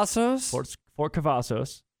Cavazos. Fort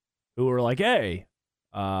Cavazos, who were like, "Hey,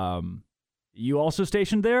 you also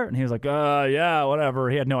stationed there?" And he was like, yeah, whatever.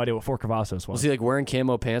 He had no idea what Fort Cavazos was. Was he like wearing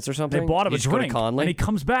camo pants or something? They bought him a Just go to drink. Conley? And he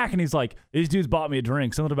comes back and he's like, these dudes bought me a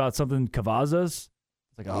drink. Something about something Cavazos.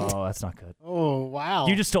 It's like, oh, that's not good. Oh, wow.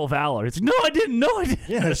 You just stole valor. It's like, no, I didn't. No, I didn't.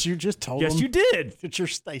 Yes, you just told him. Yes, you did. At your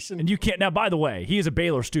station. And you can't. Now, by the way, he is a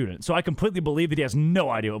Baylor student, so I completely believe that he has no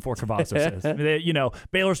idea what Fort Cavazos is. I mean,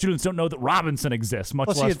 Baylor students don't know that Robinson exists, much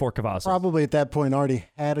less Fort Cavazos. Probably at that point already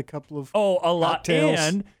had a couple of a lot.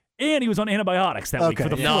 cocktails. And he was on antibiotics that week for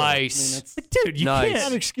the flu. Nice. Dude, you can't.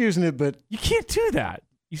 Not excusing it, but You can't do that.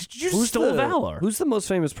 You just stole valor. Who's the most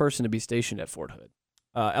famous person to be stationed at Fort Hood?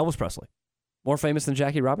 Elvis Presley. More famous than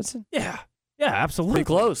Jackie Robinson? Yeah, absolutely. Pretty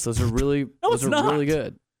close. Those are really, it's not. really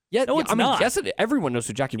good. Yeah, No, it's I mean, not. yes, everyone knows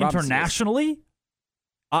who Jackie Robinson is. Internationally,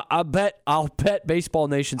 I'll bet baseball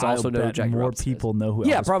nations also know who Jackie more Robinson people know who.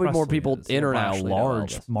 Yeah, Elvis probably more Presley people is, internationally by a know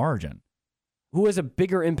large Elvis. margin. Who has a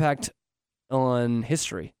bigger impact on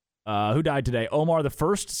history? Who died today? Omar the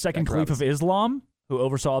First, second Caliph of Islam, who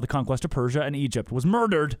oversaw the conquest of Persia and Egypt, was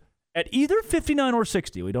murdered at either 59 or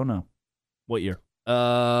 60. We don't know what year.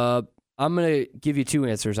 I'm gonna give you two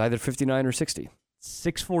answers: either 59 or 60.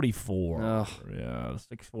 644. Oh. Yeah,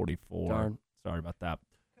 644. Darn. Sorry about that.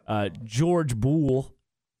 George Boole,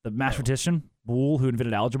 the mathematician, Boole, who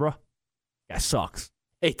invented algebra. Guy sucks.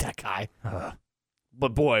 Hate that guy.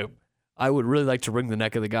 But boy, I would really like to wring the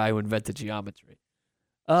neck of the guy who invented geometry.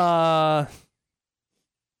 800.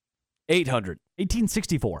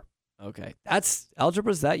 1864. Okay.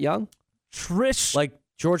 Algebra's that young? Trish. Like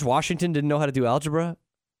George Washington didn't know how to do algebra?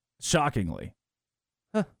 Shockingly.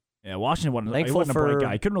 Huh. Yeah, Washington wasn't Thankful a bright for-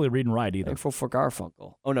 guy. He couldn't really read and write either. Thankful for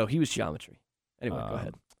Garfunkel. Oh, no, he was geometry. Anyway, go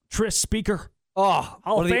ahead. Tris Speaker. Oh,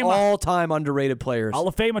 one of the all-time underrated players. Hall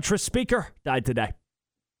of Fame, Tris Speaker, died today.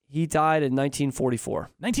 He died in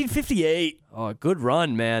 1944. 1958. Oh, good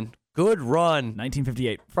run, man. Good run.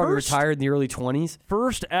 1958. Probably retired in the early 20s.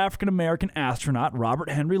 First African-American astronaut, Robert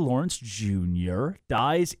Henry Lawrence Jr.,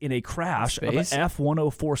 dies in a crash of an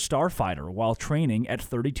F-104 starfighter while training at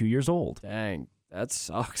 32 years old. Dang, that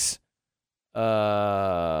sucks.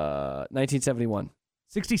 1971.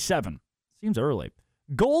 67. Seems early.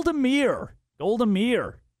 Golda Meir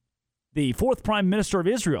The 4th Prime Minister of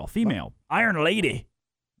Israel, female, Iron Lady,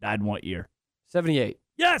 died in what year? 78.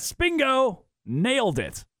 Yes, bingo. Nailed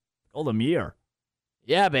it. Golden year.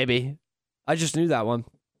 Yeah, baby. I just knew that one.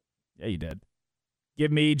 Yeah, you did.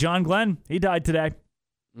 Give me John Glenn. He died today.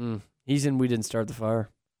 He's in We Didn't Start the Fire.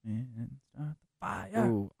 Fire.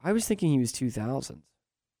 Ooh, I was thinking he was 2000.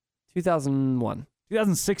 2001.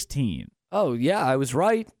 2016. Oh, yeah, I was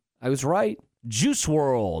right. Juice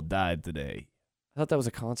WRLD died today. I thought that was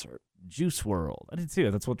a concert. Juice WRLD. I did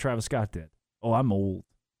too. That's what Travis Scott did. Oh, I'm old.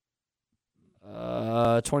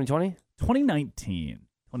 2020? 2019.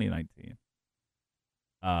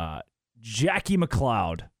 Jackie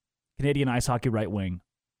McLeod, Canadian ice hockey right wing.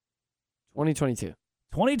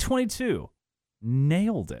 2022.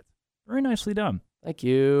 Nailed it. Very nicely done. Thank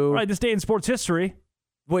you. All right, this day in sports history.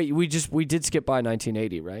 Wait, we did skip by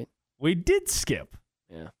 1980, right? We did skip.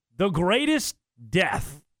 Yeah. The greatest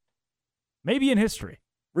death, maybe in history.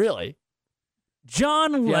 Really?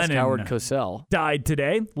 John Lennon Howard Cosell died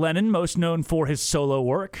today. Lennon, most known for his solo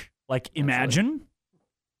work, like Imagine.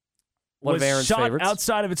 One was of Aaron's shot favorites.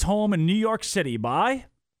 outside of its home in New York City by?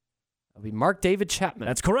 That'll be Mark David Chapman.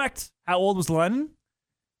 That's correct. How old was Lennon?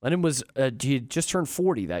 Lennon was he had just turned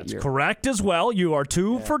 40 that year. Correct as well. You are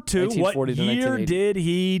 2 for 2. What 1940 to year 1980. did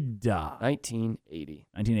he die? 1980.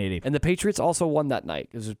 1980. And the Patriots also won that night.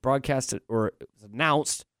 It was broadcasted, or it was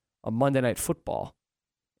announced on Monday Night Football,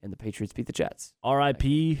 and the Patriots beat the Jets.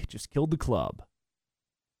 R.I.P. just killed the club.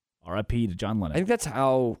 R.I.P. to John Lennon. I think that's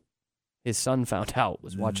how his son found out,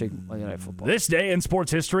 was watching Monday Night Football. This day in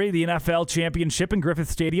sports history, the NFL championship in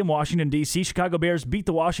Griffith Stadium, Washington, D.C. Chicago Bears beat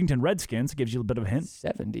the Washington Redskins. It gives you a bit of a hint.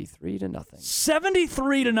 73-0.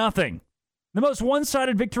 73-0. The most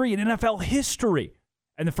one-sided victory in NFL history.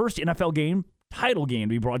 And the first NFL game, title game,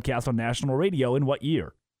 to be broadcast on national radio in what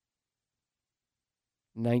year?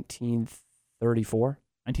 1934.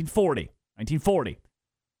 1940.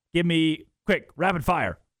 Give me, quick, rapid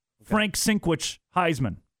fire. Okay. Frank Sinkwich,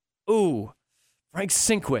 Heisman. Ooh, Frank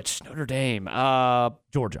Sinkwich, Notre Dame.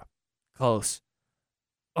 Georgia. Close.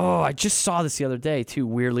 Oh, I just saw this the other day, too,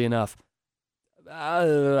 weirdly enough.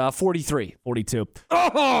 43. 42.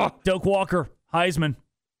 Oh! Doak Walker, Heisman.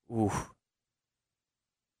 Ooh.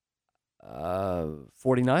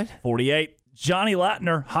 49. 48. Johnny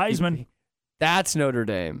Latner, Heisman. That's Notre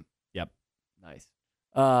Dame. Yep. Nice.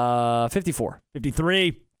 54.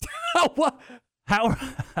 53. What? Howard.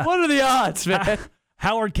 What are the odds, man?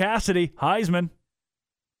 Howard Cassidy, Heisman.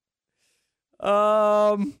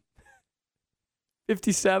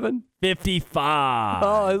 57. 55.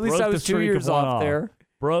 Oh, at least I was 2 years off there.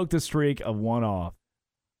 Broke the streak of one off.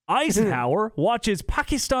 Eisenhower watches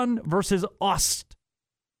Pakistan versus Ost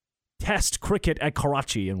Test cricket at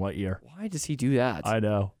Karachi in what year? Why does he do that? I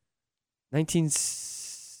know.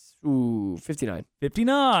 59.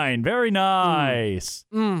 59. Very nice.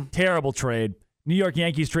 Terrible trade. New York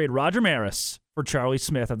Yankees trade Roger Maris for Charlie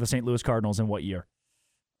Smith of the St. Louis Cardinals in what year?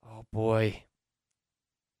 Oh, boy.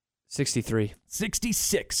 63.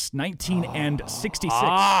 66. 1966.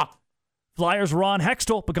 Flyers' Ron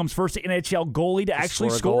Hextall becomes first NHL goalie to actually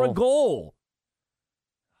score a goal.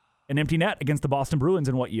 An empty net against the Boston Bruins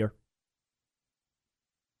in what year?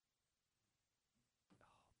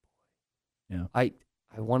 Yeah. I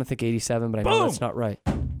want to think 87, but I know that's not right.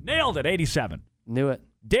 Nailed it. 87. Knew it.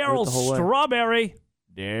 Darryl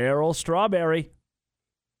Strawberry.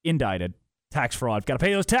 Indicted. Tax fraud. Got to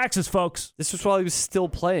pay those taxes, folks. This was while he was still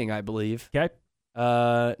playing, I believe. Okay.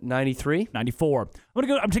 93. 94.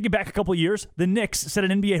 I'm taking it back a couple of years. The Knicks set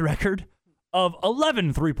an NBA record of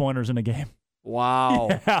 11 three-pointers in a game. Wow.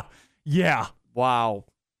 Yeah. Wow.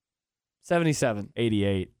 77.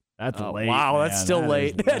 88. That's late. Wow, man. that's still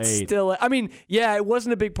late. That's still late. I mean, yeah, it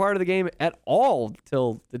wasn't a big part of the game at all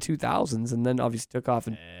till the 2000s, and then obviously took off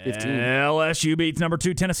in 15. LSU beats number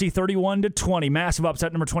 2 Tennessee 31-20. Massive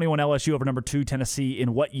upset. Number 21 LSU over number 2 Tennessee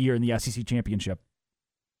in what year in the SEC championship?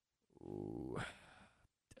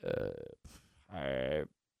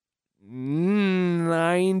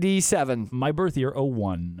 97. My birth year,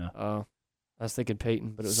 01. Oh, I was thinking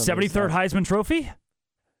Peyton, but it was 73rd Heisman Trophy.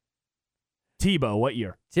 Tebow, what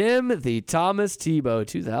year? Timothy Thomas Tebow,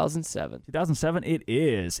 2007. 2007 it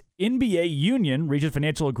is. NBA Union reaches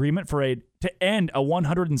financial agreement to end a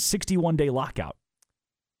 161-day lockout.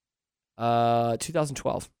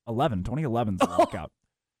 2012. 2011's the lockout.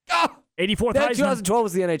 84th That Heisman. 2012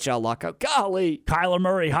 was the NHL lockout. Golly. Kyler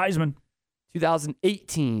Murray, Heisman.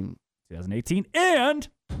 2018. 2018. And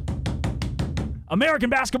American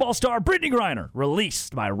basketball star Brittany Griner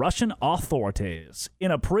released by Russian authorities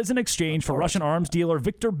in a prison exchange for Russian arms dealer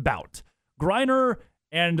Victor Bout. Griner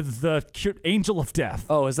and the Angel of Death.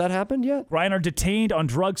 Oh, has that happened yet? Griner detained on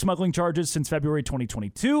drug smuggling charges since February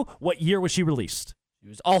 2022. What year was she released? She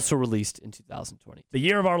was also released in 2020. The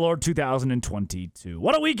year of our Lord 2022.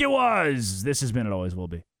 What a week it was! This has been It Always Will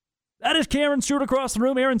Be. That is Karen Stewart across the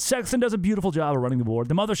room. Aaron Sexton does a beautiful job of running the board.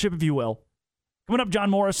 The mothership, if you will. Coming up, John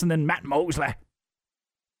Morris and then Matt Mosley.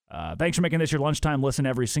 Thanks for making this your lunchtime listen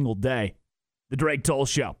every single day. The Drake Toll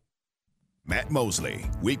Show. Matt Mosley,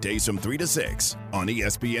 weekdays from 3 to 6 on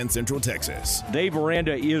ESPN Central Texas. Dave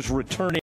Aranda is returning.